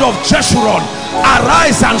God of Jeshurun,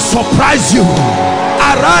 arise and surprise you.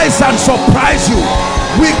 Arise and surprise you.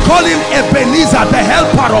 We call him Ebenezer, the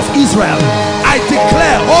helper of Israel. I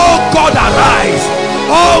declare, oh God, arise.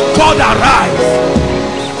 Oh God, arise.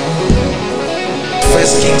 1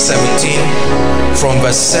 Kings 17 from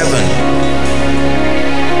verse 7.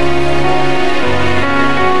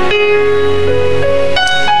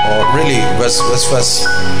 Or really verse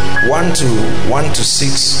 1 to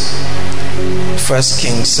 6. 1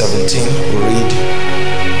 Kings 17 we'll read,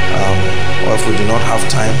 or if we do not have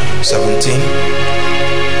time, 17.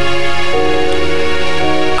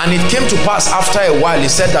 And it came to pass after a while, he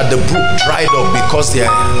said that the brook dried up because there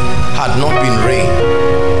had not been rain.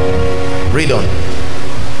 Read on.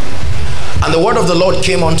 And the word of the Lord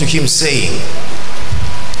came unto him, saying,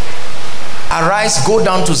 Arise, go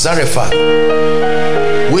down to Zarephath,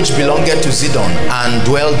 which belongeth to Zidon, and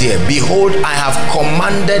dwell there. Behold, I have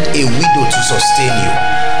commanded a widow to sustain you.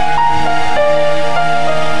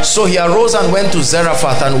 So he arose and went to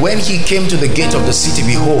Zarephath, and when he came to the gate of the city,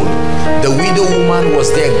 behold, the widow woman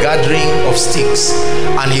was there gathering of sticks.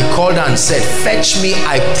 And he called her and said, fetch me,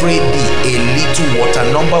 I pray thee, a little water.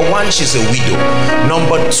 Number one, she's a widow.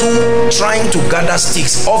 Number two, trying to gather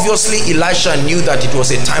sticks. Obviously, Elisha knew that it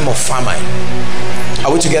was a time of famine.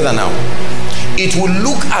 Are we together now? It will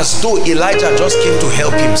look as though Elijah just came to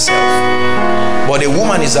help himself. But a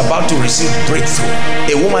woman is about to receive breakthrough.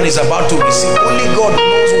 A woman is about to receive, only God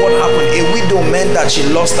knows what happened. A widow meant that she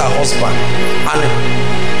lost her husband. And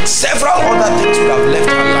several other things would have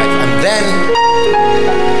left her life. And then,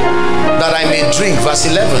 that I may drink, verse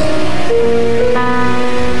 11.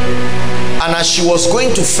 And as she was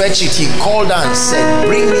going to fetch it, he called her and said,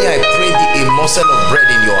 bring me, I pray thee, a morsel of bread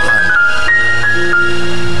in your hand.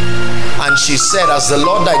 And she said, as the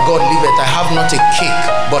Lord thy God liveth, I have not a cake,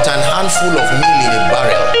 but an handful of meal in a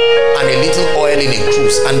barrel, and a little oil in a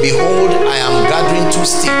cruse. And behold, I am gathering 2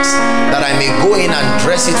 sticks, that I may go in and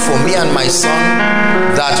dress it for me and my son,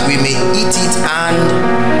 that we may eat it and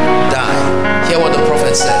die. Hear what the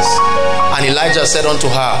prophet says. And Elijah said unto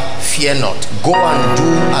her, fear not, go and do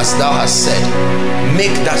as thou hast said.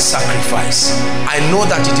 Make that sacrifice. I know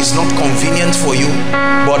that it is not convenient for you,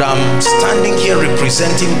 but I'm standing here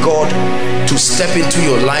representing God to step into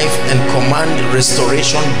your life and command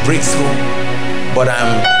restoration, breakthrough. But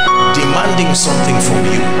I'm demanding something from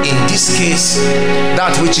you. In this case,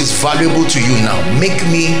 that which is valuable to you now, make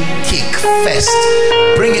me cake first.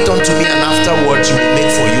 Bring it unto me, and afterwards you will make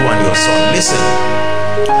for you and your son. Listen,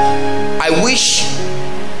 I wish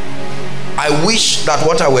that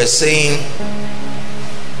what I was saying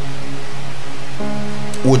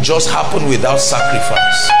would just happen without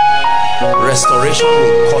sacrifice. Restoration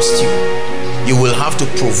will cost you. You will have to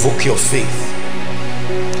provoke your faith.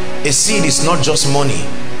 A seed is not just money.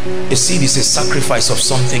 A seed is a sacrifice of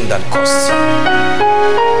something that costs you.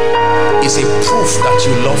 It's a proof that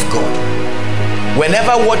you love God.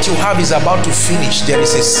 Whenever what you have is about to finish, there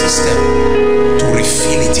is a system to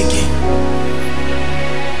refill it again.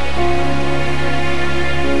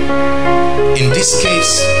 In this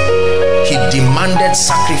case, he demanded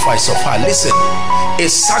sacrifice of her. Listen, a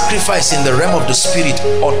sacrifice in the realm of the spirit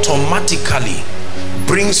automatically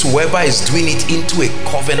brings whoever is doing it into a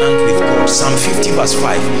covenant with God. Psalm 50 verse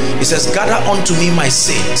 5, it says, gather unto me my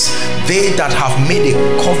saints, they that have made a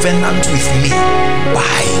covenant with me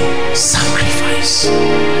by sacrifice.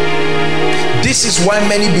 This is why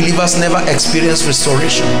many believers never experience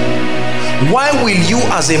restoration. Why will you,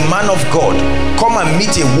 as a man of God, come and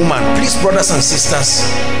meet a woman? Please, brothers and sisters,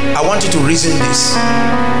 I want you to reason this.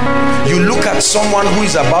 You look at someone who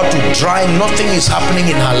is about to dry, nothing is happening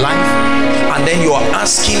in her life, and then you are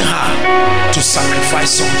asking her to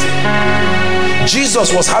sacrifice something. Jesus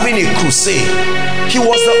was having a crusade. He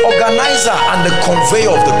was the organizer and the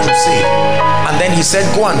conveyor of the crusade. And then he said,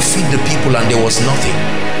 go and feed the people, and there was nothing.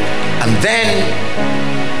 And then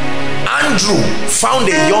Andrew found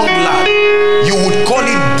a young lad. You would call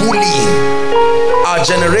it bullying. Our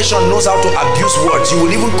generation knows how to abuse words. You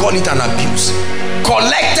will even call it an abuse.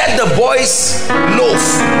 Collected the boy's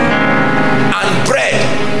loaf and bread,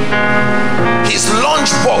 his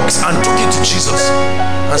lunchbox, and took it to Jesus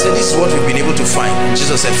and said, this is what we've been able to find. And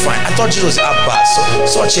Jesus said, fine. I thought Jesus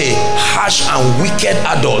was such a harsh and wicked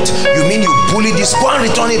adult. You mean you bully this? Go and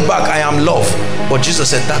return it back. I am love. But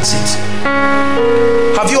Jesus said, that's it.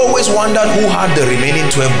 Have you always wondered who had the remaining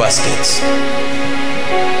 12 baskets?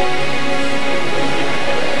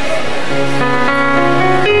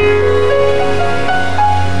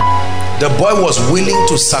 The boy was willing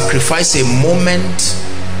to sacrifice a moment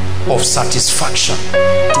of satisfaction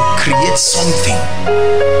to create something.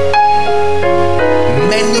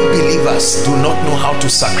 Many believers do not know how to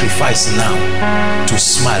sacrifice now to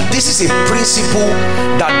smile. This is a principle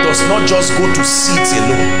that does not just go to seeds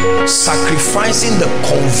alone. Sacrificing the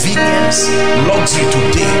convenience, luxury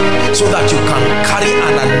today, so that you can carry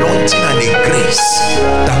an anointing and a grace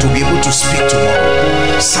that will be able to speak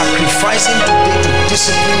tomorrow. Sacrificing today to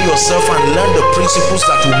discipline yourself and learn the principles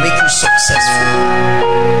that will make you successful.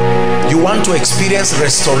 You want to experience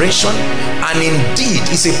restoration, and indeed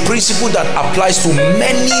it's a principle that applies to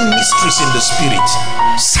many mysteries in the spirit.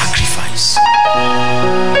 Sacrifice.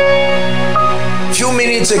 A few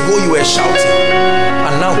minutes ago you were shouting,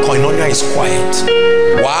 and now koinonia is quiet.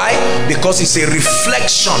 Why? Because it's a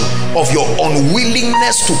reflection of your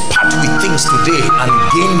unwillingness to part with things today and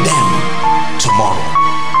gain them tomorrow.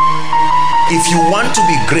 If you want to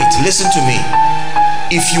be great, listen to me.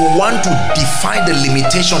 If you want to defy the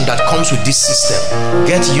limitation that comes with this system,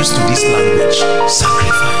 get used to this language.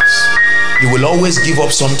 Sacrifice. You will always give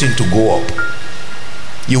up something to go up.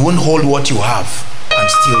 You won't hold what you have and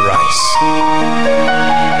still rise.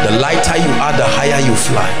 The lighter you are, the higher you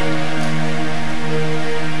fly.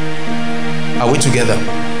 Are we together?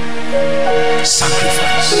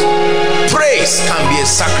 Sacrifice. Praise can be a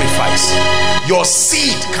sacrifice. Your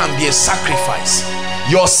seed can be a sacrifice.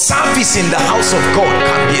 Your service in the house of God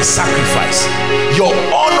can be a sacrifice. Your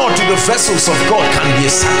honor to the vessels of God can be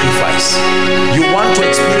a sacrifice. You want to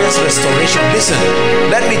experience restoration? Listen,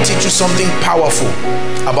 let me teach you something powerful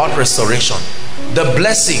about restoration. The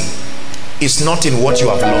blessing is not in what you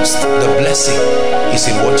have lost. The blessing is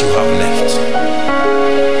in what you have left.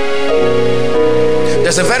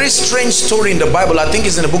 There's a very strange story in the Bible. I think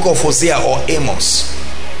it's in the book of Hosea or Amos,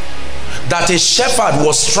 that a shepherd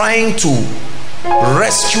was trying to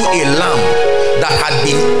rescue a lamb that had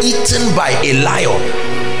been eaten by a lion.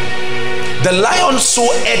 The lion so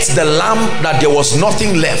ate the lamb that there was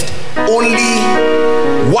nothing left, only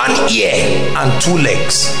one ear and two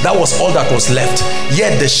legs. That was all that was left.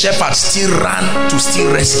 Yet the shepherd still ran to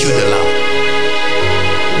still rescue the lamb.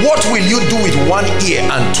 What will you do with one ear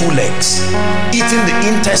and two legs? Eating the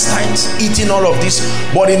intestines, eating all of this.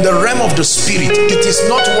 But in the realm of the spirit, it is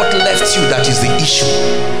not what left you that is the issue.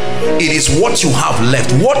 It is what you have left.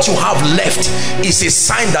 What you have left is a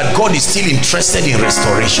sign that God is still interested in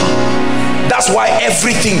restoration. That's why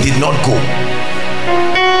everything did not go.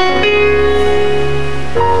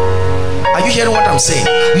 Are you hearing what I'm saying?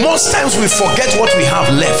 Most times we forget what we have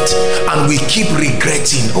left and we keep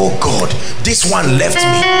regretting. Oh God, this one left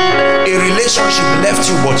me. A relationship left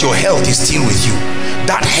you, but your health is still with you.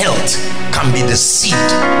 That health can be the seed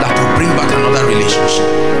that will bring back another relationship.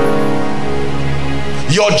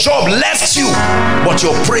 Your job left you, but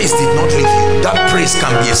your praise did not leave you. That praise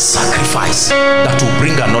can be a sacrifice that will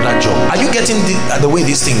bring another job. Are you getting the way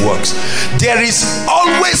this thing works? There is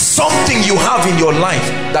always something you have in your life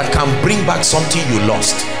that can bring back something you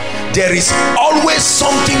lost. There is always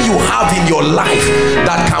something you have in your life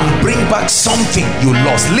that can bring back something you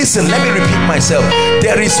lost. Listen, let me repeat myself.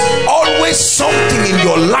 There is always something in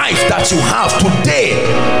your life that you have today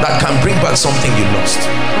that can bring back something you lost.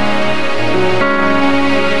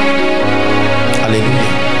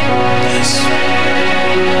 Hallelujah. Yes.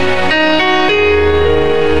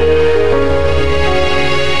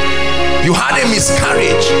 You had a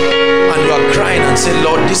miscarriage and you are crying and say,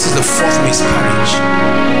 Lord, this is the fourth miscarriage.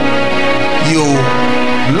 You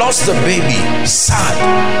lost the baby, sad,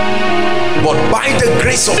 but by the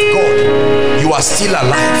grace of God you are still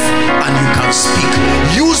alive and you can speak.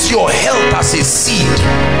 Use your health as a seed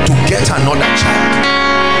to get another child.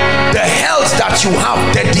 The health that you have,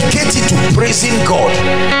 dedicated to praising God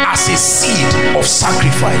as a seed of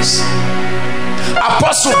sacrifice.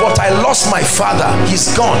 Apostle, but I lost my father,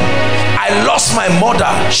 he's gone. I lost my mother,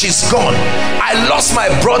 she's gone. I lost my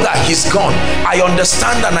brother, he's gone. I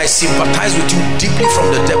understand and I sympathize with you deeply from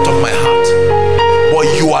the depth of my heart. But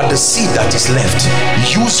you are the seed that is left.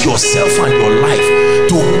 Use yourself and your life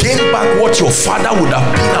to gain back what your father would have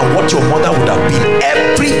been and what your mother would have been.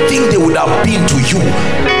 Everything they would have been to you.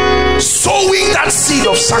 Sowing that seed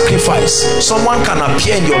of sacrifice. Someone can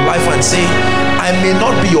appear in your life and say, I may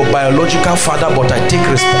not be your biological father, but I take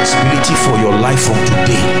responsibility for your life from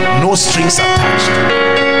today. No strings attached.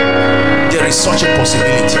 There is such a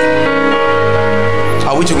possibility.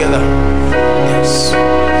 Are we together? Yes.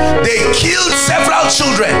 They killed several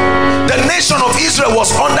children. The nation of Israel was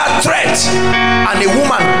under threat, and a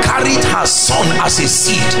woman carried her son as a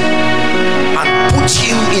seed and put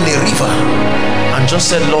him in a river and just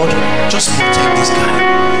said, Lord, just protect this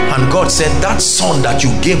guy. And God said, that son that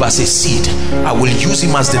you gave as a seed, I will use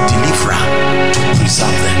him as the deliverer to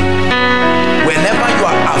preserve them. Whenever you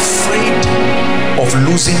are afraid of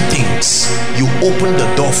losing things, you open the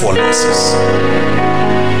door for losses.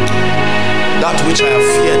 That which I have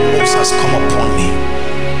feared most has come upon me.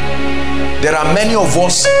 There are many of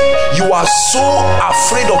us, you are so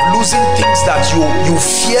afraid of losing things that you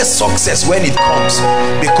fear success when it comes,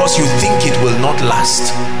 because you think it will not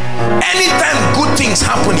last. Anytime good things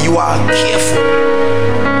happen, you are careful.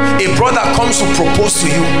 A brother comes to propose to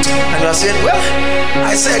you and you are saying, well,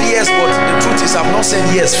 I said yes, but the truth is I've not said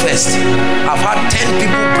yes first. I've had 10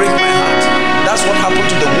 people break my heart. That's what happened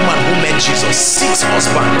to the woman who met Jesus. 6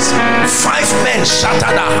 husbands, 5 men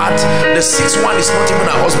shattered her heart. The 6th one is not even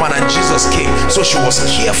her husband, and Jesus came. So she was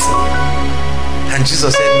careful. And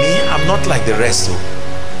Jesus said, me, I'm not like the rest.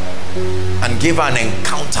 and gave her an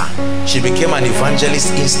encounter. She became an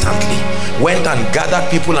evangelist instantly. Went and gathered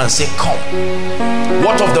people and said, come.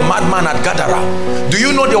 What of the madman at Gadara? Do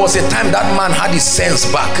you know there was a time that man had his sense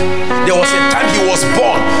back? There was a time he was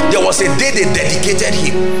born. There was a day they dedicated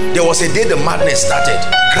him. There was a day the madness started,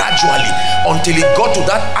 gradually, until he got to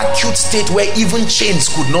that acute state where even chains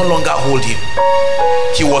could no longer hold him.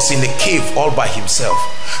 He was in a cave all by himself.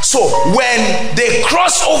 So when they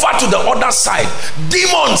crossed over to the other side,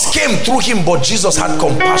 demons came through him, but Jesus had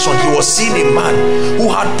compassion. He was seeing a man who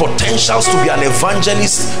had potentials to be an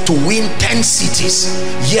evangelist, to win 10 cities,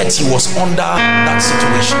 yet he was under that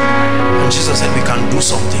situation. And Jesus said, we can do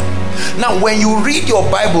something. Now when you read your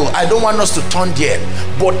Bible, I don't want us to turn there,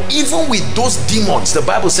 but even with those demons, the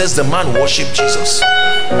Bible says the man worshiped Jesus.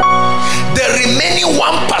 The remaining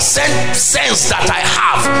 1% sense that I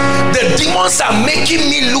have, the demons are making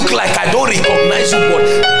me look like I don't recognize you, but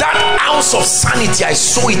that ounce of sanity, I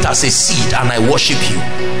sow it as a seed and I worship you.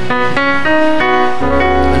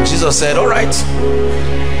 And Jesus said, all right,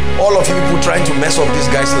 all of you people trying to mess up this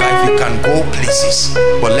guy's life, you can go places,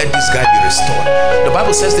 but let this guy be restored. The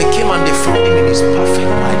Bible says they came and they found him in his perfect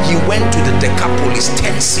mind. He went to the Decapolis,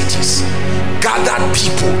 10 cities, gathered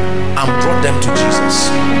people and brought them to Jesus.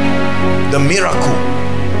 The miracle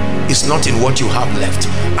is not in what you have left.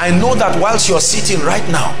 I know that whilst you're sitting right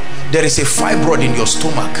now, there is a fibroid in your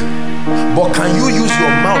stomach, but can you use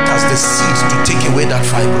your mouth as the seed to take away that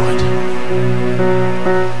fibroid?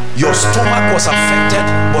 Your stomach was affected,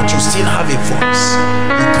 but you still have a voice.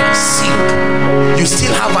 You can sing. You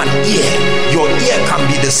still have an ear. Your ear can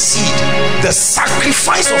be the seed. The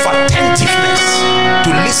sacrifice of attentiveness to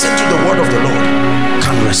listen to the word of the Lord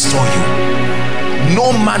can restore you.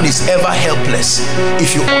 No man is ever helpless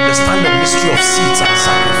if you understand the mystery of seeds and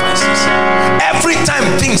sacrifices. Every time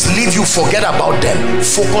things leave you, forget about them.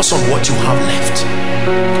 Focus on what you have left.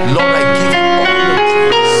 Lord, I give you all the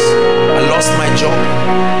praise. I lost my job,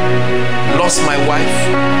 lost my wife,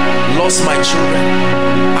 lost my children.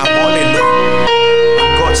 I'm all alone.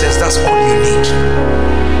 And God says that's all you need.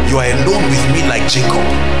 You are alone with me like Jacob.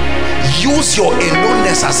 Use your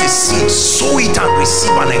aloneness as a seed. Sow it and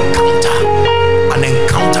receive an encounter. An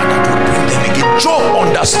encounter that will bring them again. Job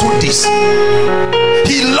understood this.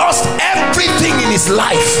 He lost everything in his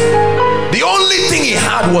life. The only thing he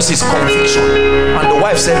had was his conviction. And the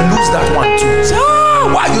wife said, lose that one too. Said,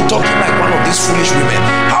 why are you talking like one of these foolish women?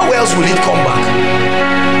 How else will it come back?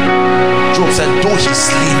 Job said, though he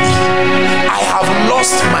slay me, I have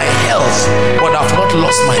lost my health, but I've not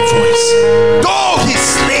lost my voice. Though he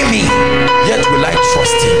slay me, yet will I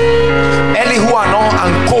trust him. Elihu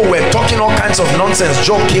and co were talking all kinds of nonsense.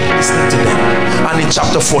 Job kept listening to them. And in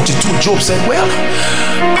chapter 42, Job said, well,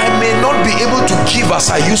 I may not be able to give as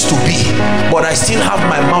I used to be, but I still have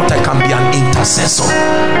my mouth. I can be an intercessor.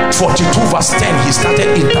 42 verse 10, he started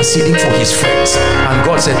interceding for his friends. And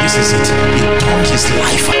God said, this is it. He turned his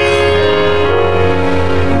life around.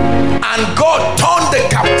 And God turned the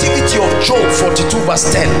captivity of Job, 42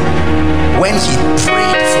 verse 10, when he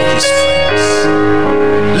prayed for his friends.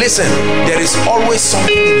 Listen, there is always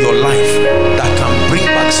something in your life that can bring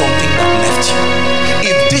back something that left you.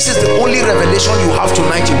 If this is the only revelation you have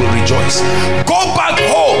tonight, you will rejoice. Go back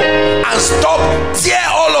home and stop, tear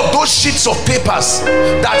all of those sheets of papers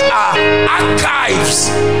that are archives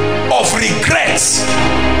of regrets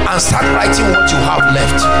and start writing what you have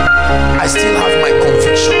left. I still have my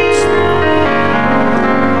convictions.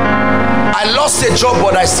 I lost a job,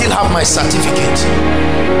 but I still have my certificate.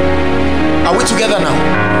 Are we together now?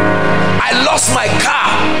 I lost my car,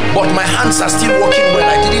 but my hands are still working well.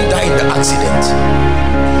 I didn't die in the accident.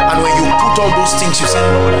 And when you put all those things, you say,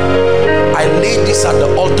 Lord, I lay this at the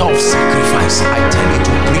altar of sacrifice. I tell you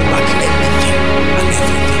to bring back anything and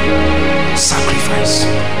everything. Sacrifice.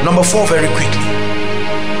 Number 4, very quickly.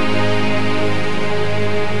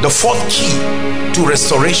 The fourth key to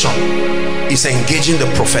restoration is engaging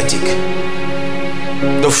the prophetic.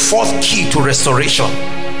 The fourth key to restoration,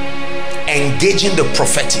 engaging the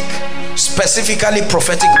prophetic, specifically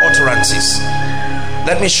prophetic utterances.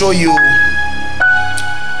 Let me show you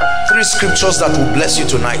 3 scriptures that will bless you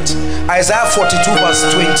tonight. Isaiah 42 verse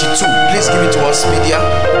 22. Please give it to us, media.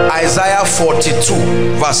 Isaiah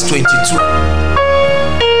 42 verse 22.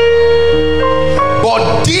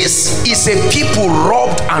 But this is a people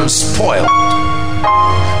robbed and spoiled.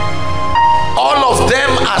 All of them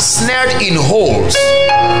are snared in holes,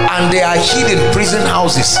 and they are hid in prison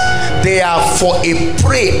houses. They are for a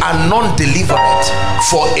prey and none deliver it,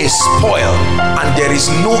 for a spoil, and there is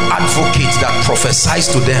no advocate that prophesies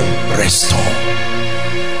to them, restore.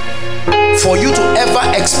 For you to ever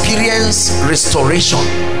experience restoration,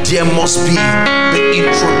 there must be the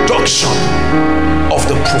introduction of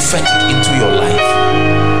the prophetic into your life.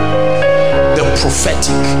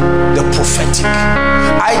 The prophetic,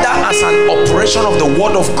 either as an operation of the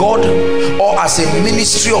word of God or as a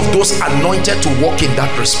ministry of those anointed to walk in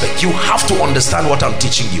that respect. You have to understand what I'm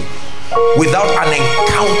teaching you. Without an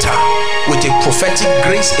encounter with a prophetic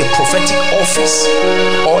grace, a prophetic office,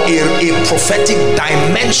 or a prophetic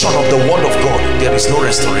dimension of the word of God, there is no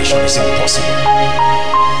restoration. It's impossible.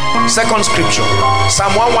 Second scripture,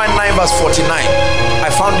 Psalm 119 verse 49. I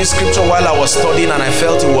found this scripture while I was studying and I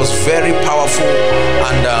felt it was very powerful,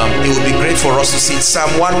 and it would be great for us to see it.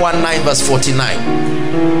 Psalm 119 verse 49.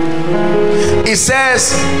 It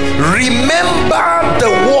says, remember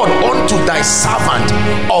the word unto thy servant,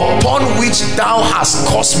 upon which thou hast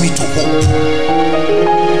caused me to hope.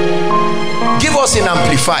 Give us an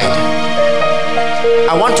amplified.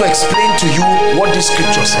 I want to explain to you what this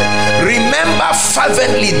scripture said. Remember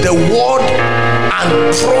fervently the word and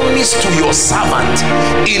promise to your servant,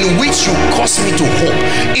 in which you caused me to hope.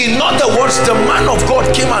 In other words, the man of God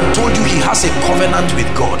came and told you he has a covenant with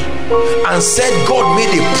God, and said God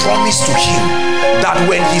made a promise to him that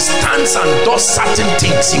when he stands and does certain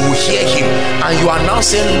things, he will hear him. And you are now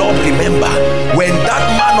saying, Lord, remember when that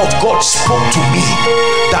man of God spoke to me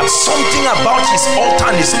that something about his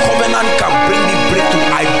altar and his covenant can bring me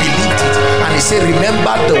breakthrough. I believed it. And he said,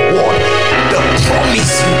 remember the word, the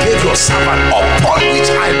promise you gave your servant, upon which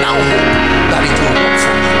I now hope that it will work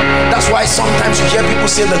for me. That's why sometimes you hear people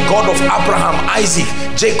say the God of Abraham, Isaac,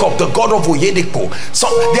 Jacob, the God of Oyedepo. So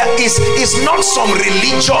there is not some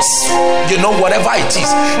religious, whatever it is.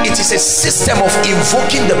 It is a system of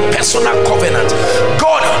invoking the personal covenant.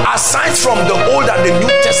 God, aside from the Old and the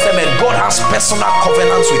New Testament, God has personal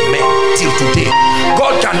covenants with men till today.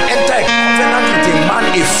 God can enter a covenant with a man,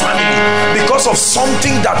 a family, because of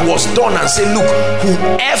something that was done, and say, look,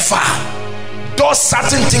 whoever does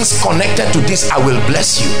certain things connected to this, I will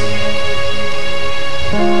bless you.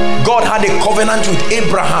 God had a covenant with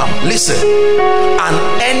Abraham. Listen, and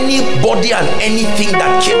anybody and anything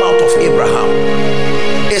that came out of Abraham.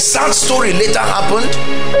 A sad story later happened,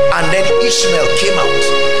 and then Ishmael came out.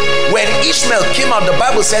 When Ishmael came out, the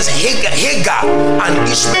Bible says Hagar and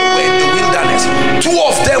Ishmael were in the wilderness. Two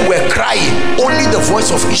of them were crying. Only the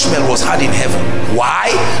voice of Ishmael was heard in heaven.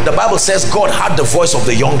 Why? The Bible says God heard the voice of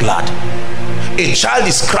the young lad. A child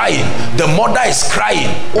is crying, the mother is crying,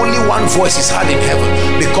 only one voice is heard in heaven,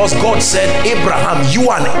 because God said, Abraham, you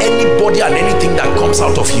and anybody and anything that comes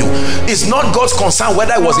out of you, it's not God's concern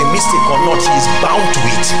whether it was a mistake or not. He is bound to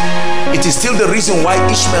it. It is still the reason why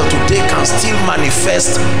Ishmael today can still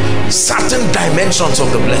manifest certain dimensions of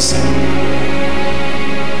the blessing.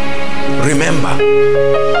 Remember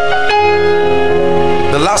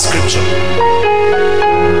the last scripture,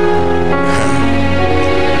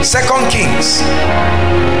 2 Kings.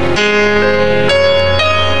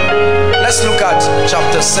 Let's look at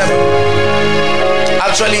chapter 7.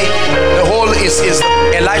 Actually, the whole is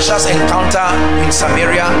Elisha's encounter in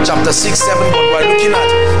Samaria, chapter 6, 7, but we're looking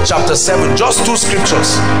at chapter 7. Just two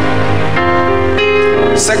scriptures.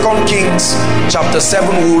 2 Kings chapter 7,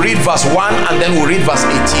 we'll read verse 1 and then we'll read verse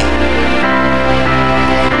 18.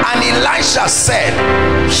 And Elisha said,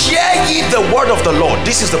 hear ye the word of the Lord.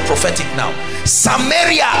 This is the prophetic now.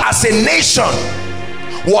 Samaria as a nation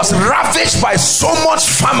was ravaged by so much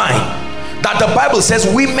famine that the Bible says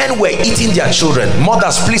women were eating their children.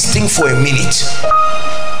 Mothers, please think for a minute.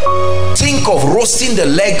 Think of roasting the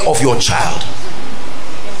leg of your child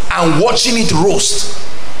and watching it roast,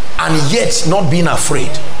 and yet not being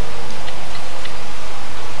afraid.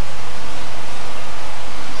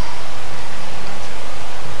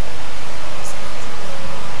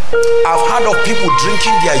 I've heard of people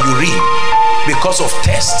drinking their urine because of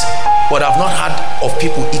thirst, but I've not heard of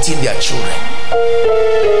people eating their children.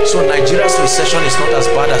 So Nigeria's recession is not as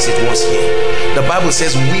bad as it was here. The Bible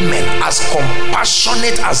says women, as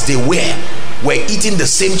compassionate as they were eating the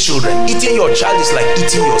same children. Eating your child is like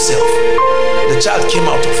eating yourself. The child came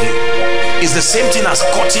out of you. It's the same thing as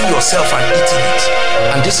cutting yourself and eating it.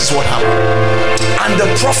 And this is what happened. And the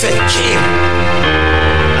prophet came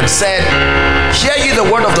and said, hear ye the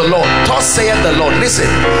word of the Lord. Thus saith the Lord. Listen,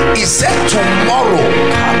 he said, tomorrow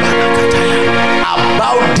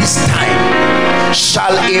about this time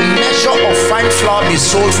shall a measure of fine flour be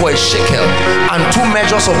sold for a shekel, and 2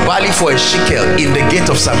 measures of barley for a shekel in the gate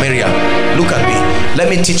of Samaria. Look at me. Let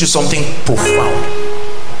me teach you something profound.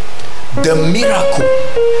 The miracle,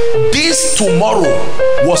 this tomorrow,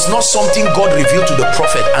 was not something God revealed to the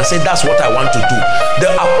prophet and said, that's what I want to do.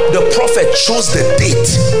 The prophet chose the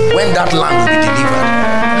date when that land will be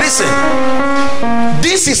delivered. Listen,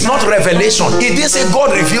 this is not revelation. It didn't say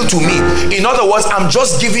God revealed to me. In other words, I'm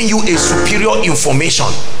just giving you a superior information.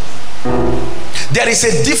 There is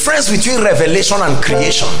a difference between revelation and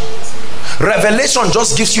creation. Revelation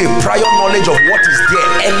just gives you a prior knowledge of what is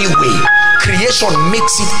there anyway. Creation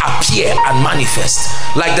makes it appear and manifest.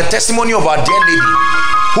 Like the testimony of our dear lady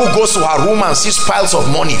who goes to her room and sees piles of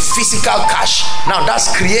money, physical cash. Now that's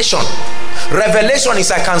creation. Revelation is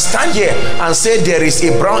I can stand here and say there is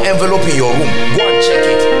a brown envelope in your room. Go and check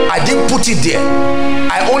it. I didn't put it there.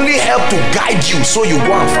 I only help to guide you so you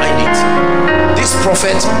go and find it. This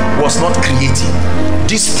prophet was not creating.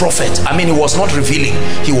 This prophet, he was not revealing,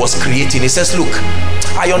 he was creating. He says, look,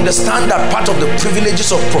 I understand that part of the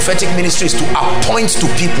privileges of prophetic ministry is to appoint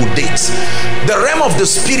to people dates. The realm of the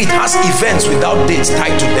spirit has events without dates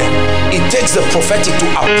tied to them. It takes the prophetic to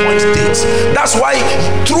appoint dates. That's why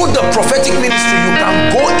through the prophetic ministry, you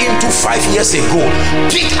can go into 5 years ago,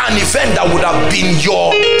 pick an event that would have been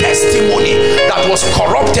your testimony that was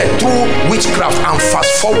corrupted through witchcraft and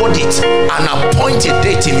fast forward it and appoint a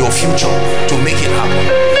date in your future to make it happen.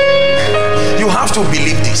 You have to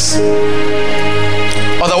believe this.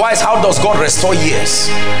 Otherwise, how does God restore years?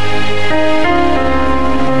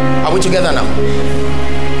 Are we together now?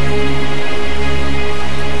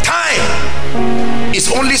 Time is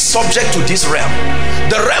only subject to this realm.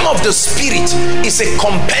 The realm of the spirit is a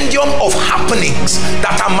compendium of happenings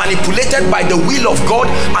that are manipulated by the will of God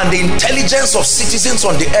and the intelligence of citizens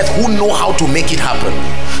on the earth who know how to make it happen.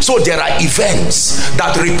 So there are events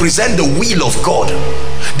that represent the will of God.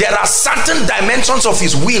 There are certain dimensions of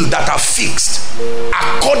his will that are fixed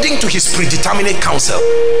according to his predeterminate counsel,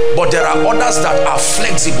 but there are others that are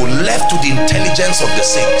flexible, left to the intelligence of the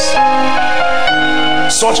saints,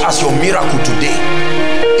 such as your miracle today.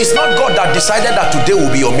 It's not God that decided that today will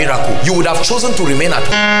be your miracle. You would have chosen to remain at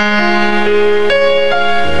home.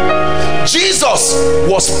 Jesus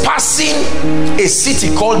was passing a city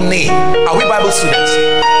called Nain. Are we Bible students?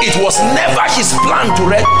 It was never his plan to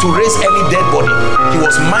raise any dead body. He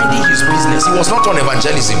was minding his business. He was not on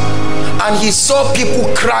evangelism. And he saw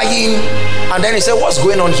people crying, and then he said, what's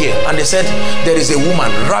going on here? And they said, there is a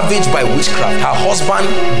woman ravaged by witchcraft. Her husband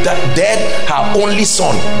dead, her only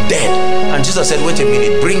son dead. And Jesus said, wait a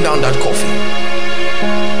minute, bring down that coffin.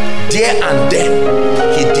 There and then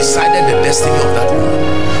he decided the destiny of that woman.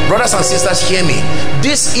 Brothers and sisters, hear me.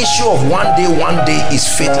 This issue of one day is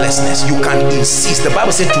faithlessness. You can insist. The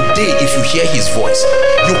Bible said today, if you hear his voice,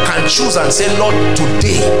 you can choose and say, Lord,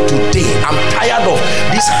 today, I'm tired of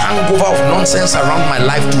this hangover of nonsense around my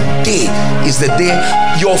life. Today is the day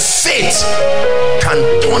your faith can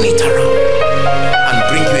turn it around and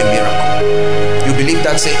bring you a miracle. You believe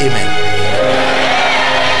that? Say amen.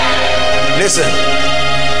 Listen,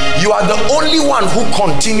 you are the only one who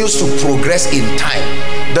continues to progress in time.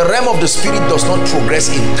 The realm of the spirit does not progress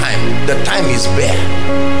in time. The time is bare.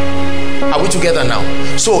 Are we together now?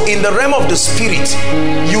 So in the realm of the spirit,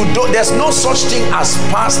 there's no such thing as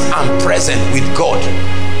past and present with God.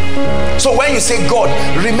 So when you say, God,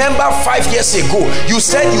 remember 5 years ago, you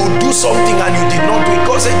said you would do something and you did not do it.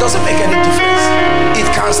 God said, it doesn't make any difference. It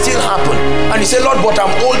can still happen. And you say, Lord, but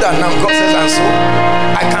I'm older now. God says, and so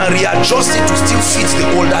I can readjust it to still fit the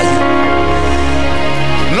older you.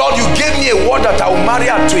 Lord, you gave me a word that I will marry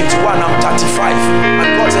at 21. I'm 35.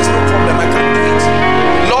 And God says, no problem, I can do it.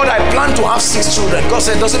 Lord, I plan to have 6 children. God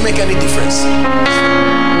said, it doesn't make any difference. 6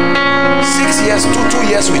 years, 2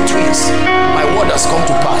 years with twins. My word has come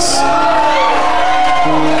to pass.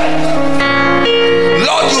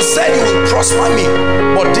 Lord, you said you will prosper me,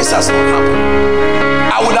 but this has not happened.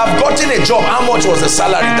 I would have gotten a job. How much was the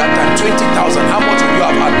salary that time? 20,000. How much would you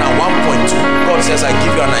have had now? 1.2. God says, I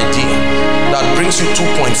give you an idea that brings you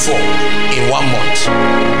 2.4 in 1 month.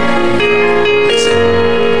 Listen,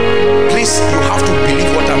 please, you have to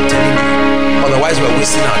believe what I'm telling you. Otherwise, we're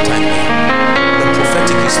wasting our time here. The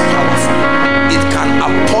prophetic is powerful. It can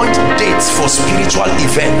appoint dates for spiritual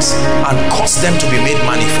events and cause them to be made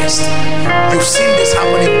manifest. You've seen this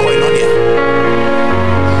happen in Koinonia.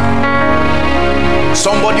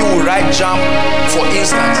 Somebody will write JAM, for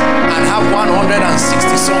instance, and have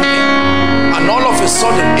 160 something, and all of a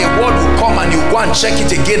sudden a word will come and you go and check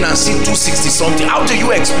it again and see 260 something. How do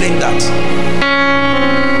you explain that?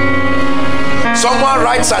 Someone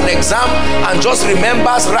writes an exam and just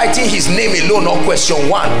remembers writing his name alone or question 1,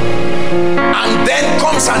 and then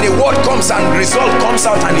comes and a word comes and result comes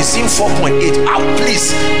out and he's in 4.8.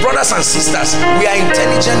 Please, brothers and sisters, we are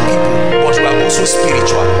intelligent people, but we are also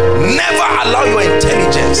spiritual. Never allow your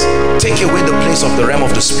intelligence take away the place of the realm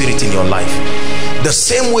of the spirit in your life. The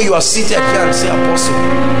same way you are seated here and say, Apostle,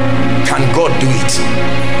 can God do it?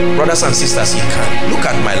 Brothers and sisters, he can. Look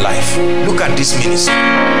at my life. Look at this ministry.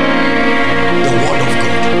 The word of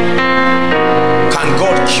God. Can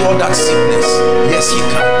God cure that sickness? Yes, he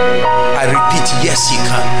can. I repeat, yes, he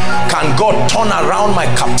can. Can God turn around my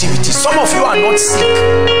captivity? Some of you are not sick,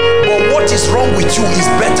 but what is wrong with you is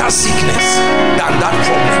better sickness than that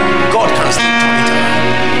problem. God can still turn it around.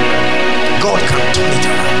 God can turn it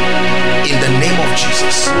around. In the name of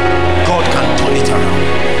Jesus, God can turn it around.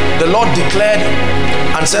 The Lord declared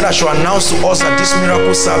and said, I shall announce to us that this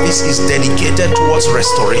miracle service is dedicated towards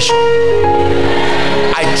restoration.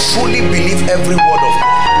 I truly believe every word of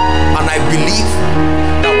God, and I believe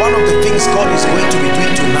that one of the things God is going to be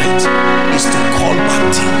doing tonight is to call back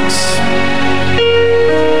things.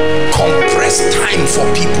 Compress time for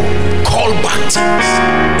people. Call back things.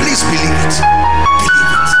 Please believe it.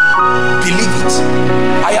 Believe it. Believe it.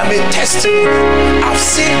 I am a testimony. I've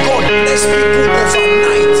seen God bless people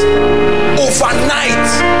overnight. Overnight.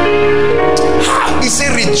 He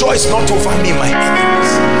said, rejoice not over me, my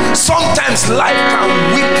enemies. Sometimes life can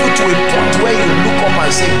whip you to a point where you look up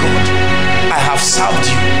and say, God, I have served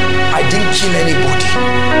you. I didn't kill anybody.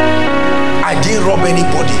 I didn't rob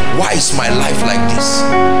anybody. Why is my life like this?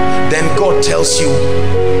 Then God tells you,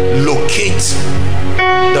 locate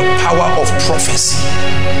the power of prophecy.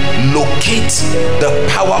 Locate the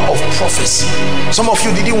power of prophecy. Some of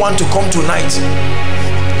you didn't want to come tonight.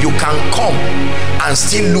 You can come and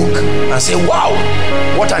still look and say, wow,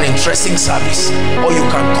 what an interesting service. Or you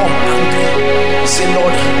can come angry. Say,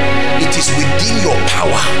 Lord, it is within your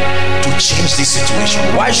power to change this situation.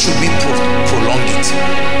 Why should we prolong it?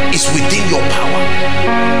 It's within your power.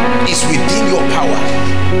 It's within your power.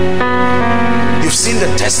 You've seen the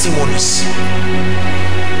testimonies.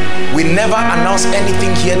 We never announce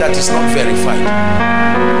anything here that is not verified.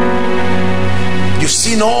 You've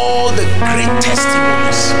seen all the great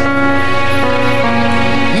testimonies.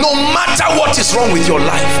 No matter what is wrong with your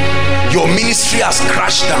life, your ministry has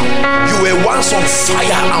crashed down. You were once on fire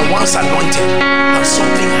and once anointed, and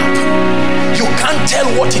something happened. You can't tell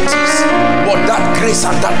what it is, but that grace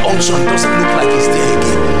and that unction doesn't look like it's there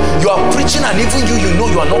again. You are preaching and even you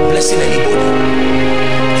know you are not blessing anybody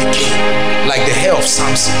again. Like the hair of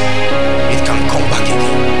Samson, it can come back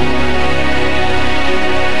again.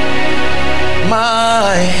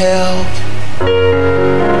 My help,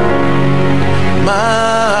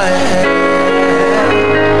 my help,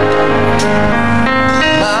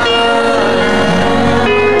 my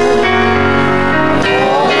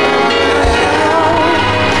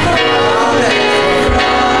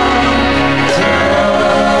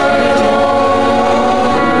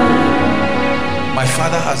My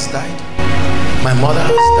father has died. My mother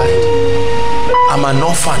has died. I'm an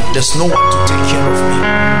orphan. There's no one to take care of me.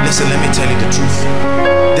 Listen, let me tell you the truth.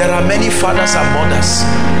 There are many fathers and mothers.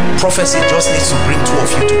 Prophecy just needs to bring two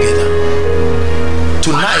of you together.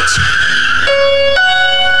 Tonight,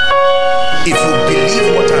 if you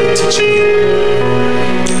believe what I'm teaching you,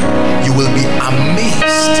 you will be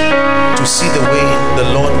amazed to see the way the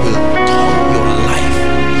Lord will turn your life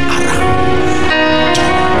around.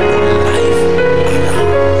 Turn your life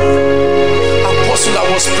around. Apostle, I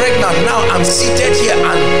was pregnant. Now I'm seated here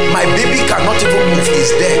and my baby cannot even move.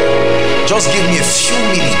 He's there. Just give me a few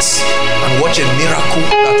minutes and watch a miracle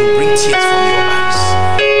that will bring tears from your eyes.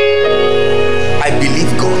 I believe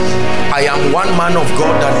God. I am one man of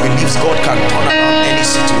God that believes God can turn around any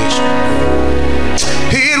situation.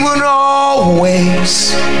 It will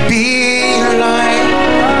always be like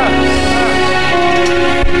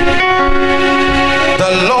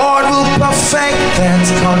the Lord will perfect that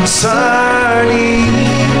concerning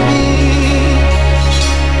me.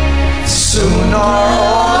 Sooner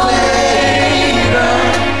or later,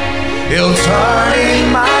 He'll turn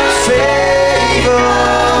in my favor.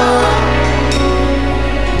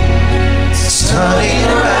 It's turning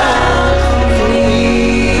around for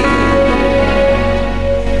me.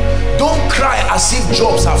 Don't cry as if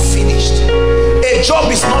jobs are finished. A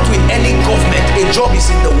job is not with any government. A job is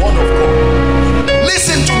in the word of God.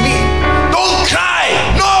 Listen to me. Don't cry.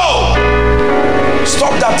 No.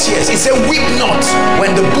 Stop that tears. He said, weep not.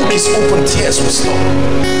 When the book is open, tears will stop.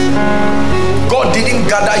 God God didn't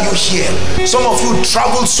gather you here. Some of you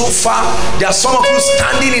traveled so far. There are some of you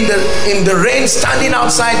standing in the rain, standing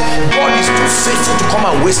outside. God is too faithful to come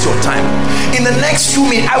and waste your time. In the next few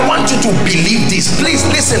minutes, I want you to believe this. Please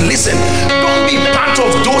listen. Don't be part of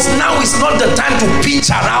those. Now is not the time to pitch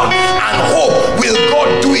around and hope. Will God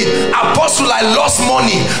do it? Apostle, I lost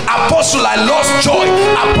money. Apostle, I lost joy.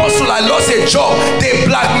 Apostle, I lost a job. They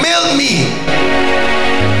blackmailed me.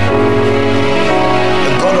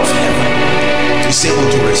 The God of heaven is able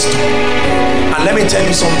to restore. And let me tell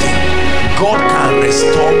you something. God can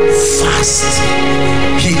restore fast.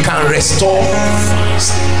 He can restore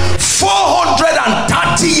fast.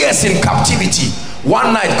 430 years in captivity.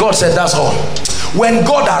 One night God said, that's all. When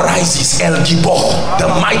God arises, El Gibor, the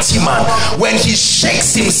mighty man, when he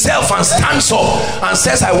shakes himself and stands up and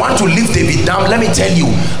says, I want to lift David down, let me tell you,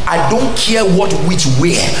 I don't care which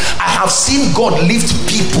way. I have seen God lift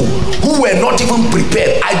people who were not even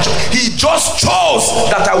prepared. He just chose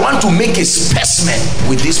that I want to make a specimen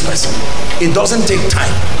with this person. It doesn't take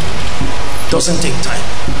time. Doesn't take time.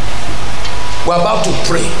 We're about to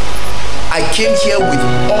pray. I came here with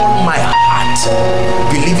all my heart,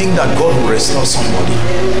 believing that God will restore somebody.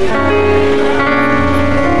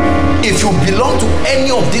 If you belong to any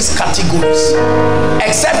of these categories,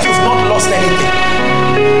 except you've not lost anything,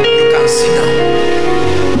 you can sit down.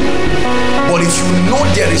 But if you know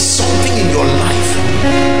there is something in your life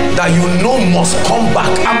that you know must come back,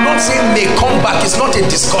 I'm not saying may come back, it's not a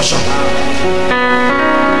discussion.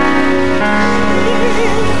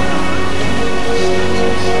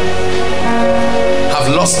 I've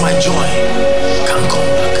lost my joy, can't come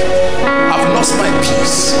back. I've lost my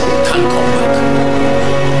peace, can't come back.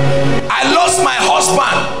 I lost my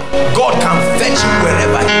husband. God can fetch him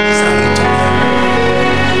wherever he is and return him.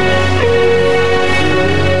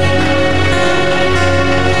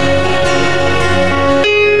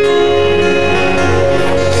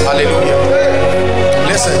 Hallelujah.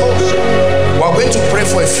 Listen, we're going to pray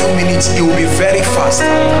for a few minutes. It will be very fast.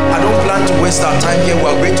 I don't plan to waste our time here.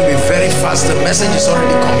 We're going to be very fast. The message is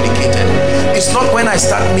already communicated. It's not when I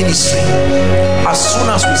start ministering. As soon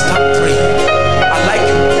as we start praying, I'd like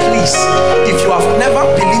you, please, if you have never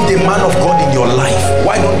believed a man of God in your life,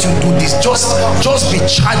 why don't you do this? Just be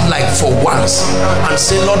childlike for once and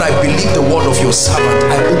say, Lord, I believe the word of your servant.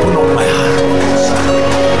 I open up my heart.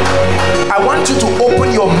 I want you to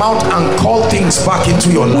open your mouth and call things back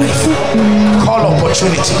into your life. Call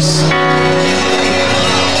opportunities.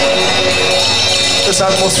 This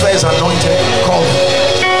atmosphere is anointed. Call them.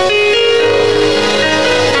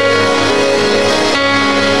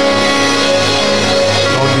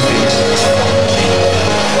 Lord, we thank you.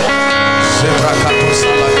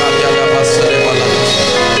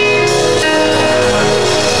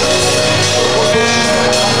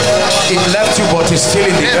 It left you, but it's still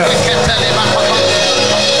in the earth.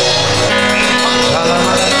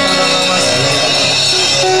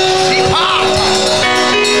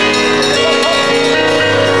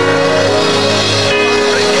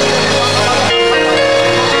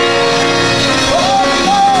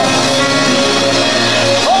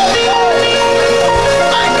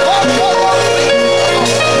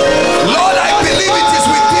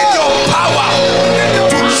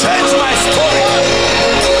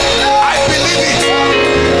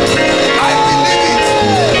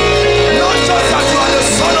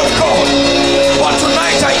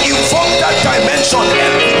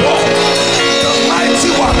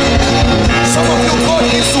 Some of you, God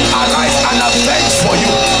needs to arise and avenge for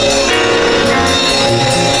you.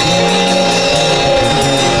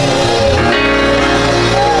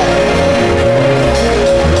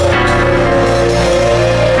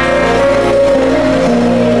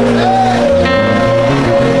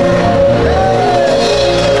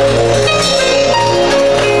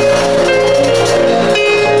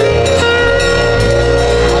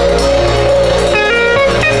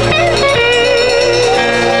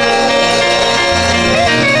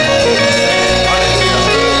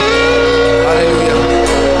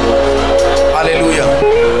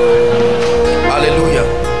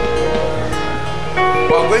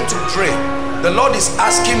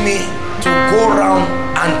 Asking me to go around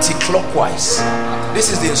anti-clockwise.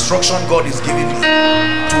 This is the instruction God is giving me,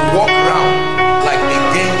 to walk around like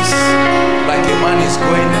a man is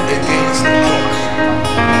going against the clock.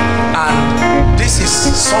 And this is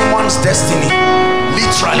someone's destiny.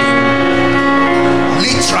 Literally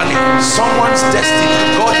someone's destiny.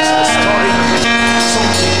 God is restoring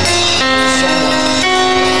something to someone.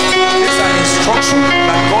 It's an instruction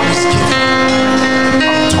that God is giving.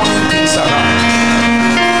 I'm turning things around,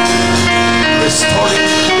 restoring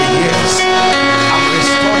the years. I'm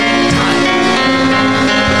restoring time.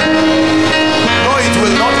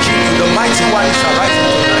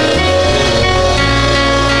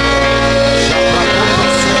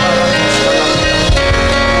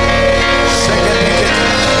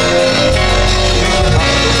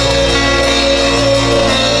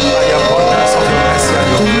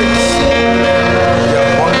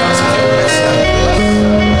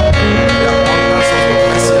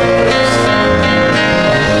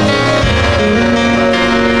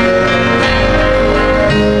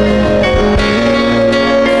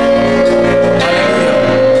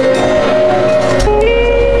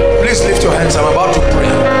 minutes, I'm about to pray.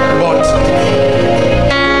 But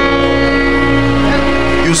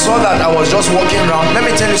you saw that I was just walking around. Let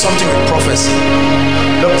me tell you something with prophecy.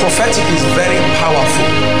 The prophetic is very powerful.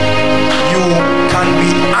 You can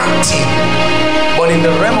be acting, but in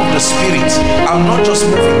the realm of the spirit, I'm not just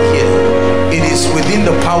moving here. It is within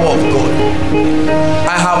the power of God.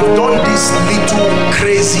 I have done this little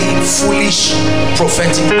crazy, foolish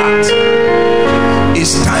prophetic act.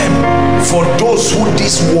 It's time for those who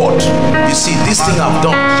this word, you see, this thing I've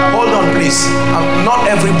done. Hold on, please. Not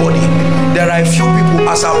everybody. There are a few people.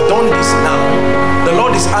 As I've done this now, the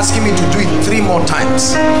Lord is asking me to do it 3 more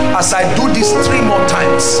times. As I do this 3 more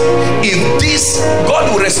times, if this, God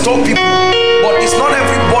will restore people. But it's not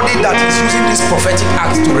everybody that is using this prophetic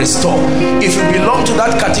act to restore. If you belong to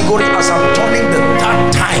that category, as I'm turning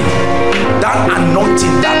that time, that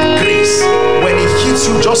anointing, that grace, when it hits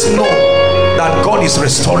you, just know that God is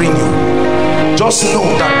restoring you. Just know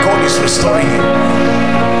that God is restoring you.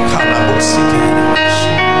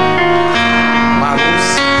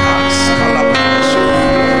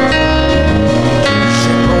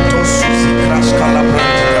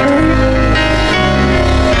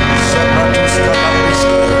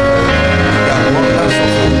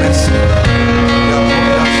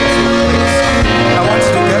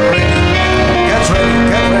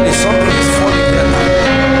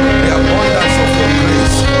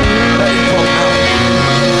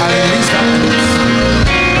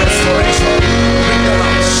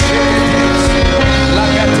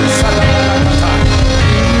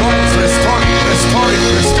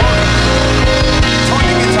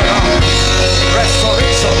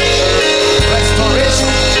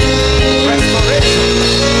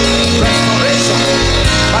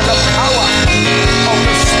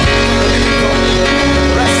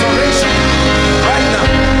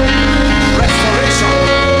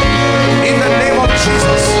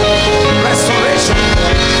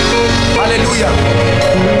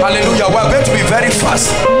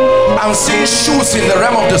 I'm seeing shoes in the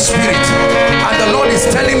realm of the spirit, and the Lord is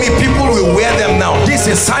telling me people will wear them now. This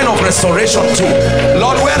is a sign of restoration too.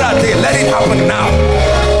 Lord, where are they? Let it happen now.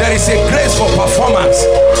 There is a grace for performance.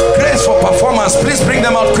 Grace for performance. Please bring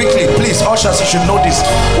them out quickly. Please, ushers, you should know this.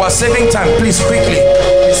 We're saving time. Please, quickly.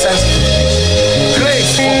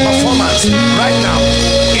 Grace for performance right now.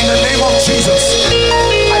 In the name of Jesus,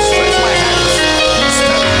 I stretch my hands.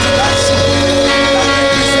 Step into that shoe that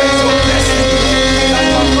represents your destiny that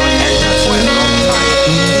you have not entered for a long time.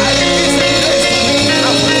 I release the grace to make it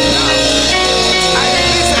happen now. I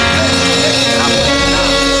release the grace to make it happen now.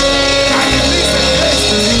 I release the grace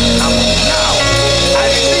to make it happen now. I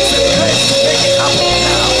release the grace to make it happen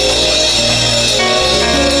now.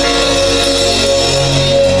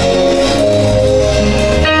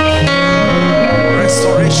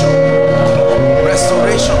 Restoration,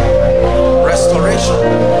 restoration, restoration.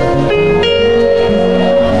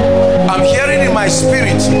 I'm hearing in my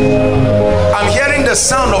spirit, I'm hearing the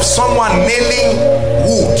sound of someone nailing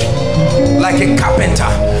wood like a carpenter,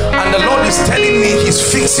 and the Lord is telling me he's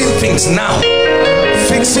fixing things now.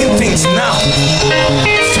 Fixing things now.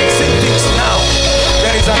 Fixing things now.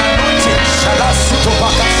 There is an anointing.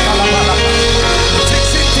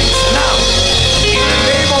 Fixing things now. In the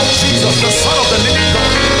name of Jesus, the Son of the living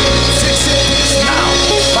God. Fixing things now.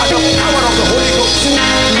 By the power of the Holy Ghost.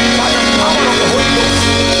 By the power of the Holy Ghost.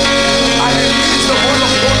 I release the word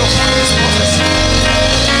of God upon this prophecy.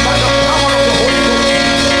 By the power of the Holy Ghost.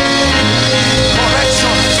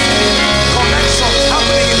 Corrections. Corrections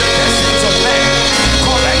happening in the destinies of men.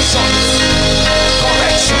 Corrections.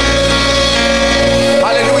 Corrections.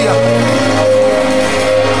 Hallelujah.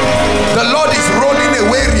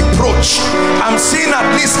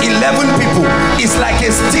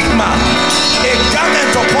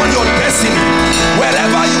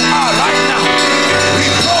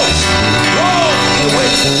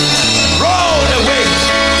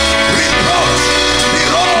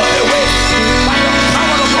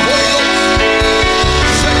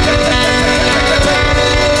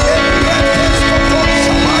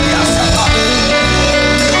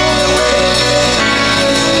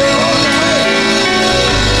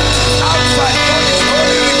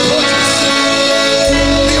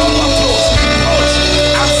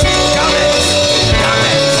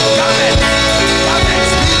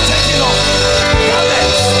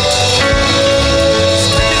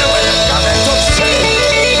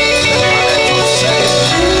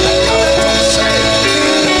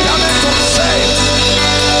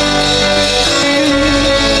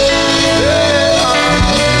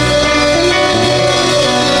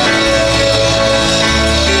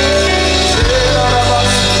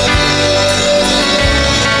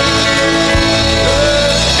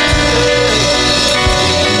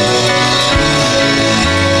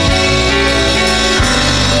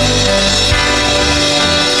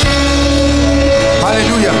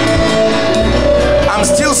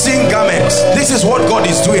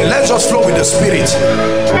 the Spirit.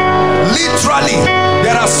 Literally,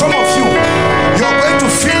 there are some of you, you're going to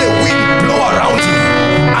feel a wind blow around you,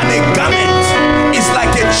 and a garment is like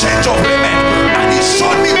a change of raiment. And he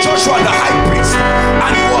showed me Joshua the high priest,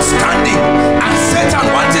 and he was standing, and Satan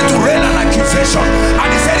wanted to rail an accusation, and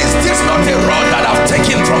he said, is this not a rod that I've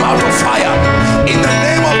taken from out of fire? In the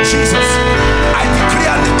name of Jesus, I decree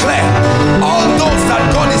and declare, all those that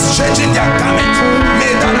God is changing their garment, may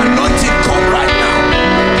that anointing come right now.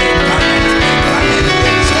 A garment, a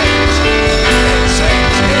change, a change, a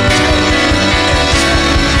change, a change.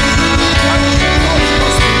 That reproach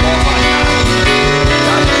must be over now.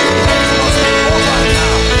 That reproach must be over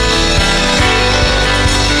now.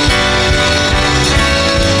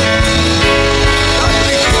 That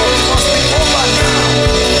reproach must be over now.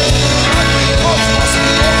 That reproach must be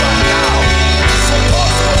over now.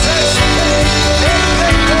 Suppose possess again.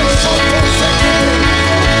 That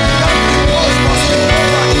reproach must be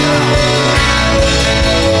over now.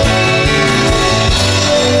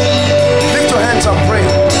 Lift your hands and pray.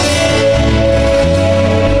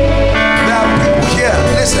 There are people here,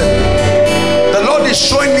 listen. The Lord is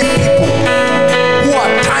showing me people who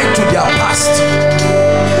are tied to their past.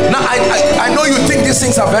 Now I know you think these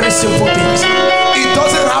things are very simple things. It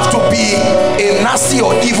doesn't have to be a nasty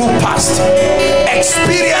or evil past.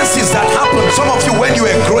 Experiences that happen, some of you when you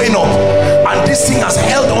were growing up, and this thing has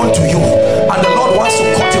held on to you, and the Lord wants to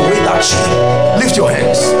cut away that chain. Lift your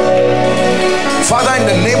hands. Father, in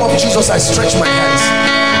the name of Jesus, I stretch my hands.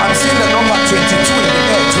 I'm seeing the number 22 in the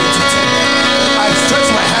air. 22. I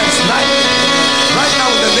stretch my hands right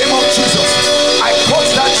now in the name of Jesus. I cut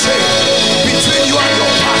that chain between you and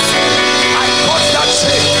your past. I cut that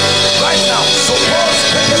chain right now. Suppose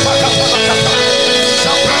I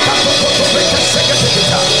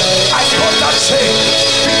cut that chain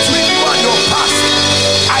between you and your past.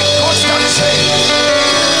 I cut that chain.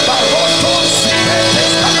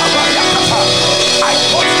 I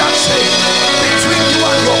cut that chain between you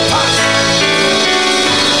and your past.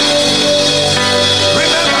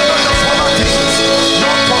 Remember not the former things,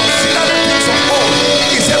 nor consider the things of old.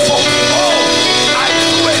 He said, for behold, I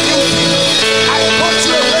do a new thing. I got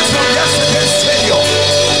you away from yesterday's failure.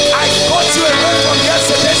 I got you away from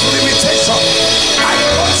yesterday's limitation. I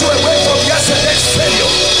got you away from yesterday's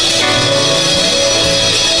failure.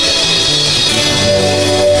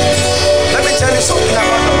 Let me tell you something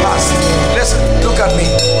about the past. Listen, look at me.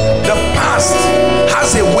 The past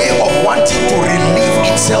has a way of wanting to relieve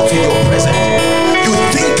itself in your present. You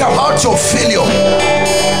think about your failure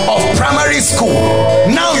of primary school.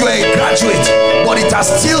 Now you are a graduate, but it has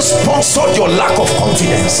still sponsored your lack of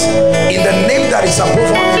confidence. In the name that is above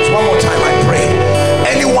all names, one more time I pray.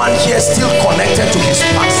 Anyone here still connected to his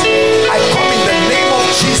past, I come in the name of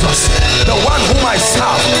Jesus, the one whom I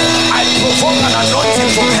serve. I provoke an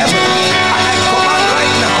anointing from heaven, and I command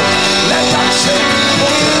right now, let that chain be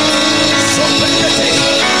broken. So my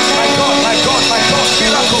God, my God, my God,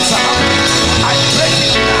 miracles are happening. I break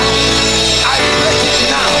it now. I break it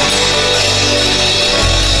now.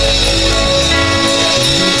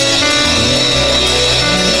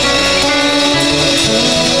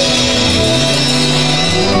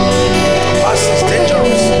 Past is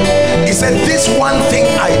dangerous. He said, this one thing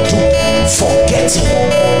I do, forgetting.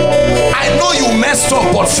 I know you messed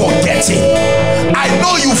up, but forgetting. I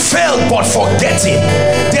know you failed, but forgetting.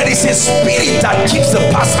 There is a spirit that keeps the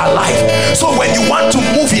past alive. So when you want to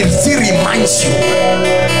move, it still reminds you.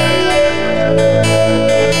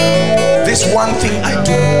 This one thing I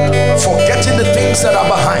do, forgetting the things that are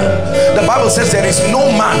behind. The Bible says there is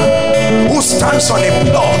no man who stands on a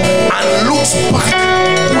block and looks back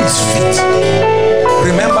who is fit.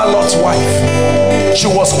 Remember Lot's wife. She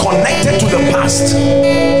was connected to the past.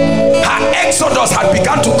 Her exodus had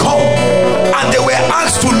begun to come, and they were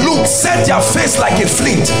asked to look, set their face like a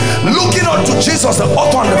flint, looking unto Jesus, the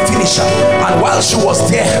author and the finisher. And while she was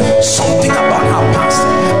there, something about her past,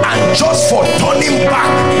 and just for turning back,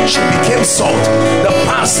 she became salt. The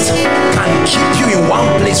past can keep you in one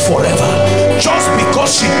place forever. Just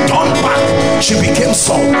because she turned back, she became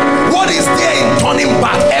salt. What is there in turning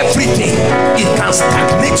back? Everything. It can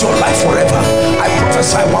stagnate your life forever. I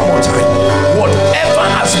prophesy one more time. Whatever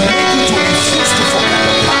has made you to refuse to forget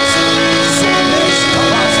the past,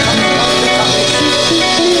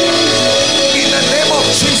 in the name of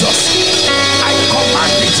Jesus, I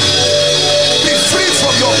command it. Be free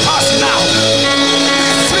from your past now.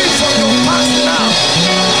 Be free from your past now.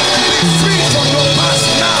 Be free from your past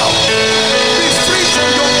now. Be free from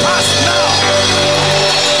your past now.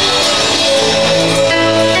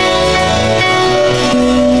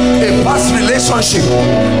 A past relationship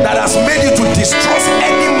that has made you to distrust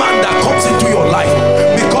any man that comes into your life,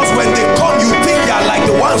 because when they come,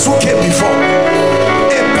 ones who came before.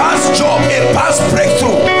 A past job, a past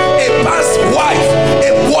breakthrough, a past wife,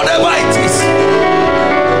 whatever it is,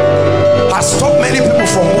 has stopped many people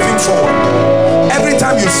from moving forward. Every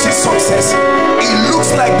time you see success, it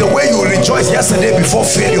looks like the way you rejoiced yesterday before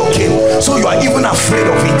failure came, so you are even afraid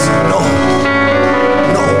of it. No,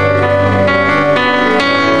 no.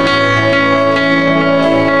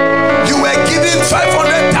 You were given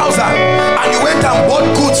 500,000 and you went and bought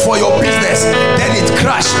goods for your business, then it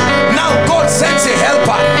crashed. Now God sends a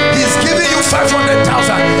helper, he's giving you 500,000.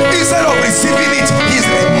 Instead of receiving it, he's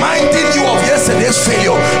reminding you of yesterday's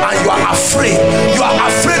failure, and you are afraid. You are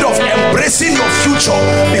afraid of embracing your future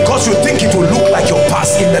because you think it will look like your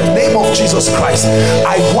past. In the name of Jesus Christ,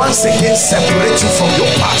 I once again separate you from your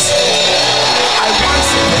past. I once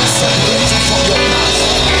again separate you from your past.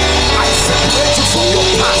 I separate you from your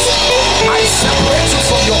past. I separate you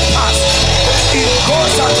from your past. It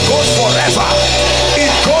goes and goes forever.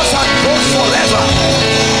 It goes and goes forever.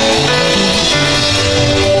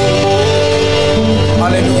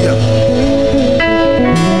 Hallelujah.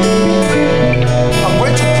 I'm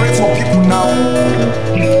going to pray for people now.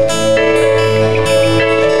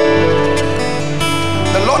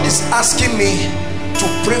 The Lord is asking me to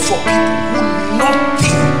pray for people who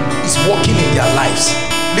nothing is working in their lives.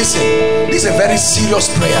 Listen, this is a very serious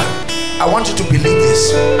prayer. I want you to believe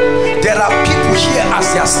this. There are people here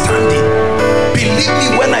as they are standing. Believe me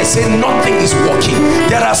when I say nothing is working.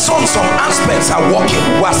 There are some aspects are working.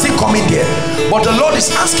 We are still coming there. But the Lord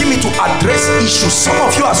is asking me to address issues. Some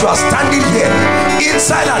of you, as you are standing here,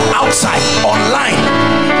 inside and outside, online,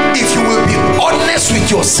 if you will be honest with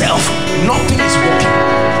yourself, nothing is working.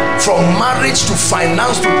 From marriage to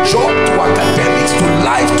finance to job to academics to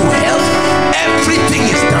life to health, everything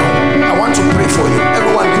is down. I want to pray for you.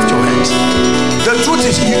 Everyone lift your hands. The truth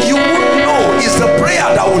is, you won't know. It's the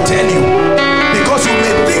prayer that will tell you, because you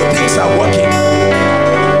may think things are working.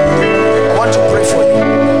 I want to pray for you.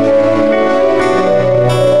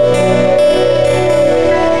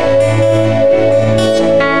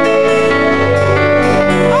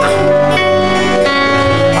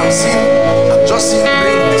 I'm just seeing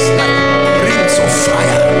rings, like rings of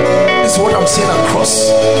fire. This is what I'm seeing across,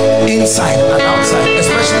 inside and outside,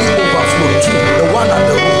 especially overflow too, the one at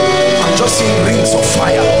the room. I'm just seeing rings of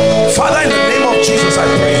fire. Father, in the name of Jesus, I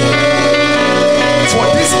pray for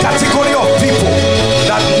this category of people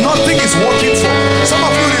that nothing is working for. Some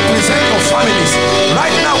of you represent your families.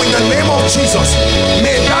 Right now, in the name of Jesus,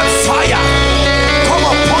 may that fire come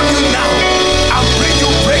upon you now and bring you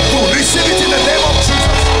breakthrough. Receive it in the name of Jesus.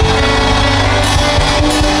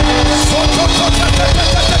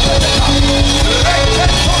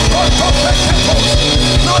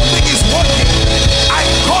 Nothing is working. I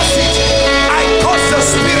cause it. I cause the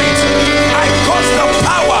spirit. I cause the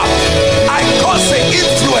power. I cause the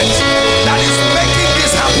influence that is making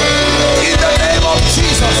this happen. In the name of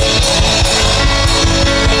Jesus.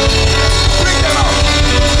 Bring them out.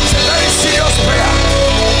 It's a very serious prayer.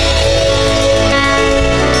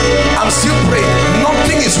 I'm still praying.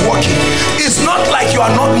 Nothing is working. It's not like you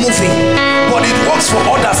are not moving, but it works for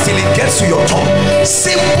others till it gets to your turn.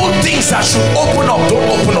 Simple things that should open up don't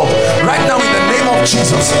open up. Right now, in the name of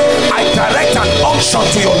Jesus, I direct an unction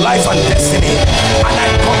to your life and destiny, and I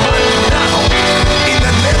command now, in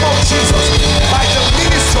the name of Jesus, by the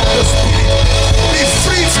ministry of the Spirit, be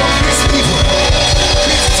free from this evil.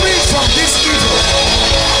 Be free from this evil.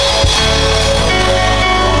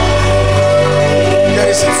 There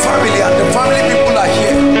is a family, and the family people are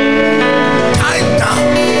here. Time down.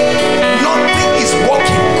 Nothing is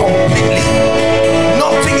working completely.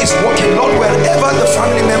 Nothing is working. Lord, wherever the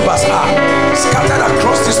family members are scattered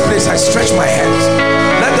across this place, I stretch my hands.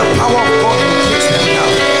 Let the power of God locate them now.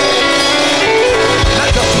 Let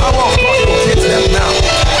the power of God locate them now.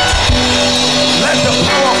 Let the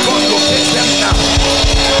power of God locate them now.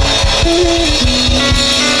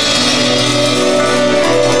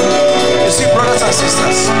 You see, brothers and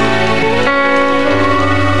sisters,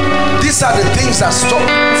 these are the things that stop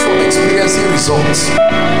people from experiencing results.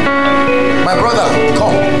 My brother,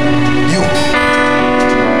 come.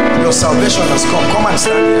 Your salvation has come. Come and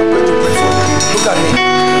stand here. I'm going to pray for you. Look at me.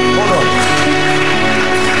 Hold on.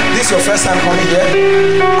 This is your first time coming here.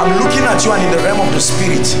 I'm looking at you, and in the realm of the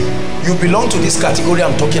spirit, you belong to this category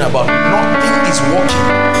I'm talking about. Nothing is working.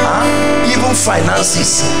 Even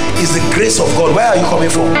finances is the grace of God. Where are you coming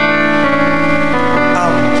from?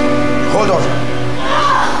 Hold on.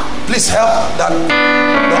 Please help the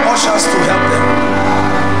ushers to help them.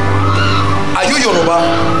 Are you Yoruba?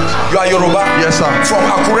 You are Yoruba? Yes, sir. From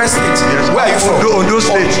Akure State? Yes. Where are you from? Ondo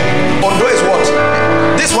State. Ondo is what?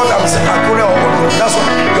 This is what I'm saying. Akure or Ondo. That's what.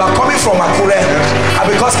 You are coming from Akure. Yes. And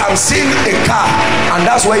because Because I'm seeing a car, and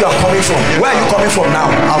that's where you are coming from. Where are you coming from now?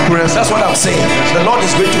 That's what I'm saying. The Lord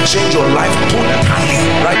is going to change your life totally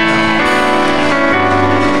right now.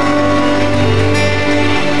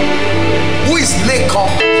 Who is Lakom?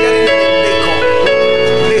 Hearing the name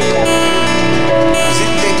Lakom. Is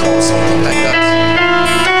it Lakom? Something like that.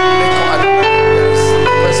 Lakom, I don't know. There's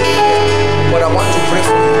a person here, but I want to pray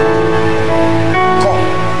for you. Come,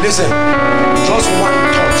 listen. Just one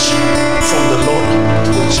touch from the Lord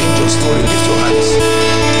will change your story. Lift your hands.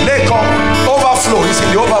 Lakom, overflow. It's in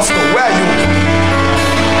the overflow. Where are you?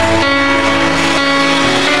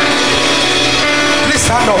 Please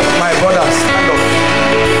stand up, my brothers. Stand up.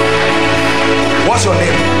 What's your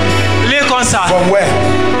name? Lekon, sir. From where?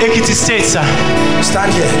 Ekiti State, sir.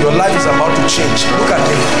 Stand here. Your life is about to change. Look at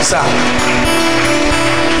me, sir.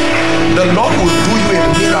 The Lord will do you a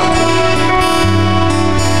miracle.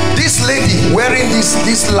 This lady wearing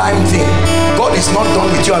this lime thing, God is not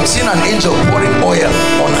done with you. I'm seeing an angel pouring oil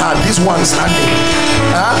on her. This one standing.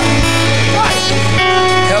 Huh?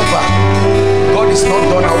 Help her. God is not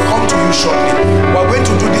done. I'll come to you shortly. We're going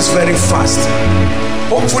to do this very fast.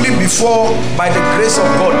 Hopefully before, by the grace of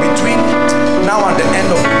God, between now and the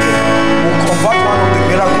end of the day, we'll convert one of the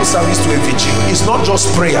miracle service to a vigil. It's not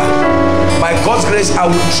just prayer. By God's grace, I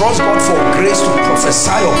will trust God for grace to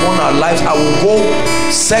prophesy upon our lives. I will go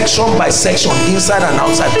section by section, inside and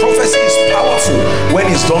outside. Prophecy is powerful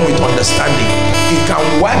when it's done with understanding. It can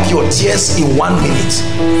wipe your tears in 1 minute.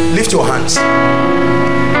 Lift your hands.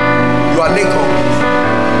 You are Lakom.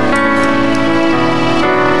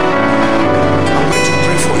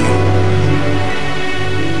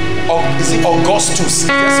 Is it Augustus?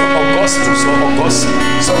 Yes, Augustus or August,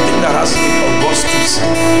 something that has Augustus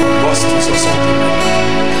or something like that.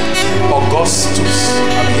 Augustus.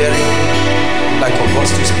 I'm hearing like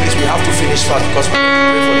Augustus. Please, we have to finish fast because we have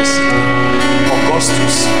to pray for the sick.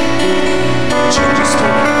 Augustus. Change the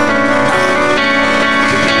story.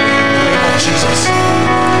 In the name of Jesus.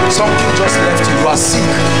 Something just left you. You are sick.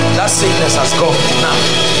 That sickness has gone now.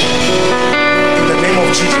 In the name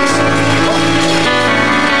of Jesus.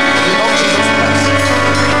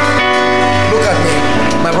 Look at me,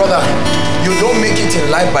 my brother. You don't make it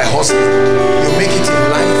in life by hustling. You make it in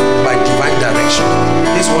life by divine direction.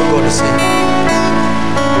 This is what God is saying.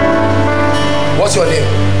 What's your name?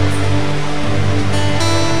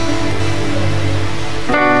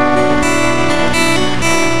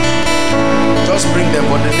 Just bring them,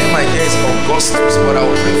 but the name I hear is Augustus. But I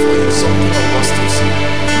will pray for you. Something Augustus.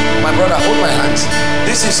 My brother, hold my hands.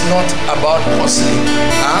 This is not about hustling.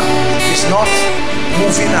 It's not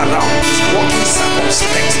moving around. It's walking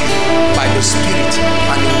circumspectly by the Spirit,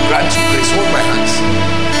 and He will grant you grace. Hold my hands.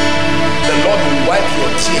 The Lord will wipe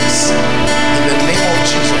your tears in the name of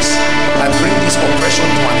Jesus. I bring this oppression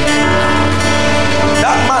to an end.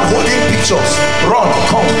 That man holding pictures, run,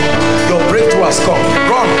 come. Your breakthrough has come.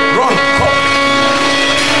 Run, come.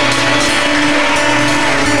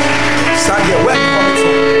 Stand here. Where are you coming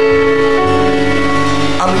from?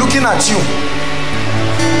 I'm looking at you.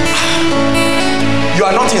 You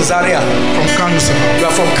are not in Zaria. From Kano, sir. You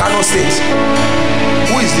are from Kano State.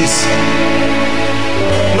 Who is this?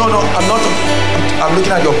 No, I'm not. I'm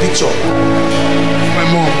looking at your picture. My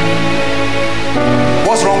mom.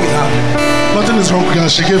 What's wrong with her? Nothing is wrong with her.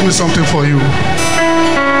 She gave me something for you.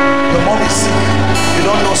 Your mom is sick. You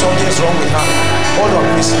don't know something is wrong with her. Hold on,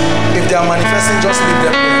 please. If they are manifesting, just leave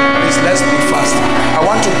them there. Please, let's be fast. I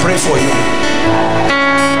want to pray for you.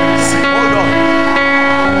 Hold on.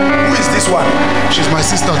 Who is this one? She's my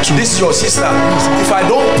sister too. This is your sister. If I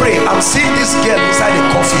don't pray, I'm seeing this girl inside a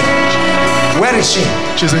coffin. Where is she?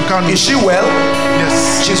 She's in Kano. Is she well?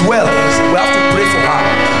 Yes. She's well. We have to pray for her.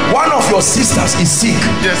 One of your sisters is sick.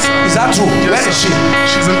 Yes, sir. Is that true? Yes, Where is she?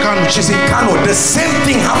 She's in Kano. She's in Kano. The same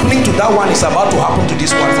thing happening to that one is about to happen to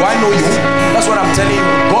this one. Do I know you? That's what I'm telling you.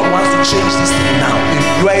 God wants to change this thing now.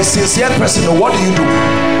 You are a sincere person. What do you do?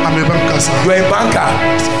 I'm a banker, sir. You are a banker.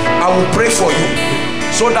 I will pray for you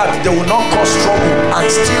so that they will not cause trouble and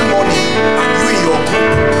steal money, and you in your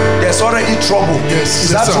group. There's already trouble. Yes.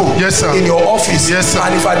 Is that sir. true? Yes, sir. In your office. Yes, sir.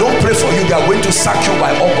 And if I don't pray for you, they are going to sack you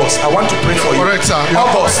by August. I want to pray for you. Correct, sir.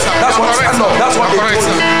 August. That's what. Stand up. That's what they told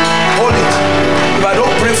you. Hold it. If I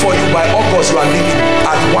don't pray for you by August, you are leaving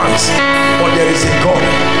at once. But there is a God.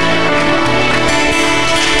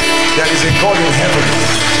 There is a God in heaven.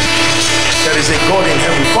 There is a God in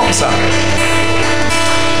heaven. Come, sir.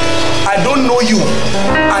 I don't know you,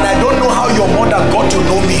 and I don't know how your mother got to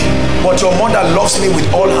know me, but your mother loves me with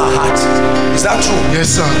all her heart. Is that true?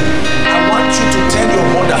 Yes, sir. I want you to tell your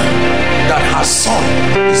mother that her son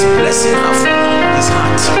is blessing her from his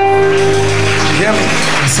heart. You hear me?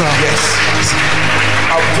 Yes, sir. Yes.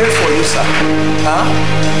 I'll pray for you, sir.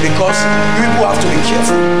 Because people have to be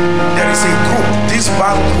careful. There is a group, this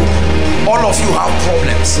bank group. All of you have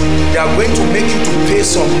problems. They are going to make you to pay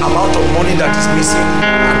some amount of money that is missing,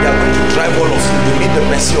 and they are going to drive all of you. You need the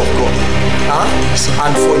mercy of God.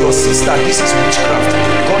 And for your sister, this is witchcraft.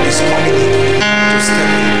 God is coming in to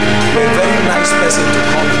step in. You're a very nice person to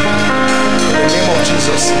come in. In the name of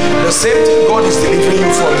Jesus. The same thing God is delivering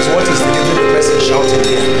you from is what is delivering the person shouting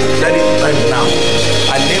here. Let it end now.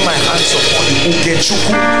 I lay my hands upon you.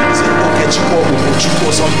 Ugechuku. Is it Ugechuku or Ugechuku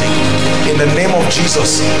or something? In the name of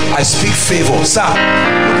Jesus, I speak favor. Sir,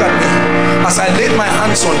 look at me. As I laid my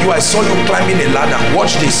hands on you, I saw you climbing a ladder.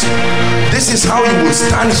 Watch this. This is how you will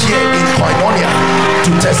stand here in Koinonia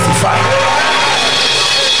to testify.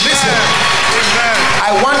 Listen.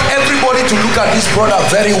 I want everybody to look at this brother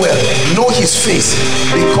very well, know his face,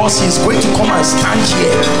 because he's going to come and stand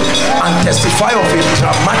here and testify of a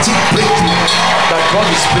dramatic breakthrough that God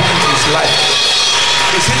is bringing to his life.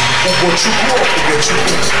 Is it Ugochukwu or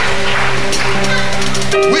Ugechukwu?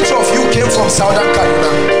 Which of you came from Southern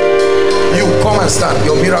Kaduna? You come and stand.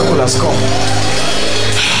 Your miracle has come.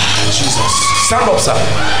 Jesus. Stand up, sir.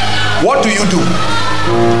 What do you do?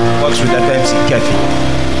 Works with FMC Kefi.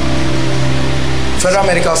 Federal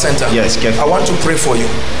Medical Center. Yes, Kefi. I want to pray for you.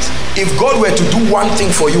 If God were to do one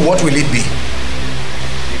thing for you, what will it be?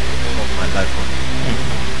 My life.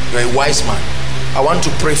 You're a wise man. I want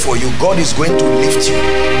to pray for you. God is going to lift you.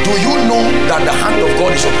 Do you know that the hand of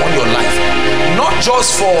God is upon your life? Not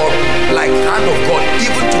just for like hand of God,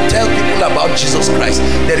 even to tell people about Jesus Christ.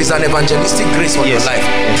 There is an evangelistic grace on your life.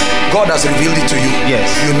 Yes. God has revealed it to you.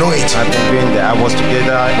 Yes. You know it. I've been doing that. I was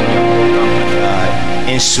together in your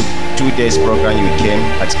program, in 2 days program you came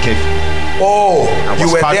at Kefi. Oh, you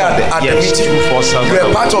were there at the meeting. You were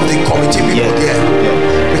part of the committee people there.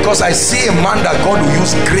 Yeah. Because I see a man that God will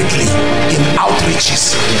use greatly in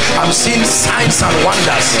outreaches. I'm seeing signs and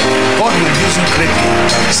wonders. God will use you greatly.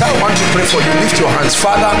 So I want to pray for you. Lift your hands.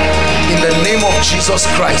 Father, in the name of Jesus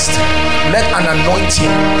Christ, let an anointing,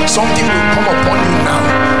 something will come upon you now.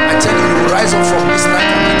 I tell you, you will rise up from this night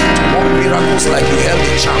and begin to walk miracles like you held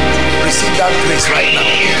a charm. Receive that grace right now.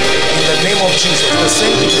 In the name of Jesus, the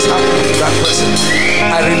same thing is happening to that person.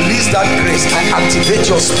 I release that grace. I activate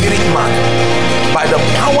your spirit man by the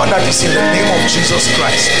power that is in the name of Jesus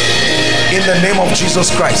Christ. In the name of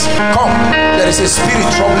Jesus Christ. Come. There is a spirit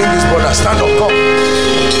troubling this brother. Stand up. Come.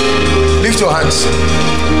 Lift your hands.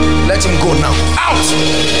 Let him go now. Out.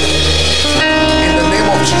 In the name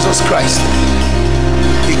of Jesus Christ.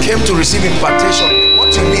 He came to receive impartation.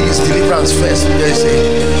 What you need is deliverance first. There is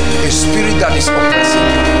a spirit that is oppressing.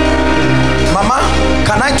 Mama,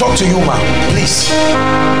 can I talk to you, ma? Please.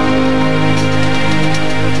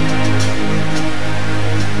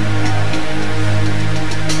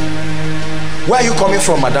 Where are you coming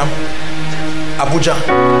from, madam? Abuja.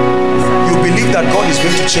 You believe that God is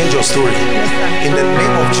going to change your story. In the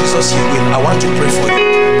name of Jesus, He will. I want to pray for you.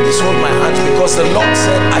 Please hold my hand, because the Lord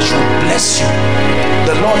said I should bless you.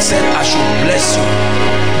 The Lord said I should bless you.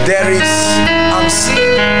 There is, I'm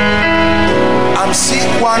seeing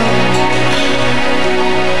one.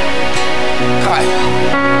 Hi.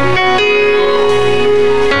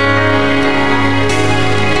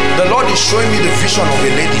 The Lord is showing me the vision of a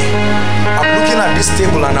lady. I'm looking at this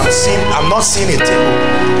table and I'm not seeing a table.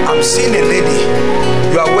 I'm seeing a lady.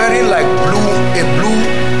 You are wearing like a blue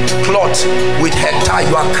cloth with hair tie.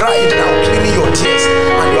 You are crying now, cleaning your tears,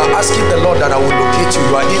 and you are asking the Lord that I will locate you.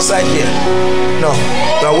 You are inside here. No,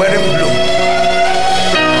 you are wearing blue.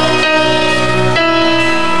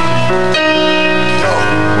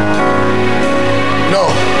 No.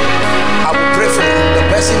 I will pray for you. The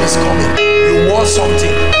person is coming. You wore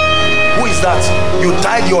something. Who is that? You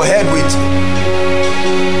tied your head with.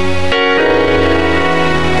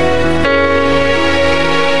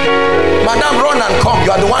 Madam, run and come.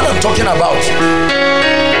 You are the one I'm talking about.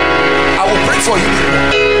 I will pray for you.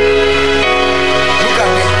 Look at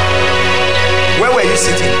me. Where were you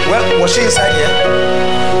sitting? Was she inside here?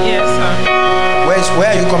 Yes, sir. Where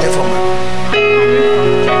are you coming from? I'm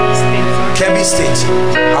coming from Kebbi State, sir.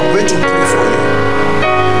 Kebbi State. I'm going to pray for you.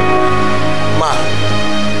 Ma,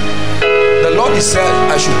 the Lord is said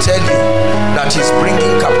I should tell you that He's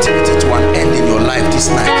bringing captivity to an end in your life this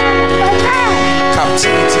night.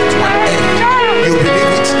 Captivity to an end. You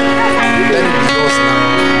believe it? Let it be yours now.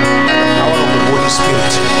 By the power of the Holy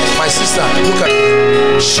Spirit. My sister, look at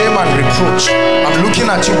me. Shame and reproach. I'm looking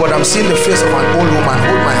at you, but I'm seeing the face of an old woman.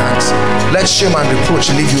 Hold my hands. Let shame and reproach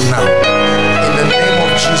leave you now. In the name of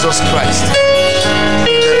Jesus Christ.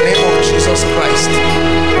 In the name of Jesus Christ.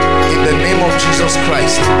 In the name of Jesus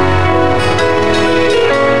Christ.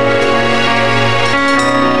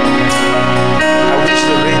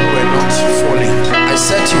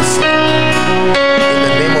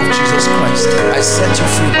 I set you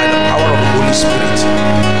free by the power of the Holy Spirit.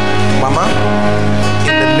 Mama,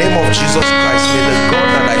 in the name of Jesus Christ, may the God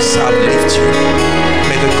that I serve lift you.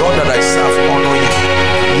 May the God that I serve honor you.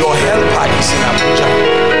 Your helper is in Abuja.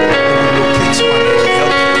 He will locate you and he will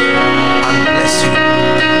help you and bless you.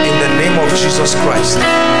 In the name of Jesus Christ,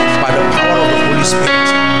 by the power of the Holy Spirit.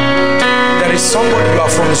 There is somebody, you are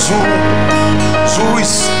from Zuru. Zuru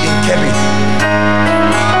is in Kebbi.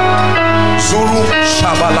 Zuru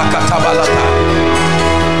Shabalakatabalata.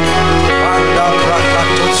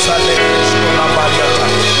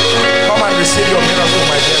 Come and receive your miracle,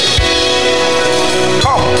 my dear.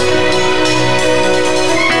 Come.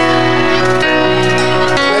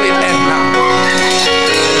 Let it end now.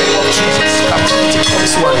 In the name of Jesus, captivity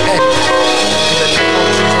comes to an end. In the name of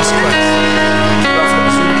Jesus Christ. You are from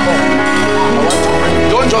Zulu, come. I want to pray.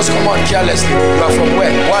 Don't just come on carelessly. You are from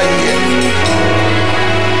where? Why are you here?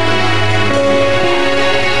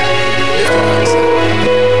 Lift your hands.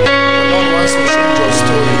 The Lord wants to change your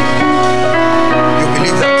story. You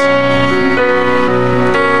believe that?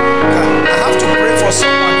 I have to pray for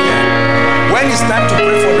someone here. When it's time to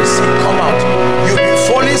pray for the sick, come out. You've been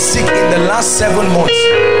falling sick in the last 7 months.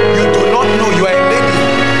 You do not know you are a lady.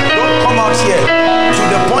 Don't come out here to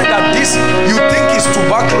the point that this you think is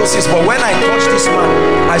tuberculosis, but when I touched this man,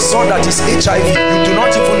 I saw that it's HIV. You do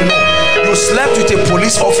not even know. You slept with a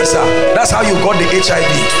police officer. That's how you got the HIV.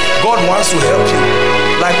 God wants to help you.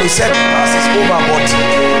 Like we said, the past is over, but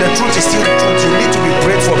the truth is still the truth. You need to be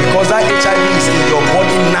prayed for because that HIV is in your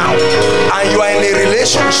body now. And you are in a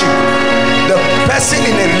relationship. The person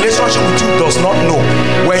in a relationship with you does not know.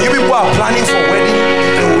 When you people are planning for wedding,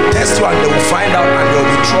 they will test you and they will find out and there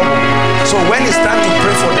will be trouble. So when it's time to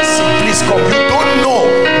pray for the sick, please come. You don't know.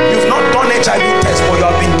 You've not done HIV test, but you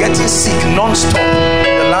have been getting sick non-stop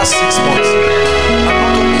in the last 6 months.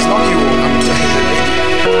 It's not you. I'm telling you.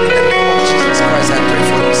 In the name of Jesus Christ, I pray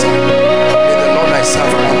for you, sir. May the Lord I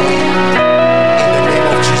serve honor you. In the name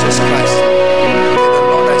of Jesus Christ. May the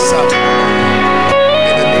Lord I serve honor you.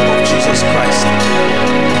 In the name of Jesus Christ. In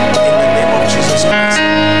the name of Jesus Christ.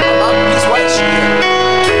 Mama, please, why is she here?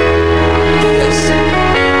 Yes. In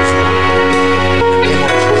the name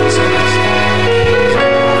of Jesus Christ. In the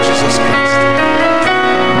name of Jesus Christ.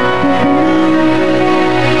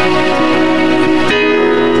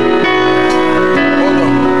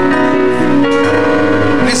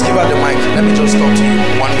 Please give her the mic. Let me just talk to you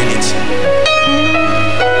 1 minute.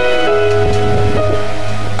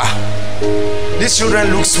 These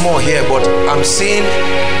children look small here, but I'm seeing.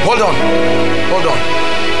 Hold on.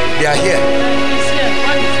 They are here.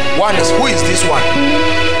 One is, who is this one?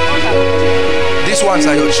 These ones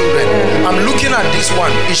are your children. I'm looking at this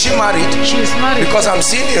one. Is she married? She is married. Because I'm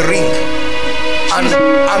seeing a ring. And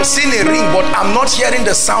I'm seeing a ring, but I'm not hearing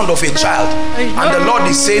the sound of a child. And the Lord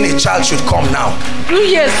is saying a child should come now. 2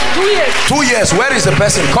 years. 2 years. 2 years. Where is the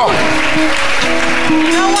person? Come.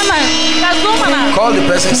 Call the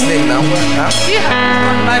person's name now. Huh? She has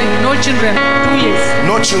not married. No children. 2 years.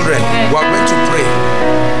 No children. We are going to pray.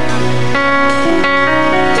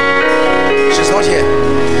 She's not here.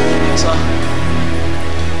 So,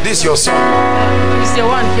 this is your son. he's the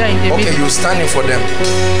one here in the Okay, you're standing for them.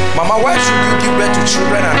 Mama, why should you give birth to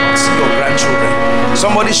children and not see your grandchildren?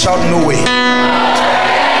 Somebody shout, no way.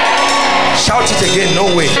 Shout it again, no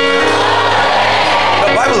way. The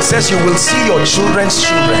Bible says you will see your children's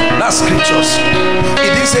children. That's scriptures.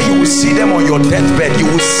 It didn't say you will see them on your deathbed. You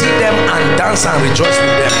will see them and dance and rejoice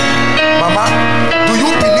with them. Mama, do you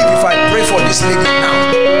believe if I pray for this lady now,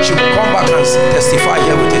 she will come back and testify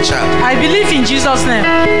here with a child? I believe in Jesus' name.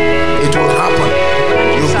 It will happen.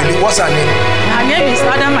 You believe. What's her name? Her name is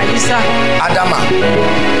Adama Isa. Adama.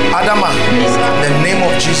 In the name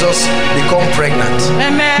of Jesus, become pregnant.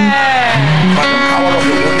 Amen. By the power of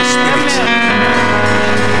the Holy Spirit. Amen.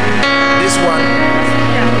 This one.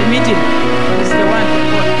 Yeah, the middle is the one.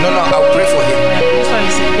 No, I'll pray for him. This one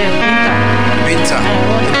is again Binta.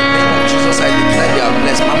 In the name of Jesus, I declare you are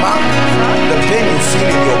blessed. Mama, the pain you feel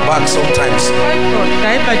in your back sometimes.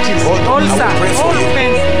 Diabetes. Hold on, I will pray for you.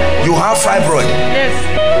 You have fibroid. Yes.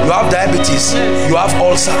 You have diabetes. Yes. You have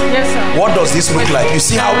ulcer. Yes, sir. What does this look like? You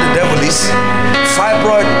see how the devil is?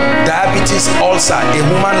 Fibroid, diabetes, ulcer. A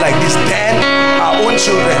woman like this. Then our own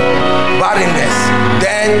children. Barrenness.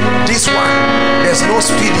 Then this one. There's no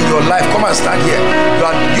speed in your life. Come and stand here.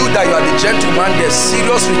 You are the gentleman. There's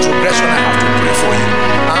serious retrogression. I have to pray for you.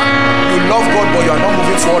 Huh? You love God, but you are not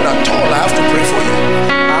moving forward at all. I have to pray for you.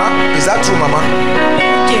 Is that true, Mama?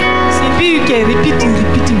 Repeating.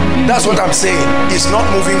 That's what I'm saying. It's not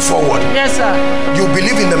moving forward. Yes, sir. You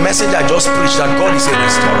believe in the message I just preached that God is a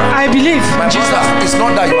restorer. I believe. My brother, it's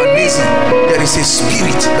not that you are lazy. There is a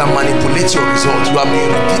spirit that manipulates your results. You have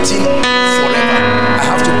been repeating forever. I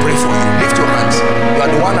have to pray for you. Lift your hands. You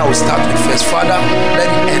are the one I will start with first. Father,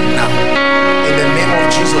 let it end now. In the name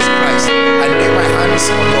of Jesus Christ, I lay my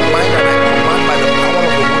hands on your mind and I command by the power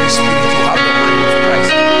of the Holy Spirit, you have the mind of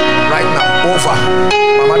Christ. Right now, over.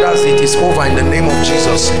 Mama, that's it. It's over in the name of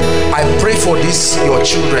Jesus. I pray for this, your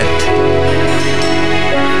children.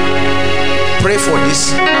 Pray for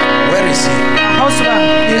this. Where is he? Husband.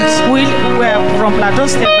 Yes. We are from Plateau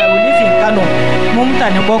State, but we live in Kano.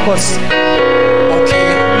 Mumtani Bokos. Okay.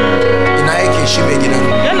 Inaeke Shimegina.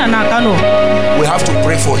 Yana Kano. We have to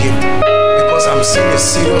pray for him because I'm seeing a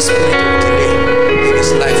serious spirit of delay in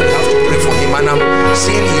his life. We have to pray for him, and I'm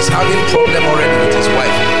seeing he's having problem already with his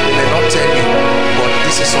wife. They may not tell you, but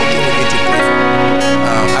this is something we need to pray for.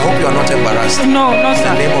 I hope you are not embarrassed. No, sir. In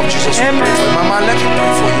the name of Jesus, we pray for you. Mama, let me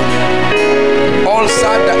pray for you.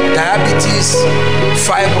 Ulcer, diabetes,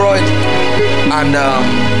 fibroid, and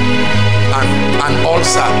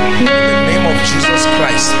ulcer. In the name of Jesus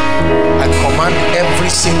Christ, I command every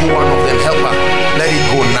single one of them, help her, let it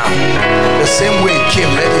go now. The same way it came,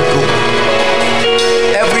 let it go.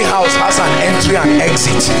 Every house has an entry and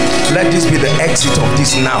exit. Let this be the exit of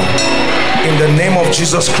this now. In the name of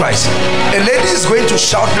Jesus Christ. A lady is going to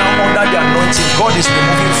shout now under the anointing. God is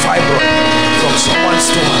removing fibroid from someone's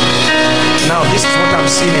stomach. Now this is what I'm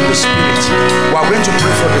seeing in the spirit. We are going to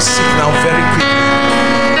pray for the sick now very quickly.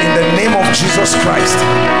 In the name of Jesus Christ.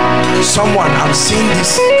 Someone, I'm seeing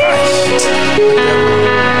this. I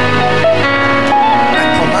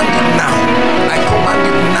command it now. I command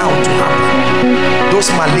it now to happen. Those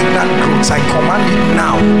malignant growths, I command it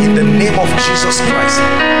now in the name of Jesus Christ.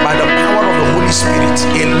 By the power of the Holy Spirit,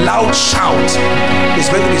 a loud shout is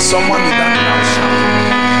going to be someone with that loud shout.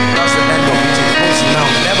 That's the end of it. It goes now,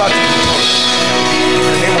 never to return. In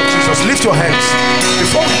the name of Jesus, lift your hands.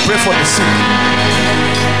 Before we pray for the sick,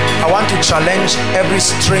 I want to challenge every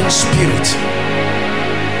strange spirit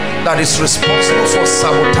that is responsible for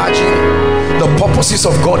sabotaging the purposes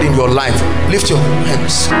of God in your life. Lift your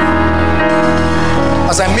hands.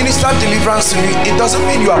 As I minister deliverance to you, it doesn't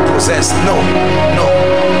mean you are possessed. No.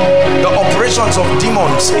 The operations of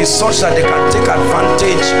demons is such that they can take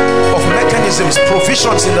advantage of mechanisms,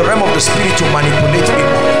 provisions in the realm of the spirit to manipulate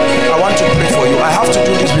people. I want to pray for you. I have to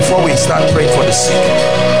do this before we start praying for the sick.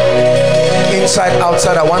 Inside,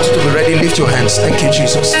 outside, I want you to be ready. Lift your hands. Thank you,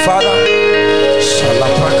 Jesus. Father,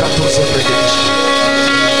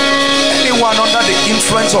 anyone under the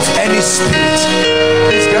influence of any spirit,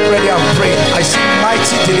 please get ready and pray. I see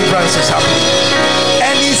mighty deliverances happening.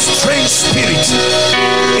 Any strange spirit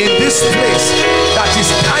in this place that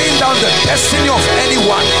is tying down the destiny of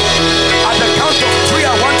anyone, at the count of 3,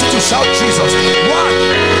 I want you to shout Jesus. 1,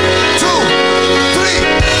 2, 3.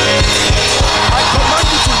 I command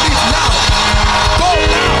you to leave now. Go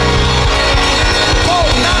now. Go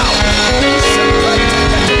now.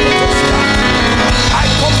 I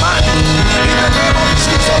command in the name of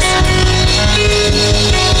Jesus,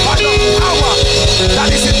 by the power that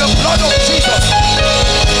is in the blood of Jesus,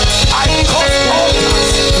 I cause altars,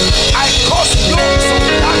 I cause yokes of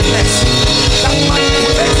darkness that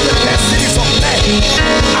manipulates the destinies of men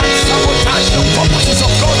and sabotage the purposes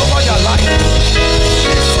of God over their life.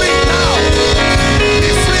 Be free now.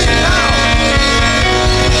 Be free now.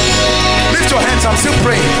 Lift your hands, I'm still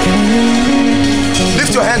praying.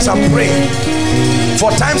 Lift your hands and pray.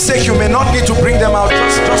 For time's sake, you may not need to bring them out.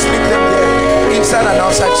 Just leave them there, inside and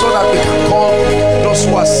outside, so that we can call those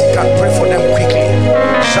who are sick and pray for them quickly.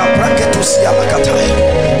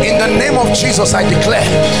 In the name of Jesus, I declare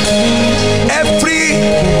every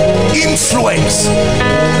influence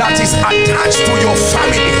that is attached to your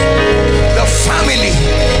family, the family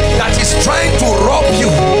that is trying to rob you,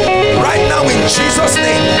 right now in Jesus'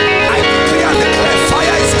 name, I declare and declare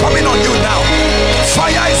fire is coming on you now.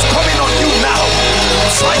 Fire is coming on you now.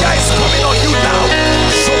 Fire is coming on you now.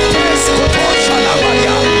 So please go to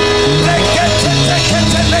Shalabaria.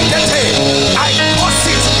 I curse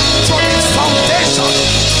it from its foundation.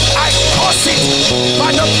 I curse it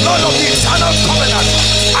by the blood of the eternal covenant.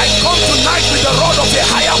 I come tonight with the rod of a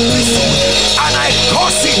higher priesthood, and I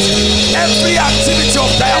curse it, every activity of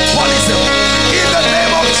diabolism, in the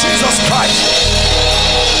name of Jesus Christ.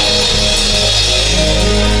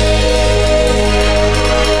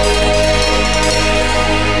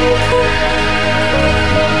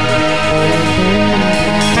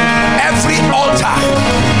 Every altar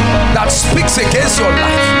attacks against your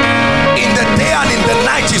life, in the day and in the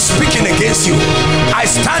night, is speaking against you. I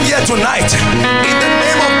stand here tonight in the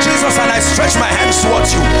name of Jesus and I stretch my hands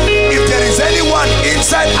towards you. If there is anyone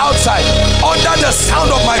inside, outside, under the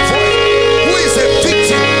sound of my voice, who is a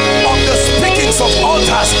victim of the speakings of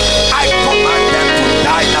altars, I command them to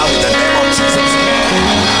die now in the name of Jesus.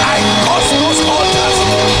 I cause those altars,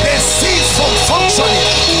 they cease from functioning.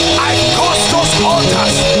 I cause those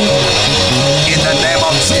altars in the name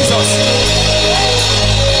of Jesus.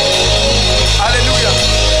 Hallelujah.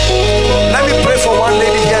 Let me pray for one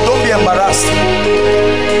lady here. Don't be embarrassed.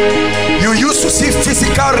 You used to see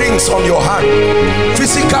physical rings on your hand.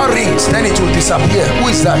 Physical rings, then it will disappear. Who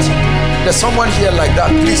is that? There's someone here like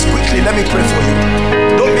that. Please quickly, let me pray for you.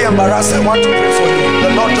 Don't be embarrassed. I want to pray for you.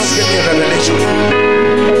 The Lord just gave me a revelation.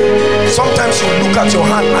 Sometimes you look at your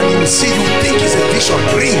hand and you will see, you think it's a vision.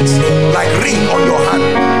 Rings, like ring on your hand.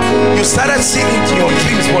 You started seeing it in your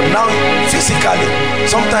dreams, but now physically,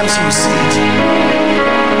 sometimes you will see it.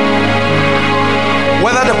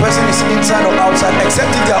 Whether the person is inside or outside,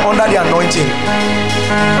 except if they are under the anointing.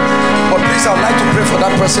 But please, I would like to pray for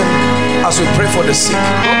that person as we pray for the sick.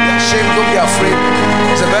 Don't be ashamed, don't be afraid.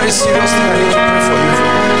 It's a very serious thing I need to pray for you.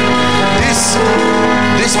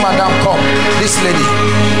 This madam, come. This lady,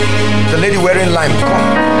 the lady wearing lime, come.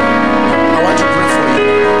 I want to pray for you.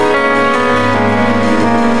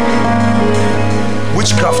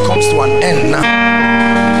 Witchcraft comes to an end now.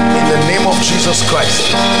 In the name of Jesus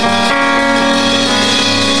Christ.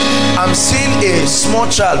 I'm seeing a small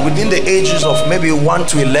child within the ages of maybe 1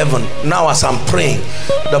 to 11. Now as I'm praying,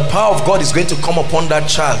 the power of God is going to come upon that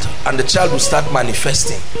child and the child will start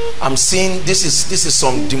manifesting. I'm seeing this is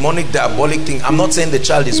some demonic, diabolic thing. I'm not saying the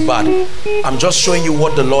child is bad. I'm just showing you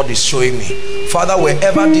what the Lord is showing me. Father,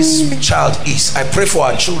 wherever this child is, I pray for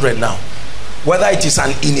our children now. Whether it is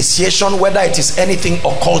an initiation, whether it is anything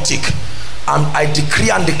occultic, I decree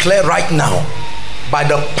and declare right now, by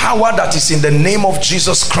the power that is in the name of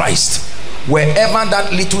Jesus Christ, wherever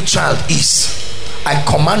that little child is, I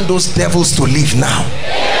command those devils to leave now.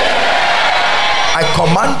 I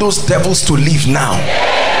command those devils to leave now.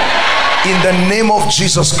 In the name of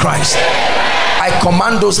Jesus Christ, I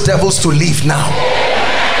command those devils to leave now.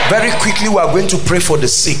 Very quickly, we are going to pray for the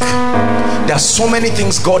sick. There are so many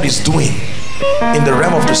things God is doing in the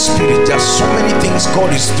realm of the spirit. There are so many things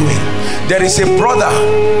God is doing. There is a brother,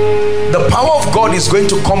 the power of God is going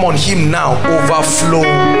to come on him now. Overflow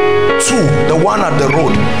 2, the one at the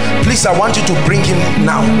road. Please, I want you to bring him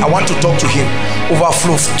now. I want to talk to him.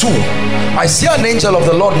 Overflow 2. I see an angel of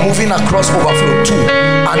the Lord moving across overflow 2,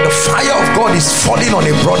 and the fire of God is falling on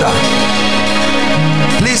a brother.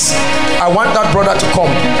 Please, I want that brother to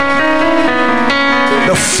come.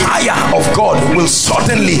 The fire of God will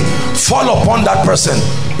certainly fall upon that person.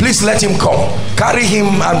 Please let him come. Carry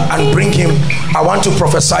him and bring him. I want to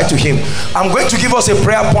prophesy to him. I'm going to give us a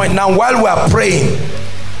prayer point now. While we are praying,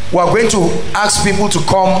 we are going to ask people to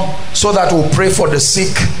come so that we'll pray for the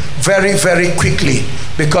sick very, very quickly,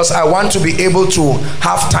 because I want to be able to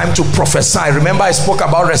have time to prophesy. Remember, I spoke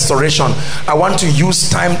about restoration. I want to use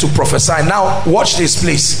time to prophesy. Now, watch this,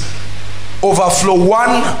 please. Overflow 1,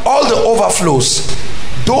 all the overflows,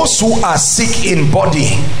 those who are sick in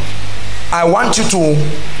body, I want you to,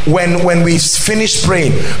 when we finish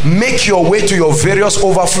praying, make your way to your various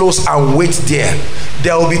overflows and wait there.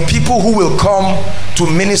 There will be people who will come to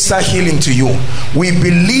minister healing to you. We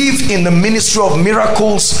believe in the ministry of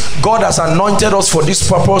miracles. God has anointed us for this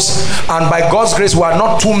purpose, and by God's grace, we are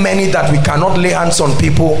not too many that we cannot lay hands on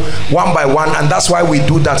people one by one, and that's why we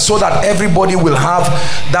do that, so that everybody will have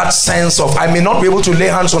that sense of, I may not be able to lay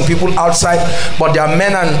hands on people outside, but there are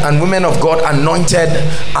men and women of God anointed,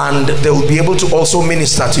 and they will be able to also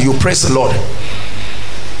minister to you. Praise the Lord.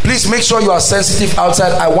 Please make sure you are sensitive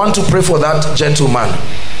outside. I want to pray for that gentleman.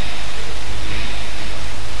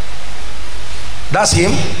 That's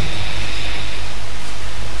him.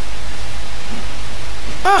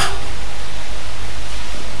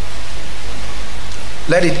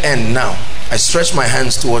 Let it end now. I stretch my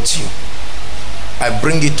hands towards you. I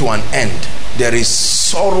bring it to an end. There is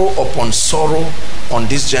sorrow upon sorrow on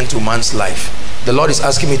this gentleman's life. The Lord is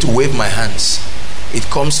asking me to wave my hands. It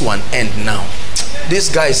comes to an end now. This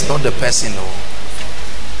guy is not the person. No.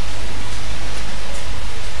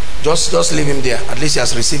 Just leave him there. At least he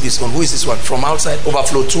has received his own. Who is this one? From outside,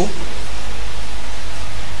 overflow 2.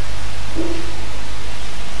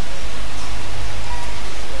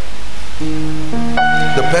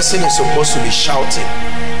 The person is supposed to be shouting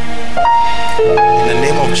in the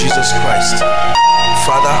name of Jesus Christ.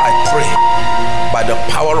 Father, I pray by the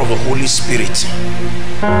power of the Holy Spirit,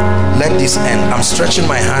 let this end. I'm stretching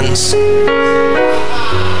my hands in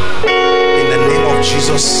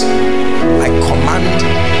Jesus, I command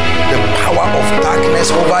the power of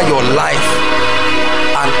darkness over your life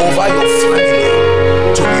and over your family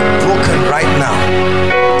to be broken right now.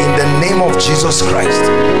 In the name of Jesus Christ,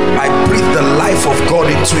 I breathe the life of God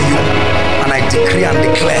into you, and I decree and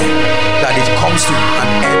declare that it comes to an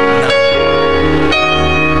end now.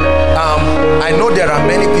 I know there are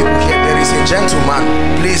many people here. There is a gentleman.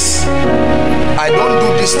 Please, I don't do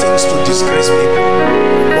these things to disgrace people,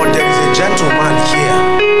 but there is a gentleman here.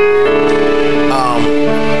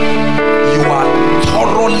 You are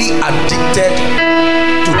thoroughly addicted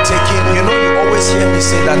to taking, you know, you always hear me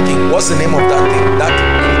say that thing. What's the name of that thing? That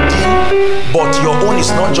codeine. But your own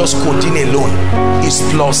is not just codeine alone, it's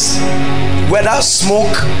plus. Whether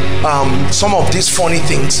smoke, some of these funny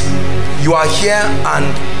things, you are here and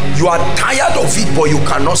you are tired of it, but you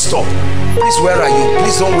cannot stop. Please, where are you?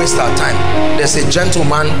 Please don't waste our time. There's a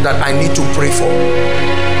gentleman that I need to pray for.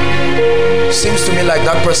 Seems to me like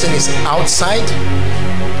that person is outside,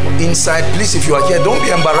 inside. Please, if you are here, don't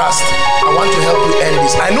be embarrassed. I want to help you end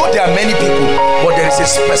this. I know there are many people, but there is a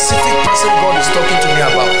specific person God is talking to me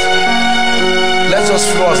about. Let's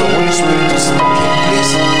just flow as the Holy Spirit is talking.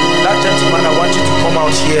 Please, that gentleman, I want you to come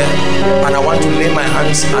out here and I want to lay my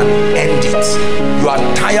hands and end it. You are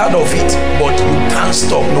tired of it, but you can't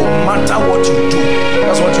stop no matter what you do.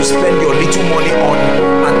 That's what you spend your little money on,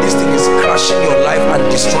 and this thing is crashing your life and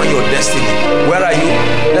destroying your destiny. Where are you?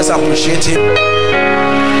 Let's appreciate him.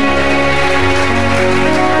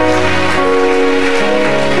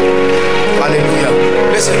 Hallelujah.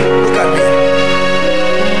 Listen, look at me.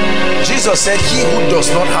 Jesus said, he who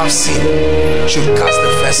does not have sin should cast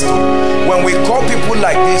the first stone. When we call people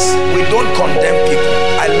like this, we don't condemn people.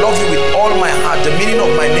 I love you with all my heart. The meaning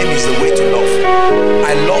of my name is the way to love.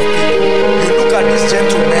 I love people. You look at these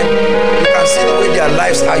gentlemen, you can see the way their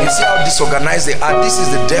lives are. You see how disorganized they are. This is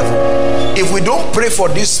the devil. If we don't pray for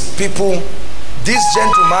these people, this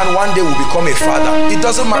gentleman one day will become a father. It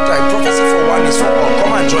doesn't matter. A prophecy for one is for all.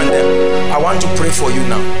 Come and join them. I want to pray for you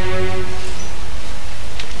now.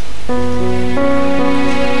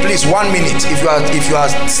 Please, 1 minute. If you are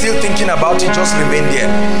still thinking about it, just remain there.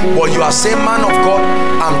 But you are saying, man of God,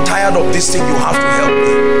 I'm tired of this thing, you have to help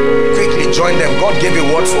me. Quickly join them. God gave a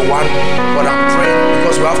word for one, but I'm praying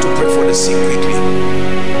because we have to pray for the sick quickly.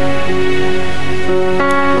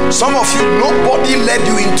 Some of you, nobody led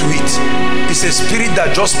you into it. It's a spirit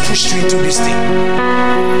that just pushed you into this thing.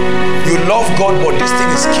 You love God, but this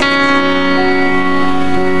thing is killing you.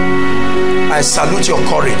 I salute your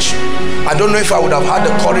courage. I don't know if I would have had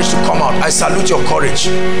the courage to come out. I salute your courage.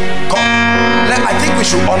 Come. I think we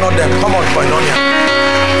should honor them. Come on, Koinonia.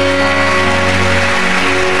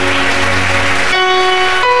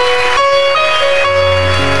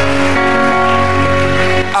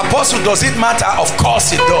 Apostle, does it matter? Of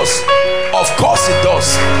course it does. Of course it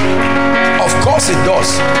does. Of course it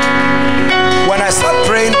does. When I start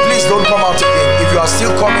praying, please don't come out again. If you are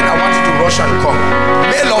still coming, I want you to rush and come.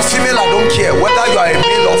 Male or female, I don't care. Whether you are a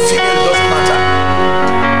male or female, it doesn't matter.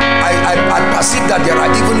 I perceive that there are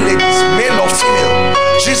even ladies, male or female.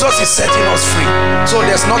 Jesus is setting us free. So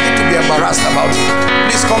there's nothing to be embarrassed about it.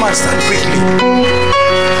 Please come and stand quickly.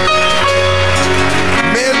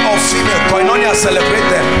 Male or female, Koinonia, celebrate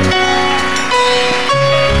them.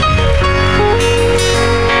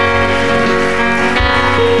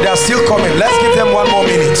 They are still coming. Let's give them 1 more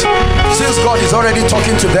minute. Since God is already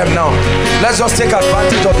talking to them now, let's just take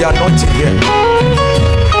advantage of the anointing here.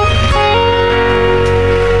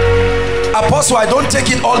 Apostle, I don't take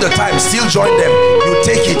it all the time. Still join them. You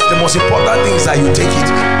take it. The most important thing is that you take it.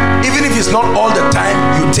 Even if it's not all the time,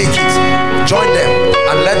 you take it. Join them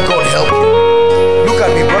and let God help you. Look at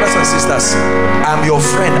me, brothers and sisters. I'm your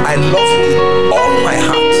friend. I love you with all my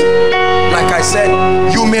heart. Like I said,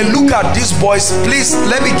 you may look at these boys. Please,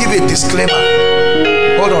 let me give a disclaimer.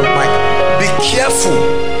 Hold on, Mike. Be careful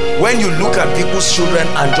when you look at people's children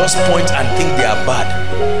and just point and think they are bad.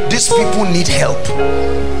 These people need help.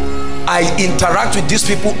 I interact with these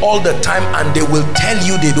people all the time and they will tell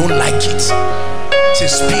you they don't like it. It's a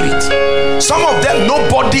spirit. Some of them,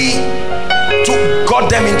 nobody got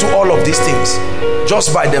them into all of these things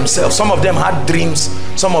just by themselves. Some of them had dreams.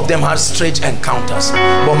 Some of them had strange encounters.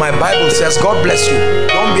 But my Bible says, God bless you.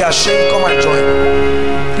 Don't be ashamed. Come and join.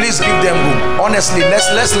 Please give them room. Honestly, let's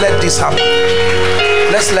let this happen.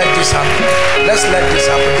 Let's let this happen. Let's let this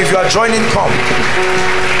happen. If you are joining, come.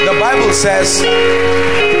 The Bible says,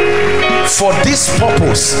 for this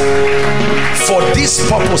purpose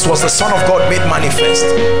was the Son of God made manifest,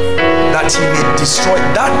 that he may destroy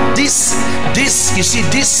that. This you see,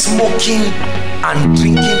 this smoking and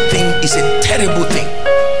drinking thing is a terrible thing.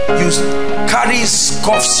 you carry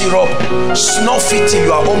cough syrup, snuff it till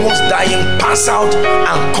you are almost dying, pass out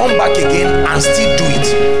and come back again and still do it.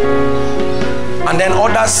 And then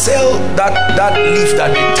others sell that leaf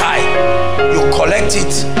that they tie. You collect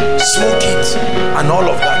it, smoke it, and all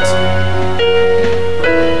of that.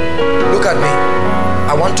 Look at me.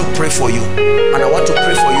 I want to pray for you, and I want to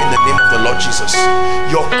pray for you in the name of the Lord Jesus.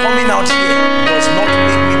 Your coming out here does not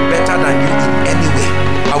make me better than you in any way.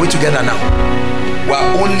 Are we together now? We're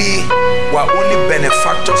only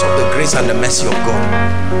benefactors of the grace and the mercy of God.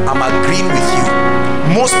 I'm agreeing with you.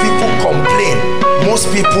 Most people complain.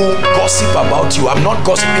 Most people gossip about you. I'm not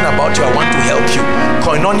gossiping about you. I want to help you.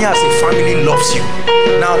 Koinonia as a family loves you.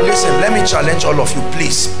 Now listen, let me challenge all of you,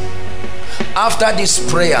 please. After this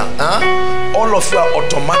prayer, all of you are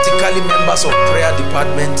automatically members of prayer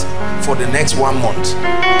department for the next 1 month.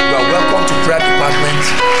 You are welcome to prayer department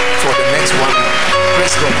for the next 1 month.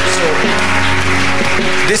 Praise God. So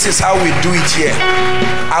this is how we do it here.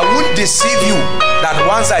 I won't deceive you that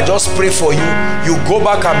once I just pray for you, you go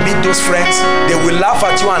back and meet those friends. They will laugh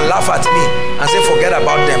at you and laugh at me and say forget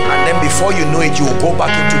about them, and then before you know it, you will go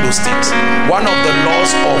back into those things. One of the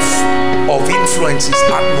laws of influence is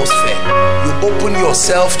atmosphere. You open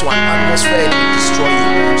yourself to an atmosphere, it will destroy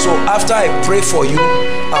you. So after I pray for you,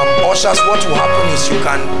 ushers, what will happen is you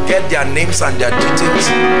can get their names and their details.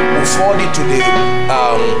 We'll forward it to the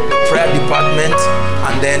prayer department,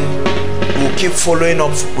 and then we'll keep following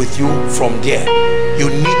up with you from there. You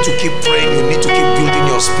need to keep praying. You need to keep building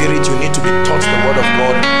your spirit. You need to be taught the word of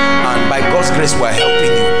God, and by God's grace we're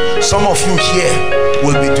helping you. Some of you here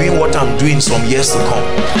will be doing what I'm doing some years to come.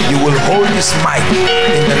 You will hold this mic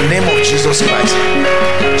in the name of Jesus Christ.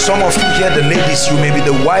 Some of you here, the ladies, you may be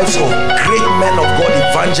the wives of great men of God,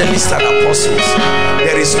 evangelists and apostles.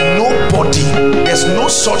 There is nobody, there's no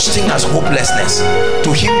such thing as hopelessness.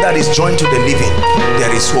 To him that is joined to the living,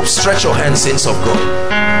 there is hope. Stretch your hands, saints of God.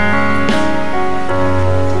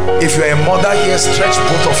 If you're a mother here, stretch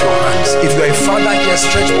both of your hands. If you're a father here,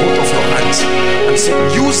 stretch both of your hands and say,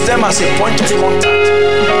 use them as a point of contact.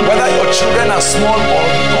 Whether your children are small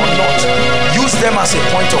or not, use them as a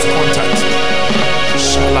point of contact.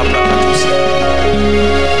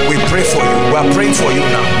 We pray for you. We are praying for you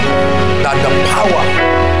now, that the power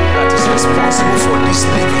that is responsible for this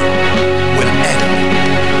living will end.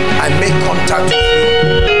 I make contact with you.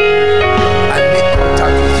 I make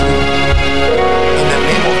contact with you. In the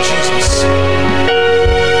name of Jesus,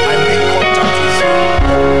 I make contact with you.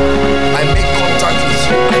 I make contact with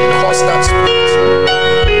you. I cause that spirit.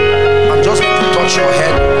 I'm just going to touch your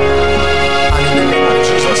head, and in the name of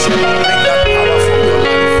Jesus, break that power from your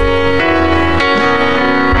life.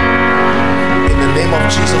 In the name of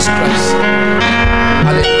Jesus Christ.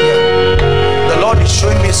 Hallelujah. The Lord is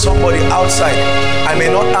showing me somebody outside. I may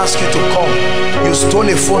not ask you to come. You stole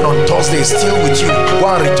a phone on Thursday, it's still with you. Go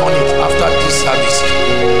and return it after this service.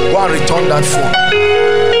 Go and return that phone.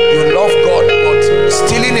 You love God, but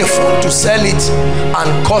stealing a phone to sell it and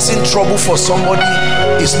causing trouble for somebody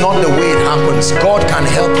is not the way it happens. God can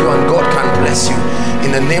help you and God can bless you.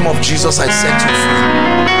 In the name of Jesus, I set you free.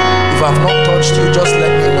 If I have not touched you, just let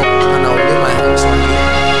me know and I'll lay my hands on you.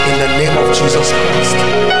 In the name of Jesus Christ.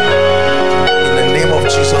 In the name of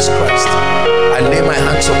Jesus Christ, I lay my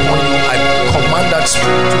hands upon you. I command that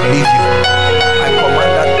spirit to leave you. I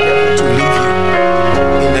command that devil to leave you.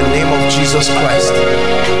 In the name of Jesus Christ,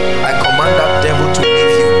 I command that devil to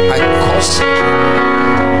leave you. I curse.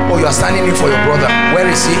 Oh, you are standing in for your brother. Where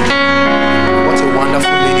is he? What a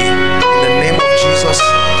wonderful lady. In the name of Jesus,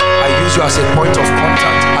 I use you as a point of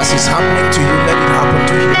contact. As it's happening to you, let it happen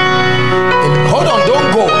to you. Hold on, don't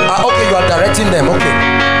go. Okay, you are directing them. Okay.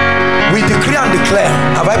 We decree and declare.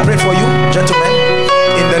 Have I prayed for you, gentlemen?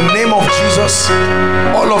 In the name of Jesus,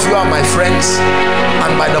 all of you are my friends,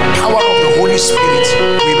 and by the power of the Holy Spirit,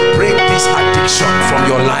 we break this addiction from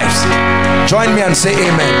your lives. Join me and say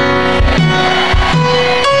amen.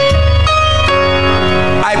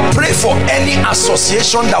 I pray for any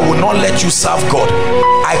association that will not let you serve God.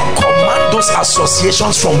 I command those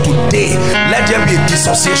associations from today. Let there be a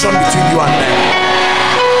dissociation between you and them.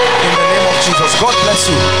 In the name of Jesus. God bless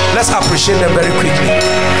you. Let's appreciate them very quickly.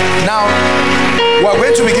 Now, we are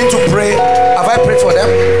going to begin to pray. Have I prayed for them?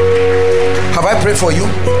 Have I prayed for you?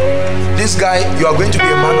 This guy, you are going to be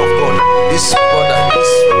a man of God. This brother,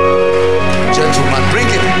 this gentleman, bring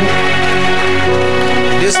him.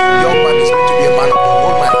 This young man is going to be a man of God.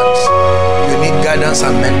 Hold my hands. You need guidance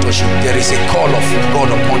and mentorship. There is a call of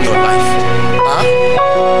God upon your life.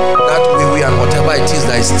 That way and whatever it is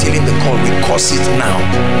that is stealing the call, we curse it now.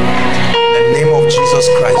 In the name of Jesus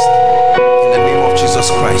Christ. In the name of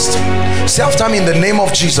Jesus Christ. Say after me, in the name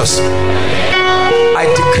of Jesus, I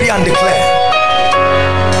decree and declare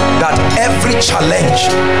that every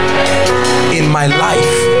challenge in my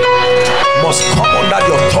life must come under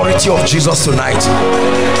the authority of Jesus tonight.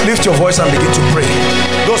 Lift your voice and begin to pray.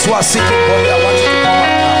 Those who are sick in body, I want you to come out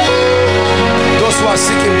now. Those who are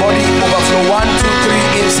sick in body, overflow 1, 2,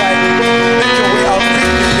 3 inside. Make your way out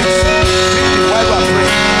quickly, please. Quickly, while we are praying.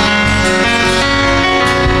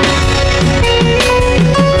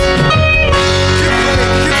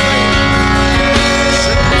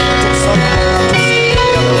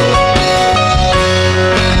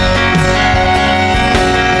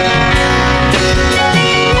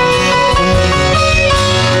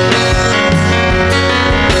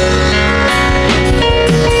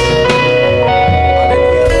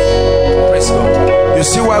 You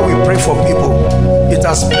see why we pray for people? It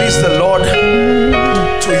has pleased the Lord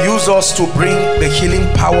to use us to bring the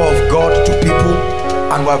healing power of God to people,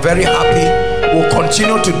 and we're very happy. We'll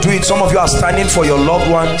continue to do it. Some of you are standing for your loved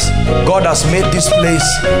ones. God has made this place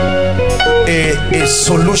a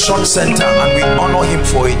solution center, and we honor him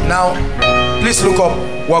for it. Now please look up.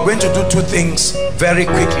 We're going to do two things very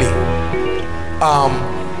quickly.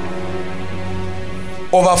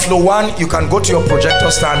 Overflow 1, you can go to your projector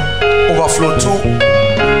stand. Overflow 2,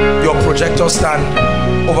 your projector stand.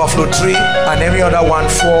 Overflow 3, and every other one,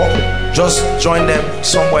 4, just join them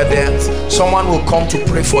somewhere there. Someone will come to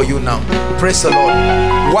pray for you now. Praise the Lord.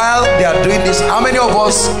 While they are doing this, how many of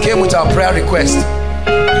us came with our prayer request?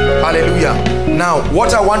 Hallelujah. Now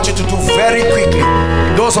what I want you to do very quickly,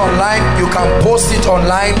 those online, you can post it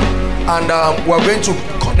online, and we're going to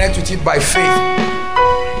connect with it by faith.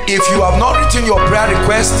 If you have not written your prayer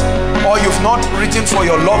request, or you've not written for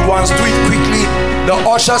your loved ones, do it quickly. The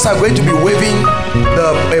ushers are going to be waving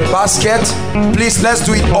a basket. Please, let's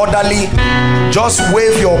do it orderly. Just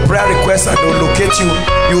wave your prayer request and they'll locate you.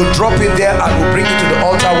 You drop it there and we'll bring it to the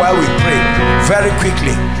altar while we pray. Very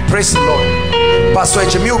quickly. Praise the Lord. Pastor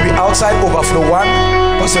Ejimi will be outside Overflow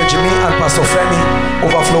 1. Pastor Jimmy and Pastor Femi.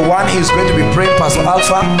 Overflow 1, he is going to be praying. Pastor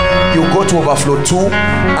Alpha, you go to Overflow 2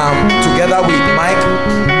 together with Mike.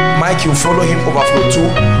 Mike, you follow him. Overflow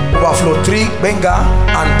 2. Overflow 3, Benga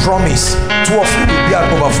and Promise. 2 of you will be at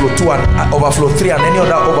Overflow 2 and Overflow 3 and any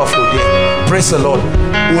other overflow there. Praise the Lord.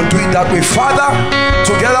 We'll do it that way. Father,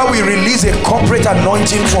 together we release a corporate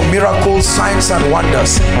anointing for miracles, signs and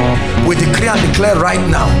wonders. We decree and declare right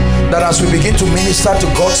now that as we begin to minister to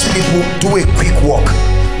God's people, do a quick walk.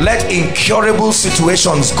 Let incurable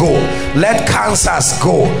situations go. Let cancers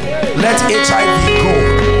go. Let HIV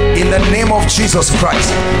go. In the name of Jesus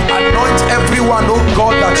Christ, anoint everyone, oh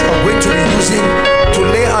God, that you are going to be using to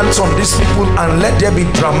lay hands on these people, and let there be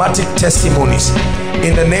dramatic testimonies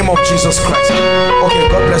in the name of Jesus Christ. Okay,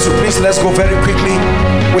 God bless you. Please, let's go very quickly.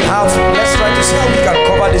 Let's try to see how we can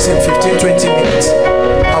cover this in 15-20 minutes.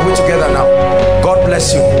 Are we together now? God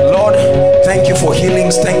bless you. Lord, thank you for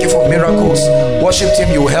healings. Thank you for miracles. Worship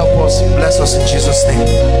team, you will help us. Bless us in Jesus' name.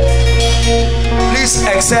 Please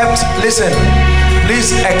accept, listen,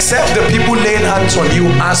 please accept the people laying hands on you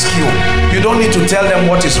ask you. You don't need to tell them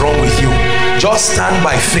what is wrong with you. Just stand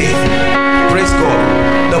by faith. Praise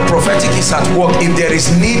God. The prophetic is at work. If there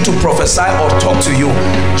is need to prophesy or talk to you,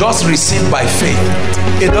 just receive by faith.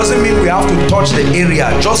 It doesn't mean we have to touch the area.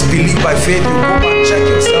 Just believe by faith. You go and check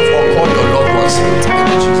yourself or call your loved ones.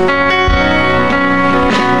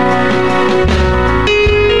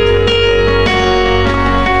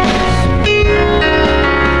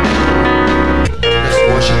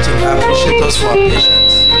 I appreciate us for our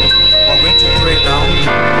patience. We're going to pray now.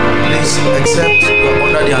 Please accept you're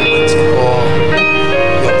under the anointing, or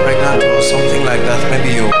you're pregnant or something like that.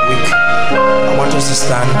 Maybe you're weak. I want us to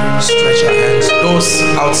stand, stretch your hands. Those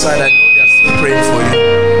outside, I know they're still praying for you.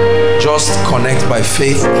 Just connect by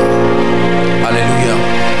faith. Hallelujah.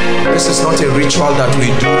 This is not a ritual that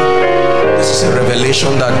we do. This is a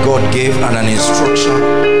revelation that God gave and an instruction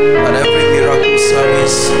that every miracle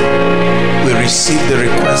service we receive the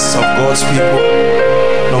requests of God's people.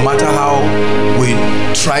 No matter how we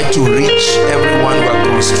try to reach everyone, we are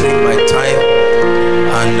constrained by time,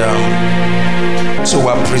 and so we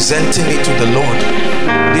are presenting it to the Lord.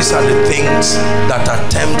 These are the things that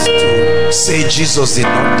attempt to say Jesus did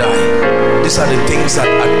not die. These are the things that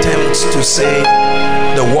attempt to say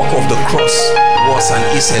the work of the cross was and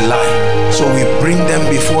is a lie. So we bring them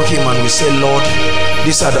before him and we say, Lord,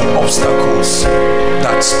 these are the obstacles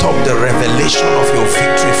that stop the revelation of your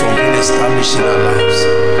victory from being established in our lives.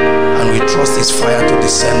 And we trust his fire to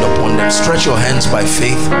descend upon them. Stretch your hands by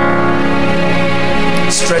faith.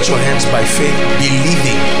 Stretch your hands by faith,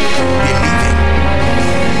 believing.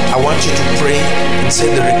 I want you to pray and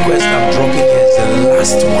say, the request I'm dropping here is the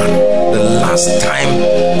last one. The last time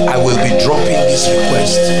I will be dropping this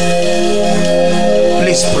request.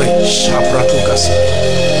 Please pray.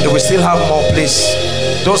 If we still have more, please.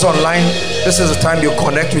 Those online, this is the time you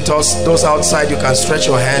connect with us. Those outside, you can stretch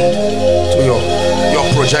your hand to your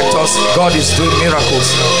projectors. God is doing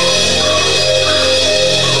miracles now.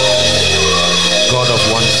 God of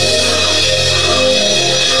wonders.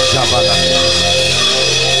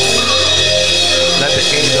 Let the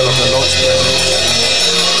angel of the Lord's presence.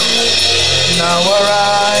 Now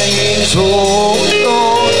arise, O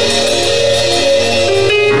Lord.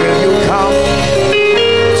 Will you come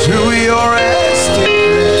to your resting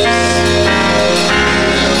place?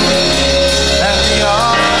 Let the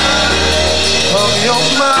arm of your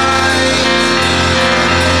mind,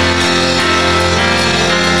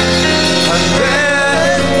 and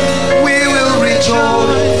then we will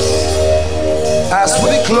rejoice as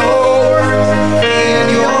we glory in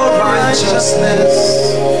your righteousness.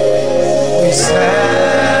 We celebrate.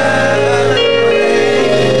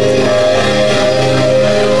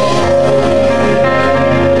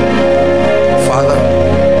 Father,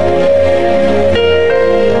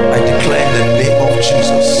 I declare in the name of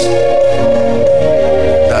Jesus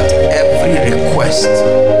that every request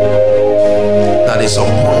that is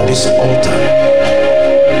upon this altar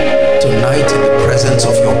tonight in the presence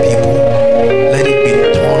of your people, let it be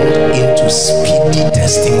turned into speedy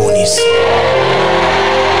testimonies.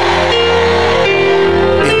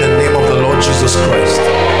 In the name of the Lord Jesus Christ,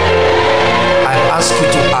 I ask you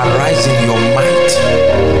to arise in your might,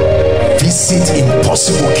 visit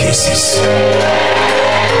impossible cases,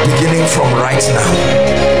 beginning from right now.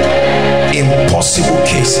 Impossible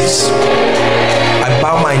cases. I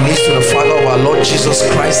bow my knees to the Father of our Lord Jesus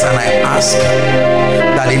Christ, and I ask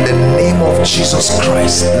that in the name of Jesus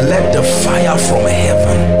Christ, let the fire from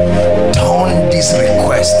heaven turn these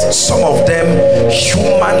requests, some of them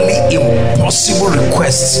humanly impossible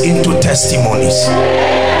requests, into testimonies.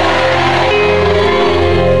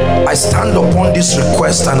 I stand upon this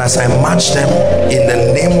request, and as I match them in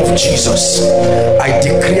the name of Jesus, I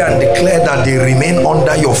decree and declare that they remain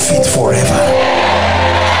under your feet forever.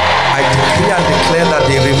 I decree and declare that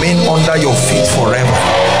they remain under your feet forever.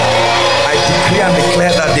 I decree and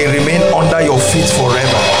declare that they remain under your feet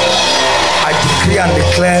forever. I decree and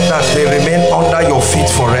declare that they remain under your feet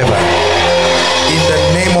forever. In the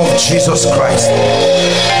name of Jesus Christ.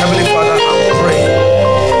 Heavenly Father, I'm praying.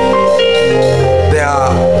 There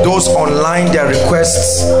are those online, their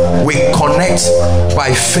requests, we connect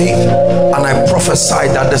by faith, and I prophesy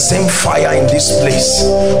that the same fire in this place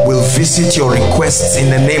will visit your requests in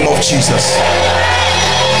the name of Jesus.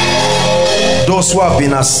 Those who have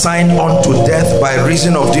been assigned unto death by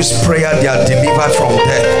reason of this prayer, they are delivered from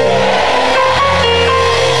death.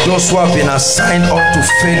 Those who have been assigned unto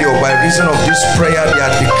failure by reason of this prayer, they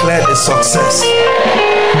are declared a success.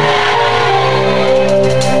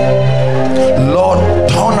 Lord,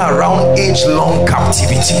 turn around age-long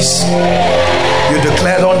captivities. You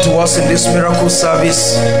declared unto us in this miracle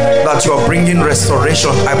service that you are bringing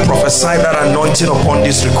restoration. I prophesy that anointing upon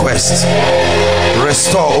this request.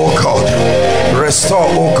 Restore, oh God. Restore,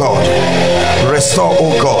 oh God. Restore,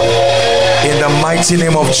 oh God. In the mighty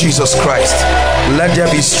name of Jesus Christ, let there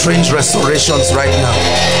be strange restorations right now.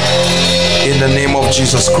 In the name of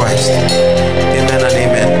Jesus Christ. Amen and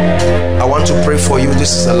amen. I want to pray for you.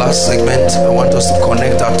 This is the last segment. I want us to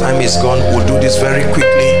connect. Our time is gone. We'll do this very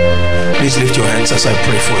quickly. Please lift your hands as I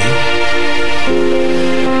pray for you.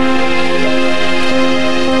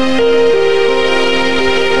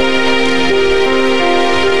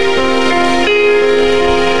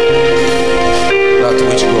 That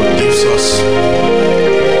which God gives us,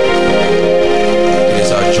 it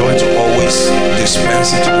is our joy to always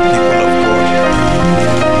dispense it to the people of God.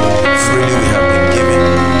 Freely we have been given,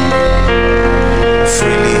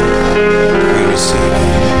 freely we receive.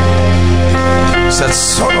 He said,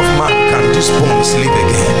 Son of man, can these bones live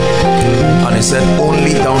again? And he said,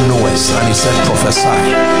 only thou knowest. And he said, prophesy.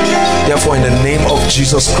 Therefore, in the name of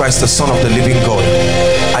Jesus Christ, the Son of the living God,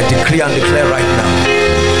 I decree and declare right now,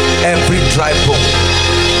 every dry bone,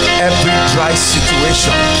 every dry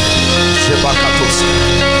situation,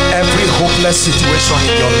 every hopeless situation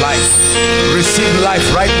in your life, receive life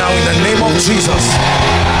right now in the name of Jesus.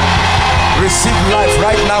 Receive life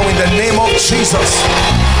right now in the name of Jesus.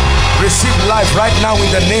 Receive life right now in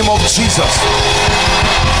the name of Jesus.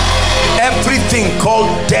 Everything called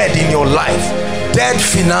dead in your life, dead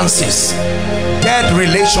finances, dead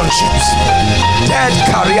relationships, dead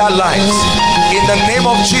career lives, In the name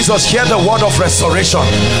of Jesus, hear the word of restoration.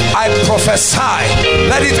 I prophesy,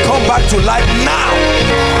 let it come back to life now.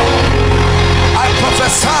 I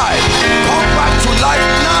prophesy, come back to life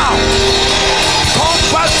now. Come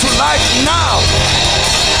back to life now.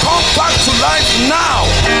 Come back to life now.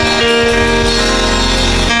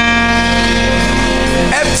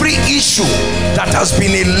 Every issue that has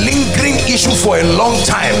been a lingering issue for a long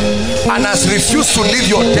time and has refused to live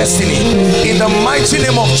your destiny, in the mighty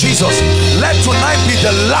name of Jesus, let tonight be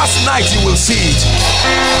the last night you will see it.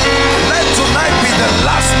 Let tonight be the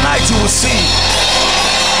last night you will see it.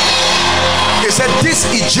 He said, these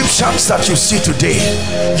Egyptians that you see today,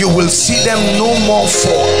 you will see them no more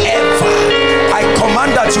forever. I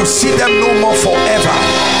command that you see them no more forever.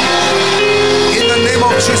 In the name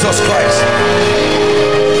of Jesus Christ.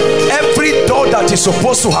 Every door that is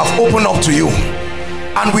supposed to have opened up to you,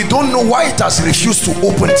 and we don't know why it has refused to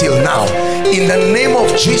open till now, in the name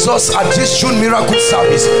of Jesus, at this June miracle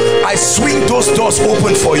service, I swing those doors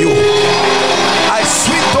open for you. I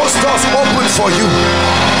swing those doors open for you.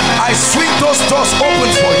 I swing those doors open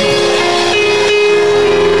for you.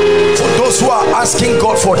 For those who are asking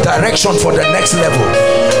God for direction for the next level,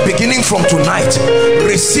 beginning from tonight,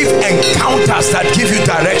 receive encounters that give you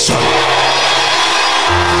direction.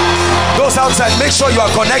 Those outside, make sure you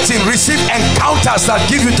are connecting. Receive encounters that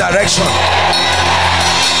give you direction.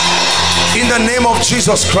 In the name of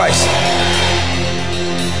Jesus Christ.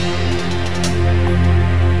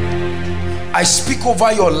 I speak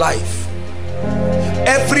over your life.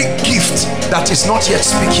 Every gift that is not yet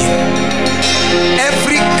speaking,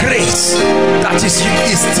 every grace that is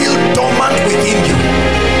still dormant within you,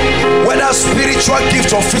 whether spiritual gifts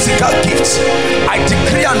or physical gifts, I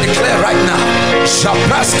decree and declare right now,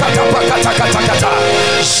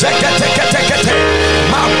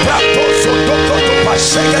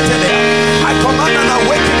 I command an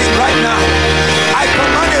awakening right now. I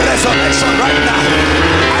command a resurrection right now.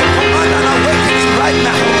 I command an awakening right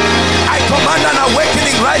now. I command an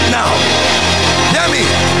awakening right now. Hear me.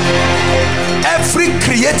 Every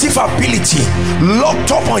creative ability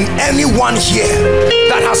locked up on anyone here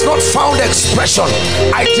that has not found expression,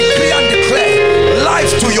 I decree and declare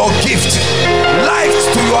life to your gift, life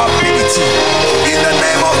to your ability, in the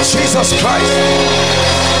name of Jesus Christ.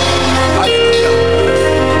 Hallelujah.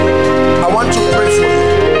 I want to pray for you.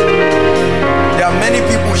 There are many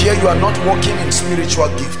people here, you are not walking in spiritual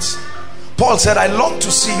gifts. Paul said, I long to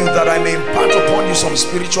see you that I may impart upon you some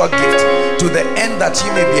spiritual gift, to the end that ye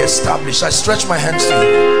may be established. I stretch my hands to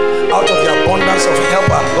you. Out of the abundance of help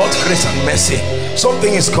and God's grace and mercy, something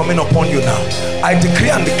is coming upon you now. I decree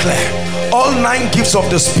and declare all 9 gifts of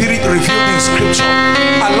the Spirit revealed in Scripture,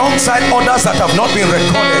 alongside others that have not been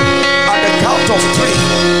recorded, at the count of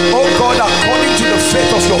 3. Oh God, according to the faith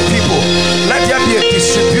of your people, let there be a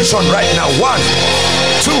distribution right now. 1,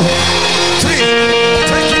 2, 3.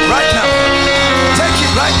 Take it right now. Take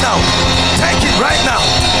it right now. Take it right now.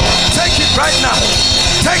 Take it right now.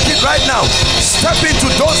 Take it right now. Step into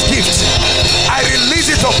those gifts. I release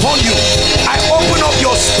it upon you. I open up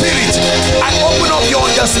your spirit. I open up your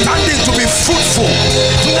understanding to be fruitful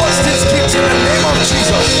towards this gift in the name of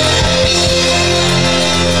Jesus.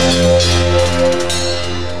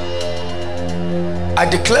 I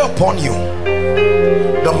declare upon you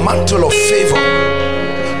the mantle of favor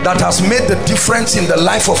that has made the difference in the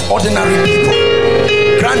life of ordinary people,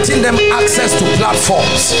 granting them access to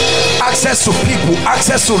platforms, access to people,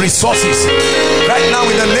 access to resources. Right now,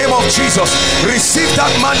 in the name of Jesus, receive that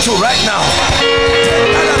mantle right now.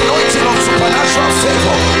 Take that anointing of supernatural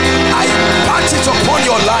favor. I impart it upon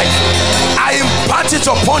your life. I impart it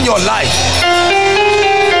upon your life.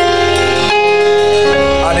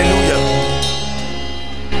 Hallelujah.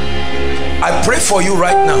 I pray for you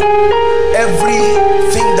right now.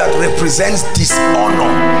 Everything that represents dishonor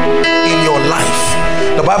in your life,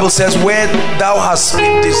 the Bible says, where thou hast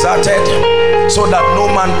been deserted, so that no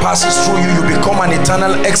man passes through you, you become an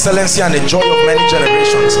eternal excellency and a joy of many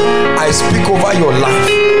generations. I speak over your life.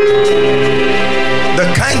 The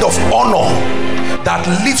kind of honor that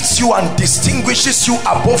lifts you and distinguishes you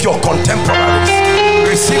above your contemporaries,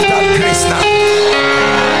 receive that grace now.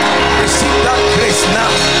 Receive that grace now.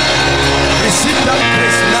 Receive that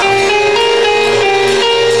grace now.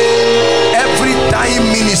 Every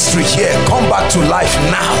dying ministry here, come back to life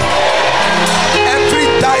now. Every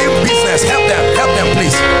dying business, help them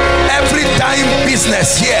please. Every dying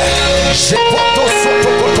business here, come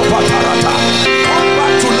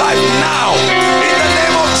back to life now in the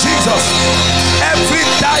name of Jesus. Every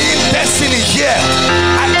dying destiny here,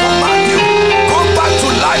 I command you, come back to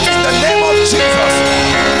life in the name of Jesus.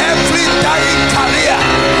 Every dying career,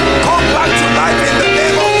 come back to life in the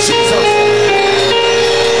name of Jesus.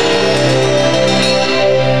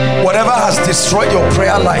 destroyed your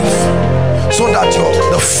prayer life, so that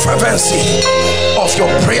the fervency of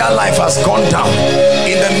your prayer life has gone down.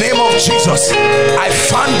 In the name of Jesus, I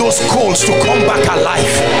found those coals to come back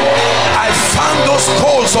alive. I found those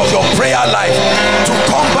coals of your prayer life to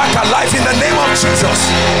come back alive in the name of Jesus.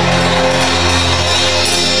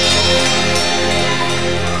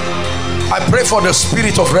 I pray for the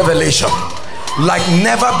spirit of revelation like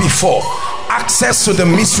never before. Access to the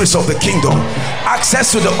mysteries of the kingdom,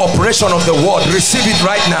 access to the operation of the word. Receive it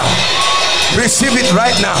right now. Receive it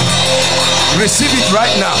right now. Receive it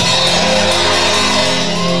right now.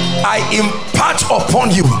 I impart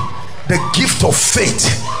upon you the gift of faith.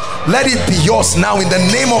 Let it be yours now in the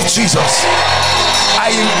name of Jesus.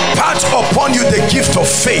 I impart upon you the gift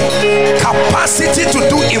of faith, capacity to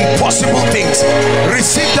do impossible things.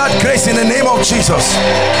 Receive that grace in the name of Jesus.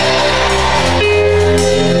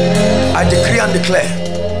 I decree and declare,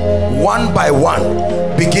 one by one,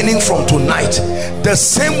 beginning from tonight, the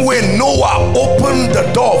same way Noah opened the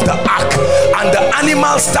door of the ark and the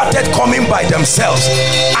animals started coming by themselves,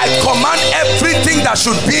 I command everything that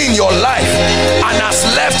should be in your life and has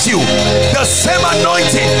left you, the same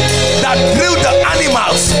anointing that drew the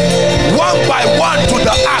animals one by one to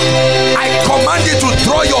the ark, I command you to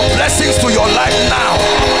draw your blessings to your life now.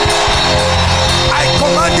 I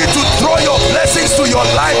command you to draw your blessings to your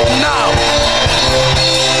life now.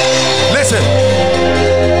 Listen,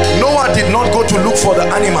 Noah did not go to look for the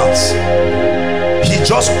animals. He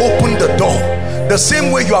just opened the door. The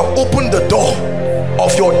same way you have opened the door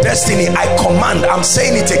of your destiny, I command, I'm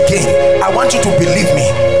saying it again, I want you to believe me.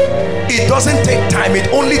 It doesn't take time,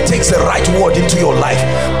 it only takes the right word into your life.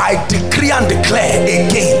 I decree and declare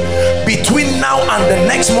again, between now and the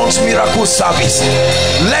next month's miracle service,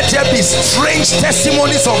 let there be strange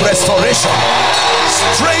testimonies of restoration.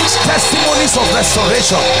 Strange testimonies of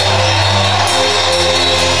restoration.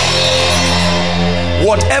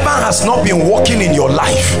 Whatever has not been working in your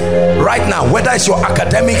life right now, whether it's your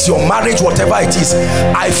academics, your marriage, whatever it is,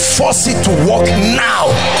 I force it to work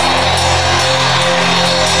now.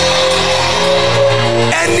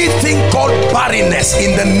 Anything called barrenness,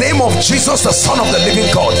 in the name of Jesus, the Son of the living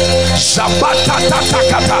God,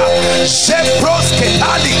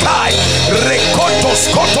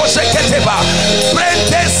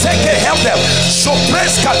 help them.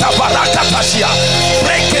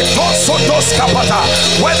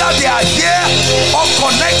 Whether they are here or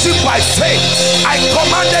connected by faith, I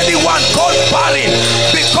command anyone called barren,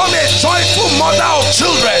 become a joyful mother of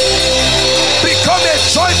children. Become a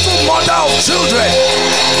joyful mother of children.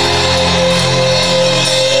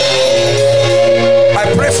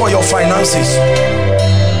 I pray for your finances.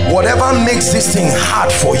 Whatever makes this thing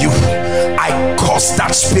hard for you, I curse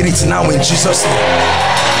that spirit now in Jesus' name.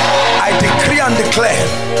 I decree and declare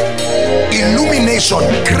illumination,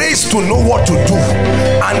 grace to know what to do,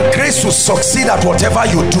 and grace to succeed at whatever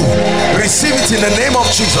you do. Receive it in the name of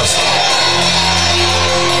Jesus.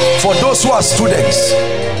 For those who are students,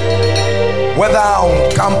 whether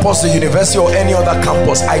on campus, the university, or any other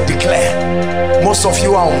campus, I declare, most of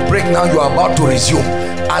you are on break now, you are about to resume.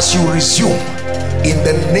 As you resume, in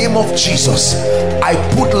the name of Jesus, I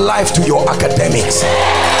put life to your academics.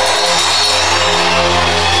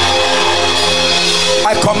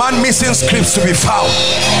 I command missing scripts to be found.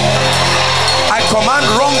 I command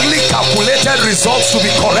wrongly calculated results to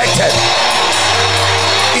be corrected.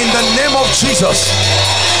 In the name of Jesus,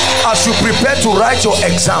 as you prepare to write your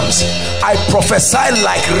exams, I prophesy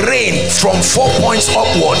like rain from 4 points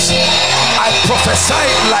upwards. I prophesy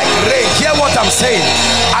like rain. Hear what I'm saying.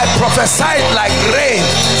 I prophesy like rain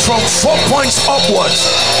from 4 points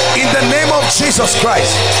upwards. In the name of Jesus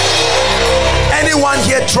Christ. Anyone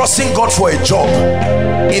here trusting God for a job,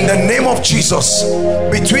 in the name of Jesus,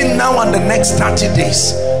 between now and the next 30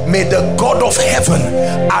 days, may the God of heaven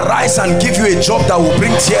arise and give you a job that will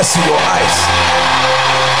bring tears to your eyes.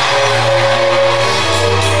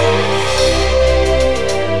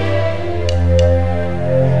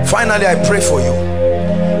 Finally, I pray for you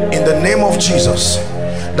in the name of Jesus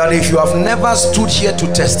that if you have never stood here to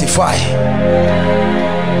testify,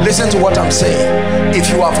 listen to what I'm saying. If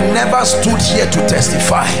you have never stood here to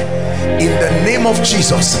testify, in the name of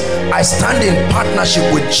Jesus, I stand in partnership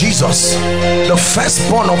with Jesus, the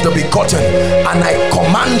firstborn of the begotten, and I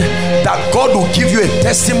command that God will give you a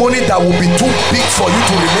testimony that will be too big for you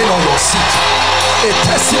to remain on your seat. A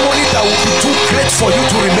testimony that will be too great for you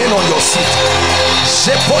to remain on your seat.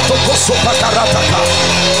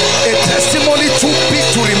 A testimony too big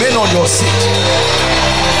to remain on your seat.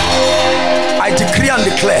 I decree and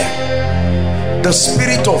declare, the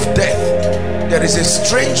spirit of death there is a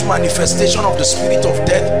strange manifestation of the spirit of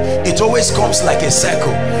death. It always comes like a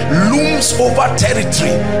circle, looms over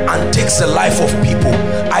territory and takes the life of people.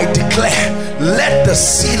 I declare, let the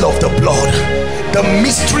seal of the blood, the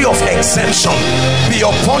mystery of exemption, be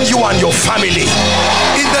upon you and your family.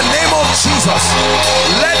 In the name of Jesus,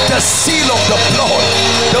 let the seal of the blood,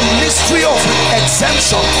 the mystery of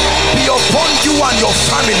exemption, be upon you and your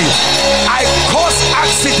family. I cause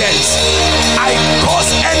accidents, I cause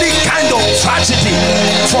any kind of tragedy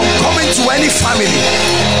from coming to any family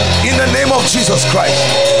in the name of Jesus Christ.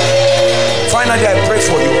 Finally, I pray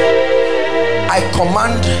for you. I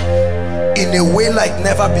command in a way like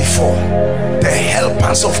never before the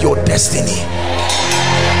helpers of your destiny.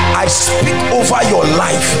 I speak over your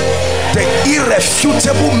life the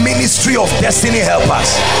irrefutable ministry of destiny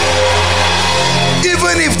helpers.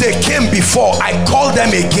 Even if they came before, I call them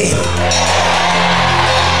again.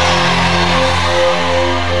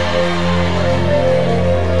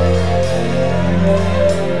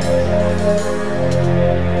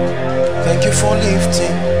 Thank you for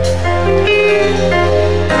lifting.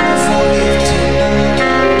 Thank you for lifting.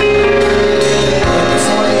 Thank you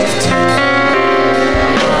for lifting.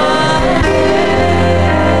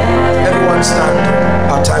 Everyone stand.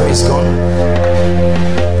 Our time is gone.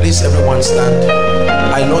 Please, everyone stand.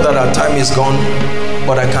 I know that our time is gone,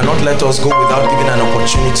 but I cannot let us go without giving an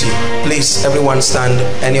opportunity. Please, everyone stand.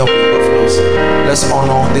 Any of the overflows. Let's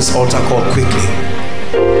honor this altar call quickly.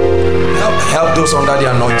 Help those under the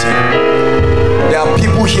anointing. There are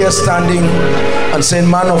people here standing and saying,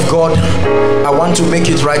 man of God, I want to make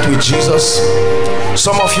it right with Jesus.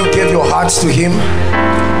 Some of you gave your hearts to him,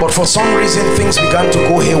 but for some reason things began to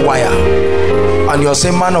go haywire. And you're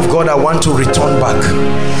saying, man of God, I want to return back.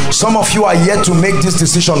 Some of you are yet to make this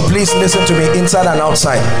decision. Please listen to me, inside and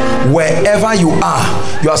outside. Wherever you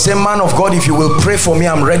are saying, man of God, if you will pray for me,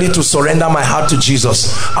 I'm ready to surrender my heart to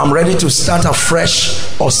Jesus. I'm ready to start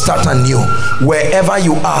afresh or start anew. Wherever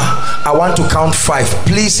you are, I want to count 5.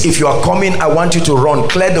 Please, if you are coming, I want you to run.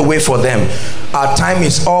 Clear the way for them. Our time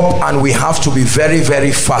is up and we have to be very,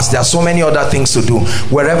 very fast. There are so many other things to do.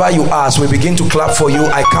 Wherever you are, as we begin to clap for you,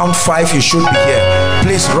 I count 5, you should be here.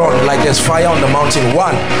 Please run like there's fire on the mountain.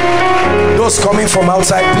 1. Those coming from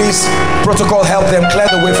outside, please, protocol, help them, clear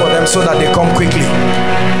the way for them so that they come quickly.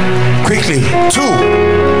 2.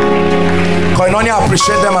 Koinonia,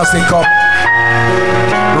 appreciate them as they come.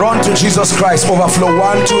 Run to Jesus Christ. Overflow.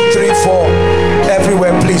 1, 2, 3, 4.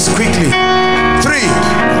 Everywhere, please, quickly. 3.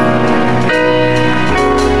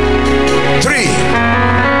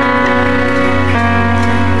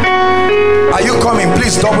 Are you coming?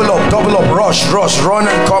 Please double up, rush, run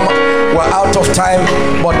and come. We're out of time,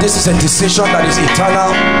 but this is a decision that is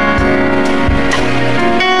eternal.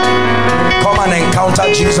 Come and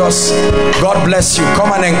encounter Jesus. God bless you.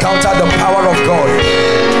 Come and encounter the power of God.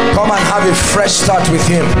 Come and have a fresh start with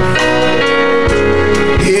him.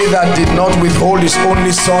 He that did not withhold his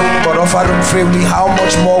only son, but offered him freely, how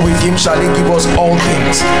much more with him shall he give us all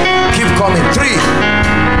things? Keep coming. 3,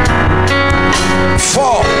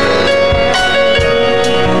 4,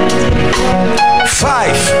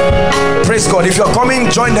 5. Praise God. If you're coming,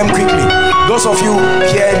 join them quickly. Those of you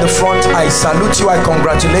here in the front, I salute you, I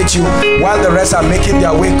congratulate you. While the rest are making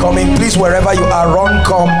their way coming, please, wherever you are, run,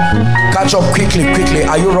 come, catch up quickly.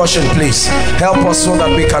 Are you rushing? Please help us so that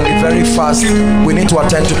we can be very fast. We need to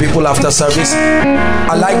attend to people after service.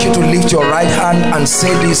 I'd like you to lift your right hand and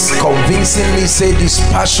say this convincingly, say this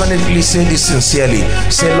passionately, say this sincerely.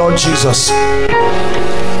 Say, Lord Jesus,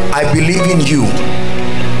 I believe in you,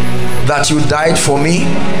 that you died for me,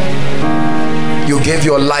 you gave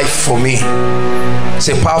your life for me. It's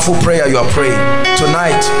a powerful prayer you are praying.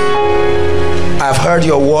 Tonight, I've heard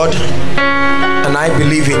your word and I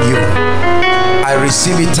believe in you. I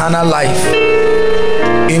receive eternal life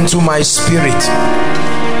into my spirit,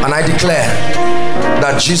 and I declare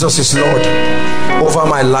that Jesus is Lord over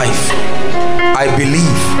my life. I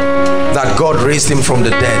believe that God raised him from the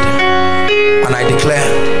dead, and I declare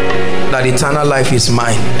that eternal life is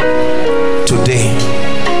mine today.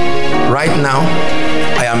 Right now,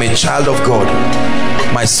 I am a child of God.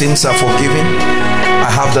 My sins are forgiven.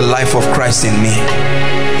 I have the life of Christ in me.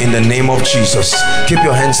 In the name of Jesus, keep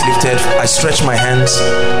your hands lifted. I stretch my hands.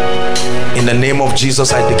 In the name of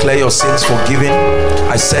Jesus, I declare your sins forgiven.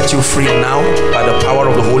 I set you free now by the power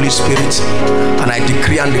of the Holy Spirit, and I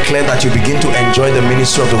decree and declare that you begin to enjoy the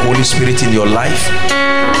ministry of the Holy Spirit in your life.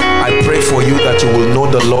 I pray for you that you will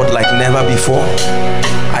know the Lord like never before.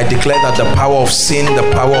 I I declare that the power of sin, the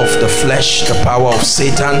power of the flesh, the power of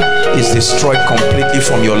Satan is destroyed completely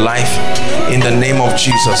from your life in the name of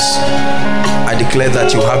Jesus. I declare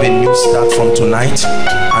that you have a new start from tonight,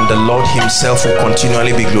 and the Lord himself will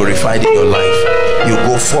continually be glorified in your life. You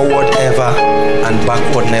go forward ever and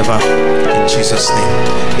backward never, in Jesus'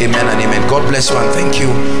 name. Amen and amen. God bless you and thank you.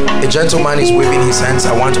 A gentleman is waving his hands.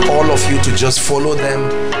 I want all of you to just follow them.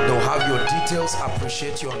 They'll have your details.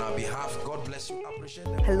 Appreciate you on our behalf. God bless you. Appreciate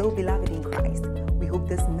them. Hello, beloved in Christ. We hope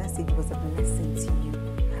this message was a blessing to you.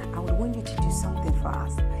 I would want you to do something for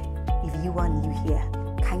us. If you are new here,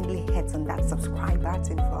 kindly hit on that subscribe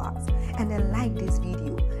button for us, and then like this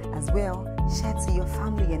video as well. Share to your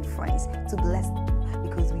family and friends to bless them,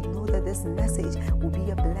 because we know that this message will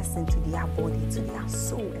be a blessing to their body, to their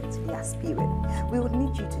soul, and to their spirit. We would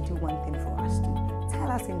need you to do one thing for us too. Tell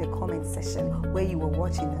us in the comment section where you were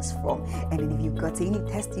watching us from, and then if you've got any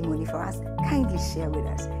testimony for us, kindly share with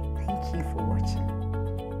us. Thank you for watching.